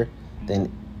longer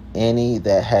than any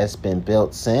that has been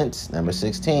built since? Number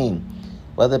 16.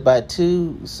 Whether by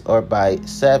twos or by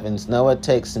sevens, Noah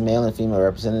takes male and female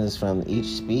representatives from each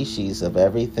species of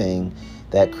everything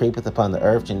that creepeth upon the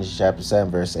earth, Genesis chapter 7,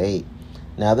 verse 8.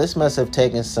 Now this must have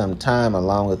taken some time,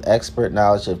 along with expert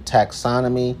knowledge of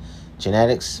taxonomy,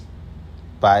 genetics,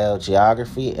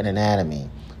 biogeography, and anatomy.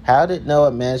 How did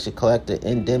Noah manage to collect the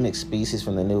endemic species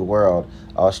from the New World,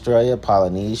 Australia,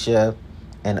 Polynesia,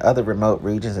 and other remote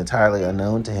regions entirely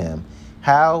unknown to him?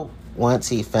 How, once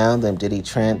he found them, did he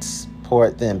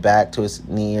transport them back to his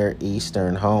Near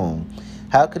Eastern home?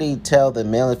 How could he tell the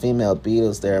male and female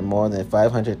beetles there are more than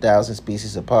 500,000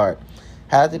 species apart?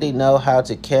 How did he know how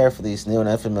to care for these new and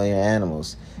unfamiliar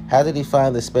animals? How did he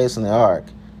find the space on the ark?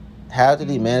 How did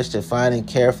he manage to find and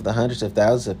care for the hundreds of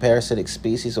thousands of parasitic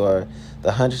species or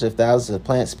the hundreds of thousands of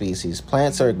plant species?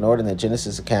 Plants are ignored in the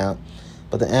Genesis account,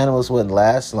 but the animals wouldn't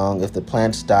last long if the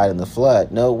plants died in the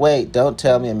flood. No, wait, don't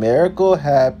tell me a miracle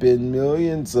happened,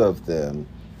 millions of them.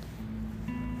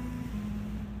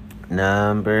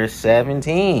 Number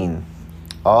 17.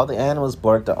 All the animals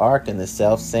boarded the ark in the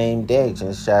self-same day,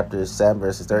 Genesis chapter 7,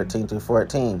 verses 13 through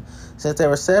 14. Since there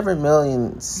were several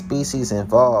million species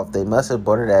involved, they must have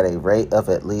boarded at a rate of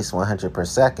at least 100 per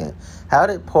second. How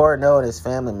did poor Noah and his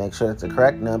family make sure that the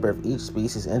correct number of each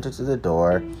species entered through the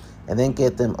door and then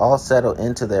get them all settled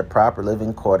into their proper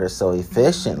living quarters so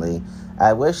efficiently?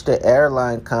 I wish the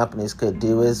airline companies could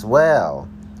do as well.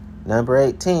 Number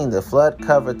 18, the flood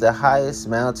covered the highest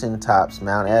mountain tops,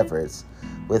 Mount Everest,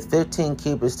 with 15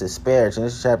 cubits to spare,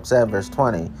 Genesis chapter 7, verse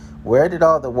 20. Where did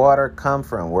all the water come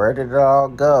from? Where did it all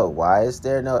go? Why is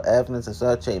there no evidence of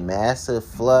such a massive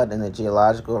flood in the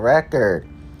geological record?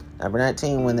 Number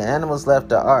 19, when the animals left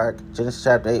the ark, Genesis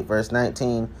chapter 8, verse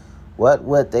 19, what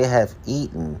would they have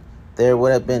eaten? There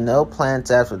would have been no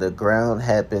plants after the ground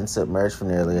had been submerged for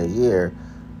nearly a year.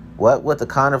 What would the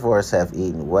carnivores have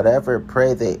eaten? Whatever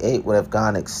prey they ate would have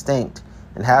gone extinct.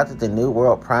 And how did the New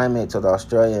World primates or the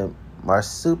Australian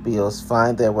marsupials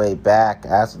find their way back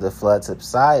after the flood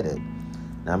subsided?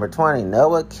 Number 20,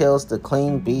 Noah kills the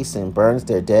clean beasts and burns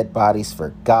their dead bodies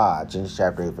for God, Genesis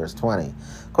chapter 8, verse 20.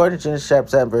 According to Genesis chapter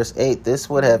 7, verse 8,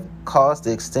 this would have caused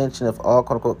the extinction of all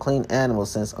quote-unquote clean animals,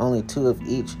 since only 2 of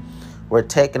each were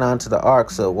taken onto the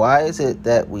ark. So why is it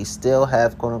that we still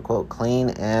have quote-unquote clean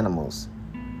animals?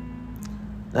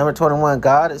 Number 21,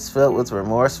 God is filled with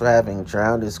remorse for having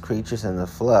drowned his creatures in the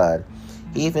flood.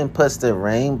 He even puts the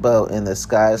rainbow in the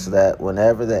sky so that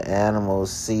whenever the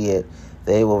animals see it,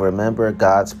 they will remember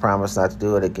God's promise not to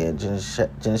do it again.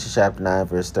 Genesis chapter 9,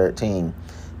 verse 13.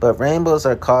 But rainbows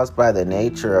are caused by the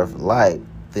nature of light.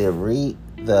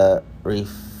 The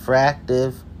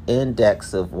refractive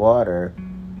index of water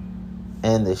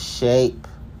and the shape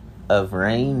of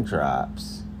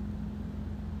raindrops.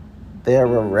 There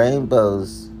were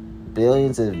rainbows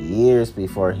billions of years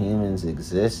before humans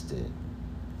existed.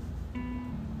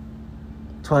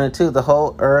 22, the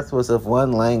whole earth was of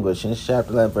one language, in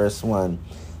chapter 11, verse 1.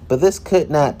 But this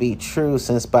could not be true,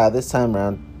 since by this time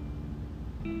around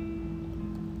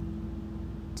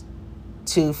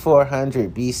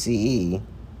 2400 BCE,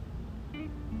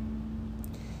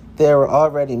 there were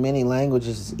already many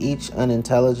languages, each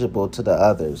unintelligible to the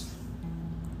others.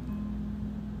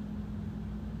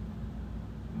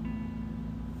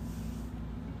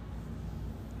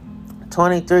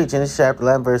 23, Genesis chapter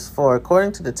 11, verse 4.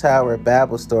 According to the Tower of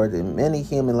Babel story, that many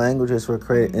human languages were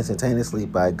created instantaneously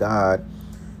by God,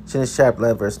 Genesis chapter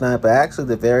 11, verse 9. But actually,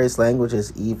 the various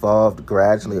languages evolved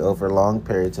gradually over long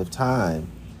periods of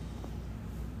time.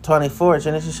 24,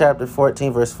 Genesis chapter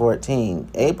 14, verse 14.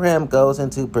 Abraham goes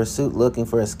into pursuit looking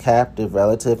for his captive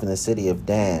relative in the city of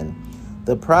Dan.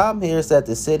 The problem here is that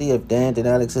the city of Dan did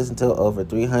not exist until over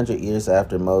 300 years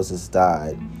after Moses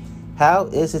died. How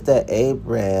is it that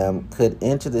Abraham could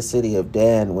enter the city of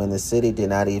Dan when the city did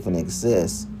not even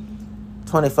exist?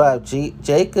 25.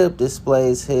 Jacob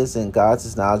displays his and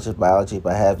God's knowledge of biology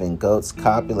by having goats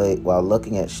copulate while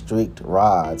looking at streaked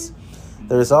rods.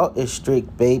 The result is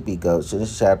streaked baby goats,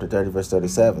 Genesis chapter 30, verse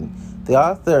 37. The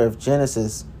author of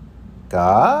Genesis,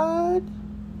 God,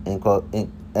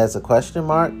 as a question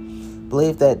mark,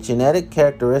 believe that genetic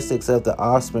characteristics of the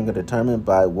offspring are determined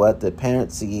by what the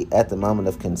parents see at the moment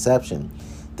of conception.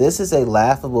 This is a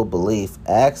laughable belief.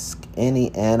 Ask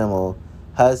any animal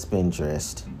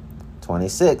husbandrist.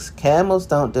 26. Camels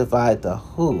don't divide the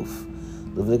hoof.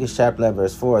 Leviticus chapter 11,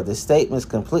 verse 4. This statement is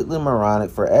completely moronic,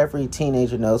 for every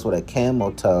teenager knows what a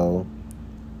camel toe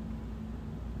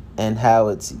and how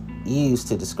it's used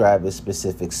to describe a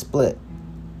specific split.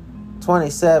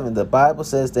 27. The Bible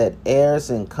says that heirs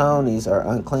and conies are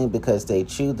unclean because they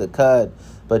chew the cud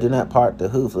but do not part the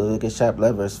hoof. Leviticus chapter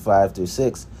 11, verse 5 through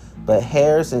 6. But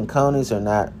hares and conies are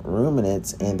not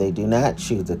ruminants, and they do not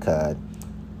chew the cud.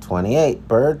 28.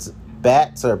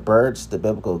 Bats are birds to the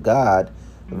biblical God.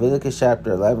 Leviticus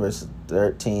chapter 11, verse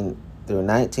 13 through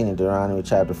 19, and Deuteronomy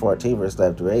chapter 14, verse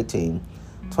 11 through 18.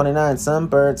 29. Some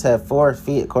birds have 4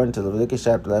 feet, according to Leviticus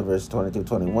chapter 11, verse 20 through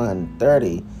 21.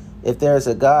 30. If there is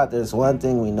a God, there's one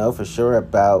thing we know for sure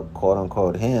about,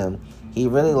 quote-unquote, him. He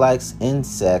really likes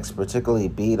insects, particularly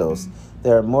beetles.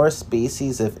 There are more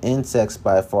species of insects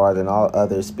by far than all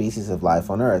other species of life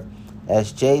on Earth.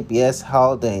 As J.B.S.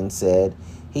 Haldane said,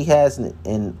 he has an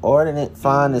inordinate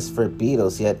fondness for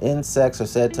beetles, yet insects are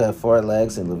said to have 4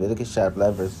 legs in Leviticus chapter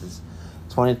 11, verses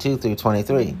 22 through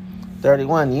 23.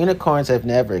 31. Unicorns have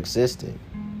never existed,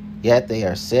 yet they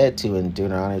are said to in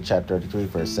Deuteronomy chapter 33,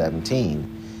 verse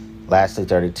 17. Lastly,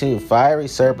 32. Fiery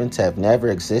serpents have never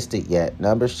existed yet.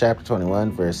 Numbers chapter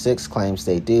 21, verse 6 claims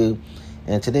they do,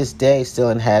 and to this day still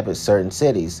inhabit certain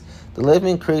cities. The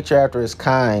living creature after his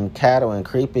kind, cattle and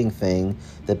creeping thing,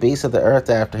 the beasts of the earth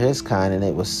after his kind, and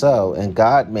it was so. And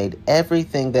God made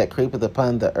everything that creepeth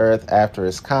upon the earth after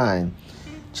his kind.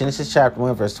 Genesis chapter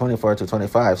 1, verse 24 to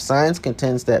 25. Science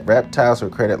contends that reptiles were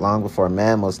created long before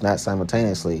mammals, not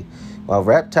simultaneously. While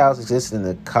reptiles existed in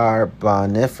the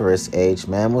Carboniferous age,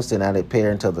 mammals did not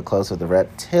appear until the close of the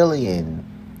Reptilian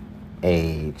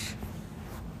age.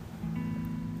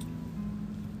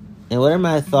 And what are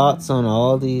my thoughts on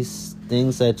all these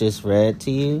things I just read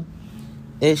to you?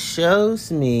 It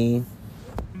shows me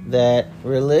that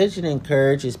religion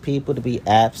encourages people to be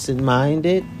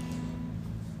absent-minded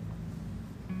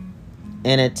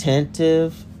and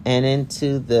attentive and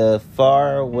into the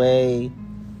faraway,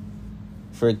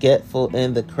 forgetful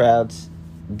in the crowd's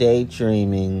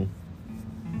daydreaming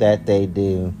that they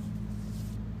do.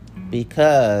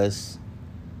 Because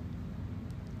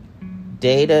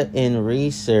data and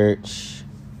research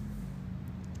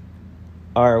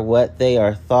are what they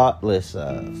are thoughtless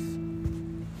of.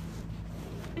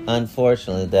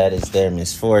 Unfortunately, that is their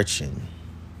misfortune.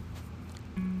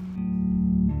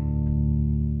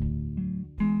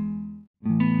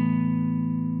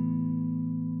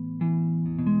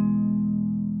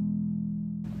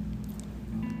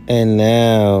 And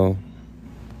now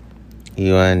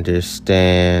you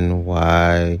understand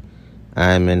why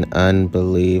I'm an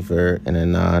unbeliever and a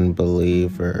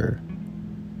non-believer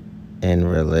in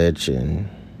religion.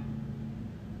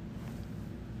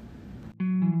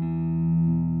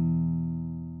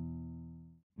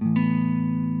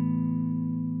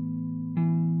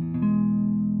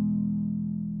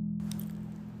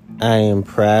 I am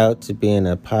proud to be an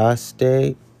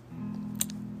apostate,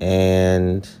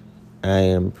 and I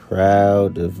am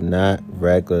proud of not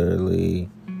regularly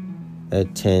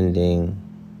attending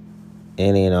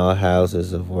any and all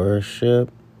houses of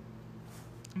worship.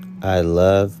 I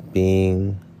love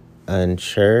being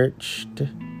unchurched.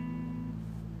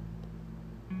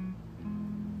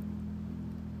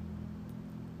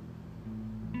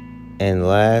 And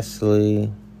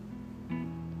lastly,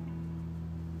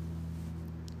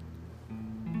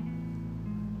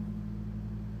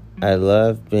 I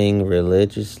love being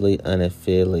religiously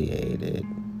unaffiliated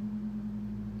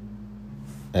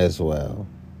as well.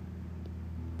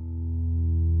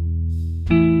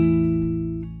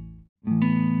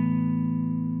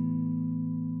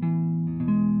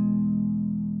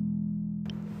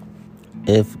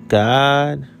 If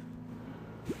God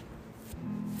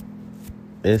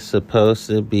is supposed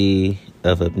to be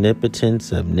of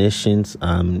omnipotence, omniscience,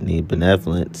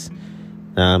 omnibenevolence,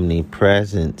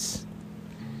 omnipresence,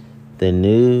 the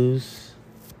news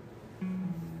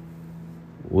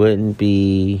wouldn't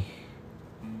be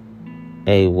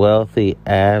a wealthy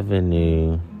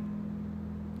avenue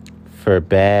for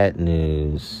bad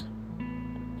news,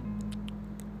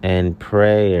 and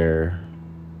prayer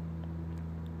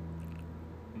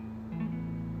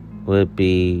would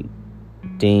be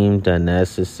deemed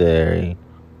unnecessary,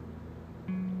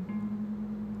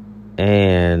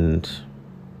 and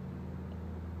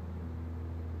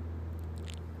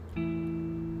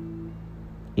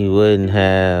you wouldn't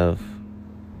have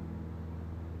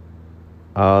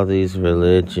all these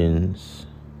religions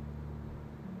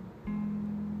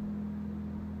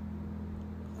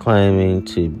claiming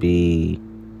to be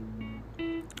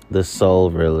the sole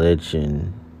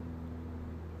religion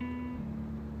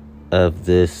of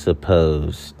this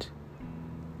supposed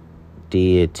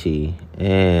deity,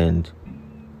 and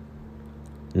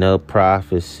no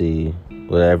prophecy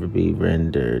would ever be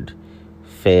rendered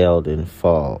failed and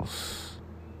false.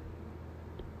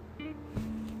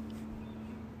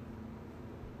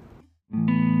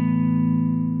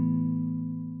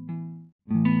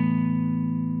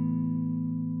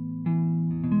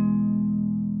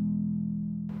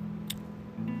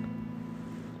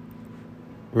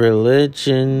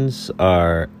 Religions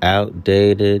are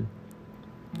outdated,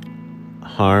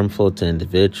 harmful to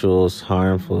individuals,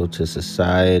 harmful to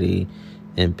society,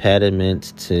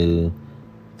 impediments to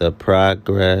the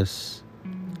progress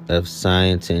of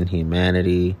science and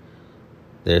humanity.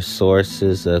 They're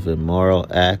sources of immoral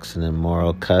acts and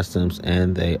immoral customs,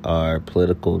 and they are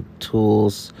political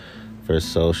tools for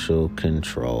social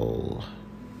control.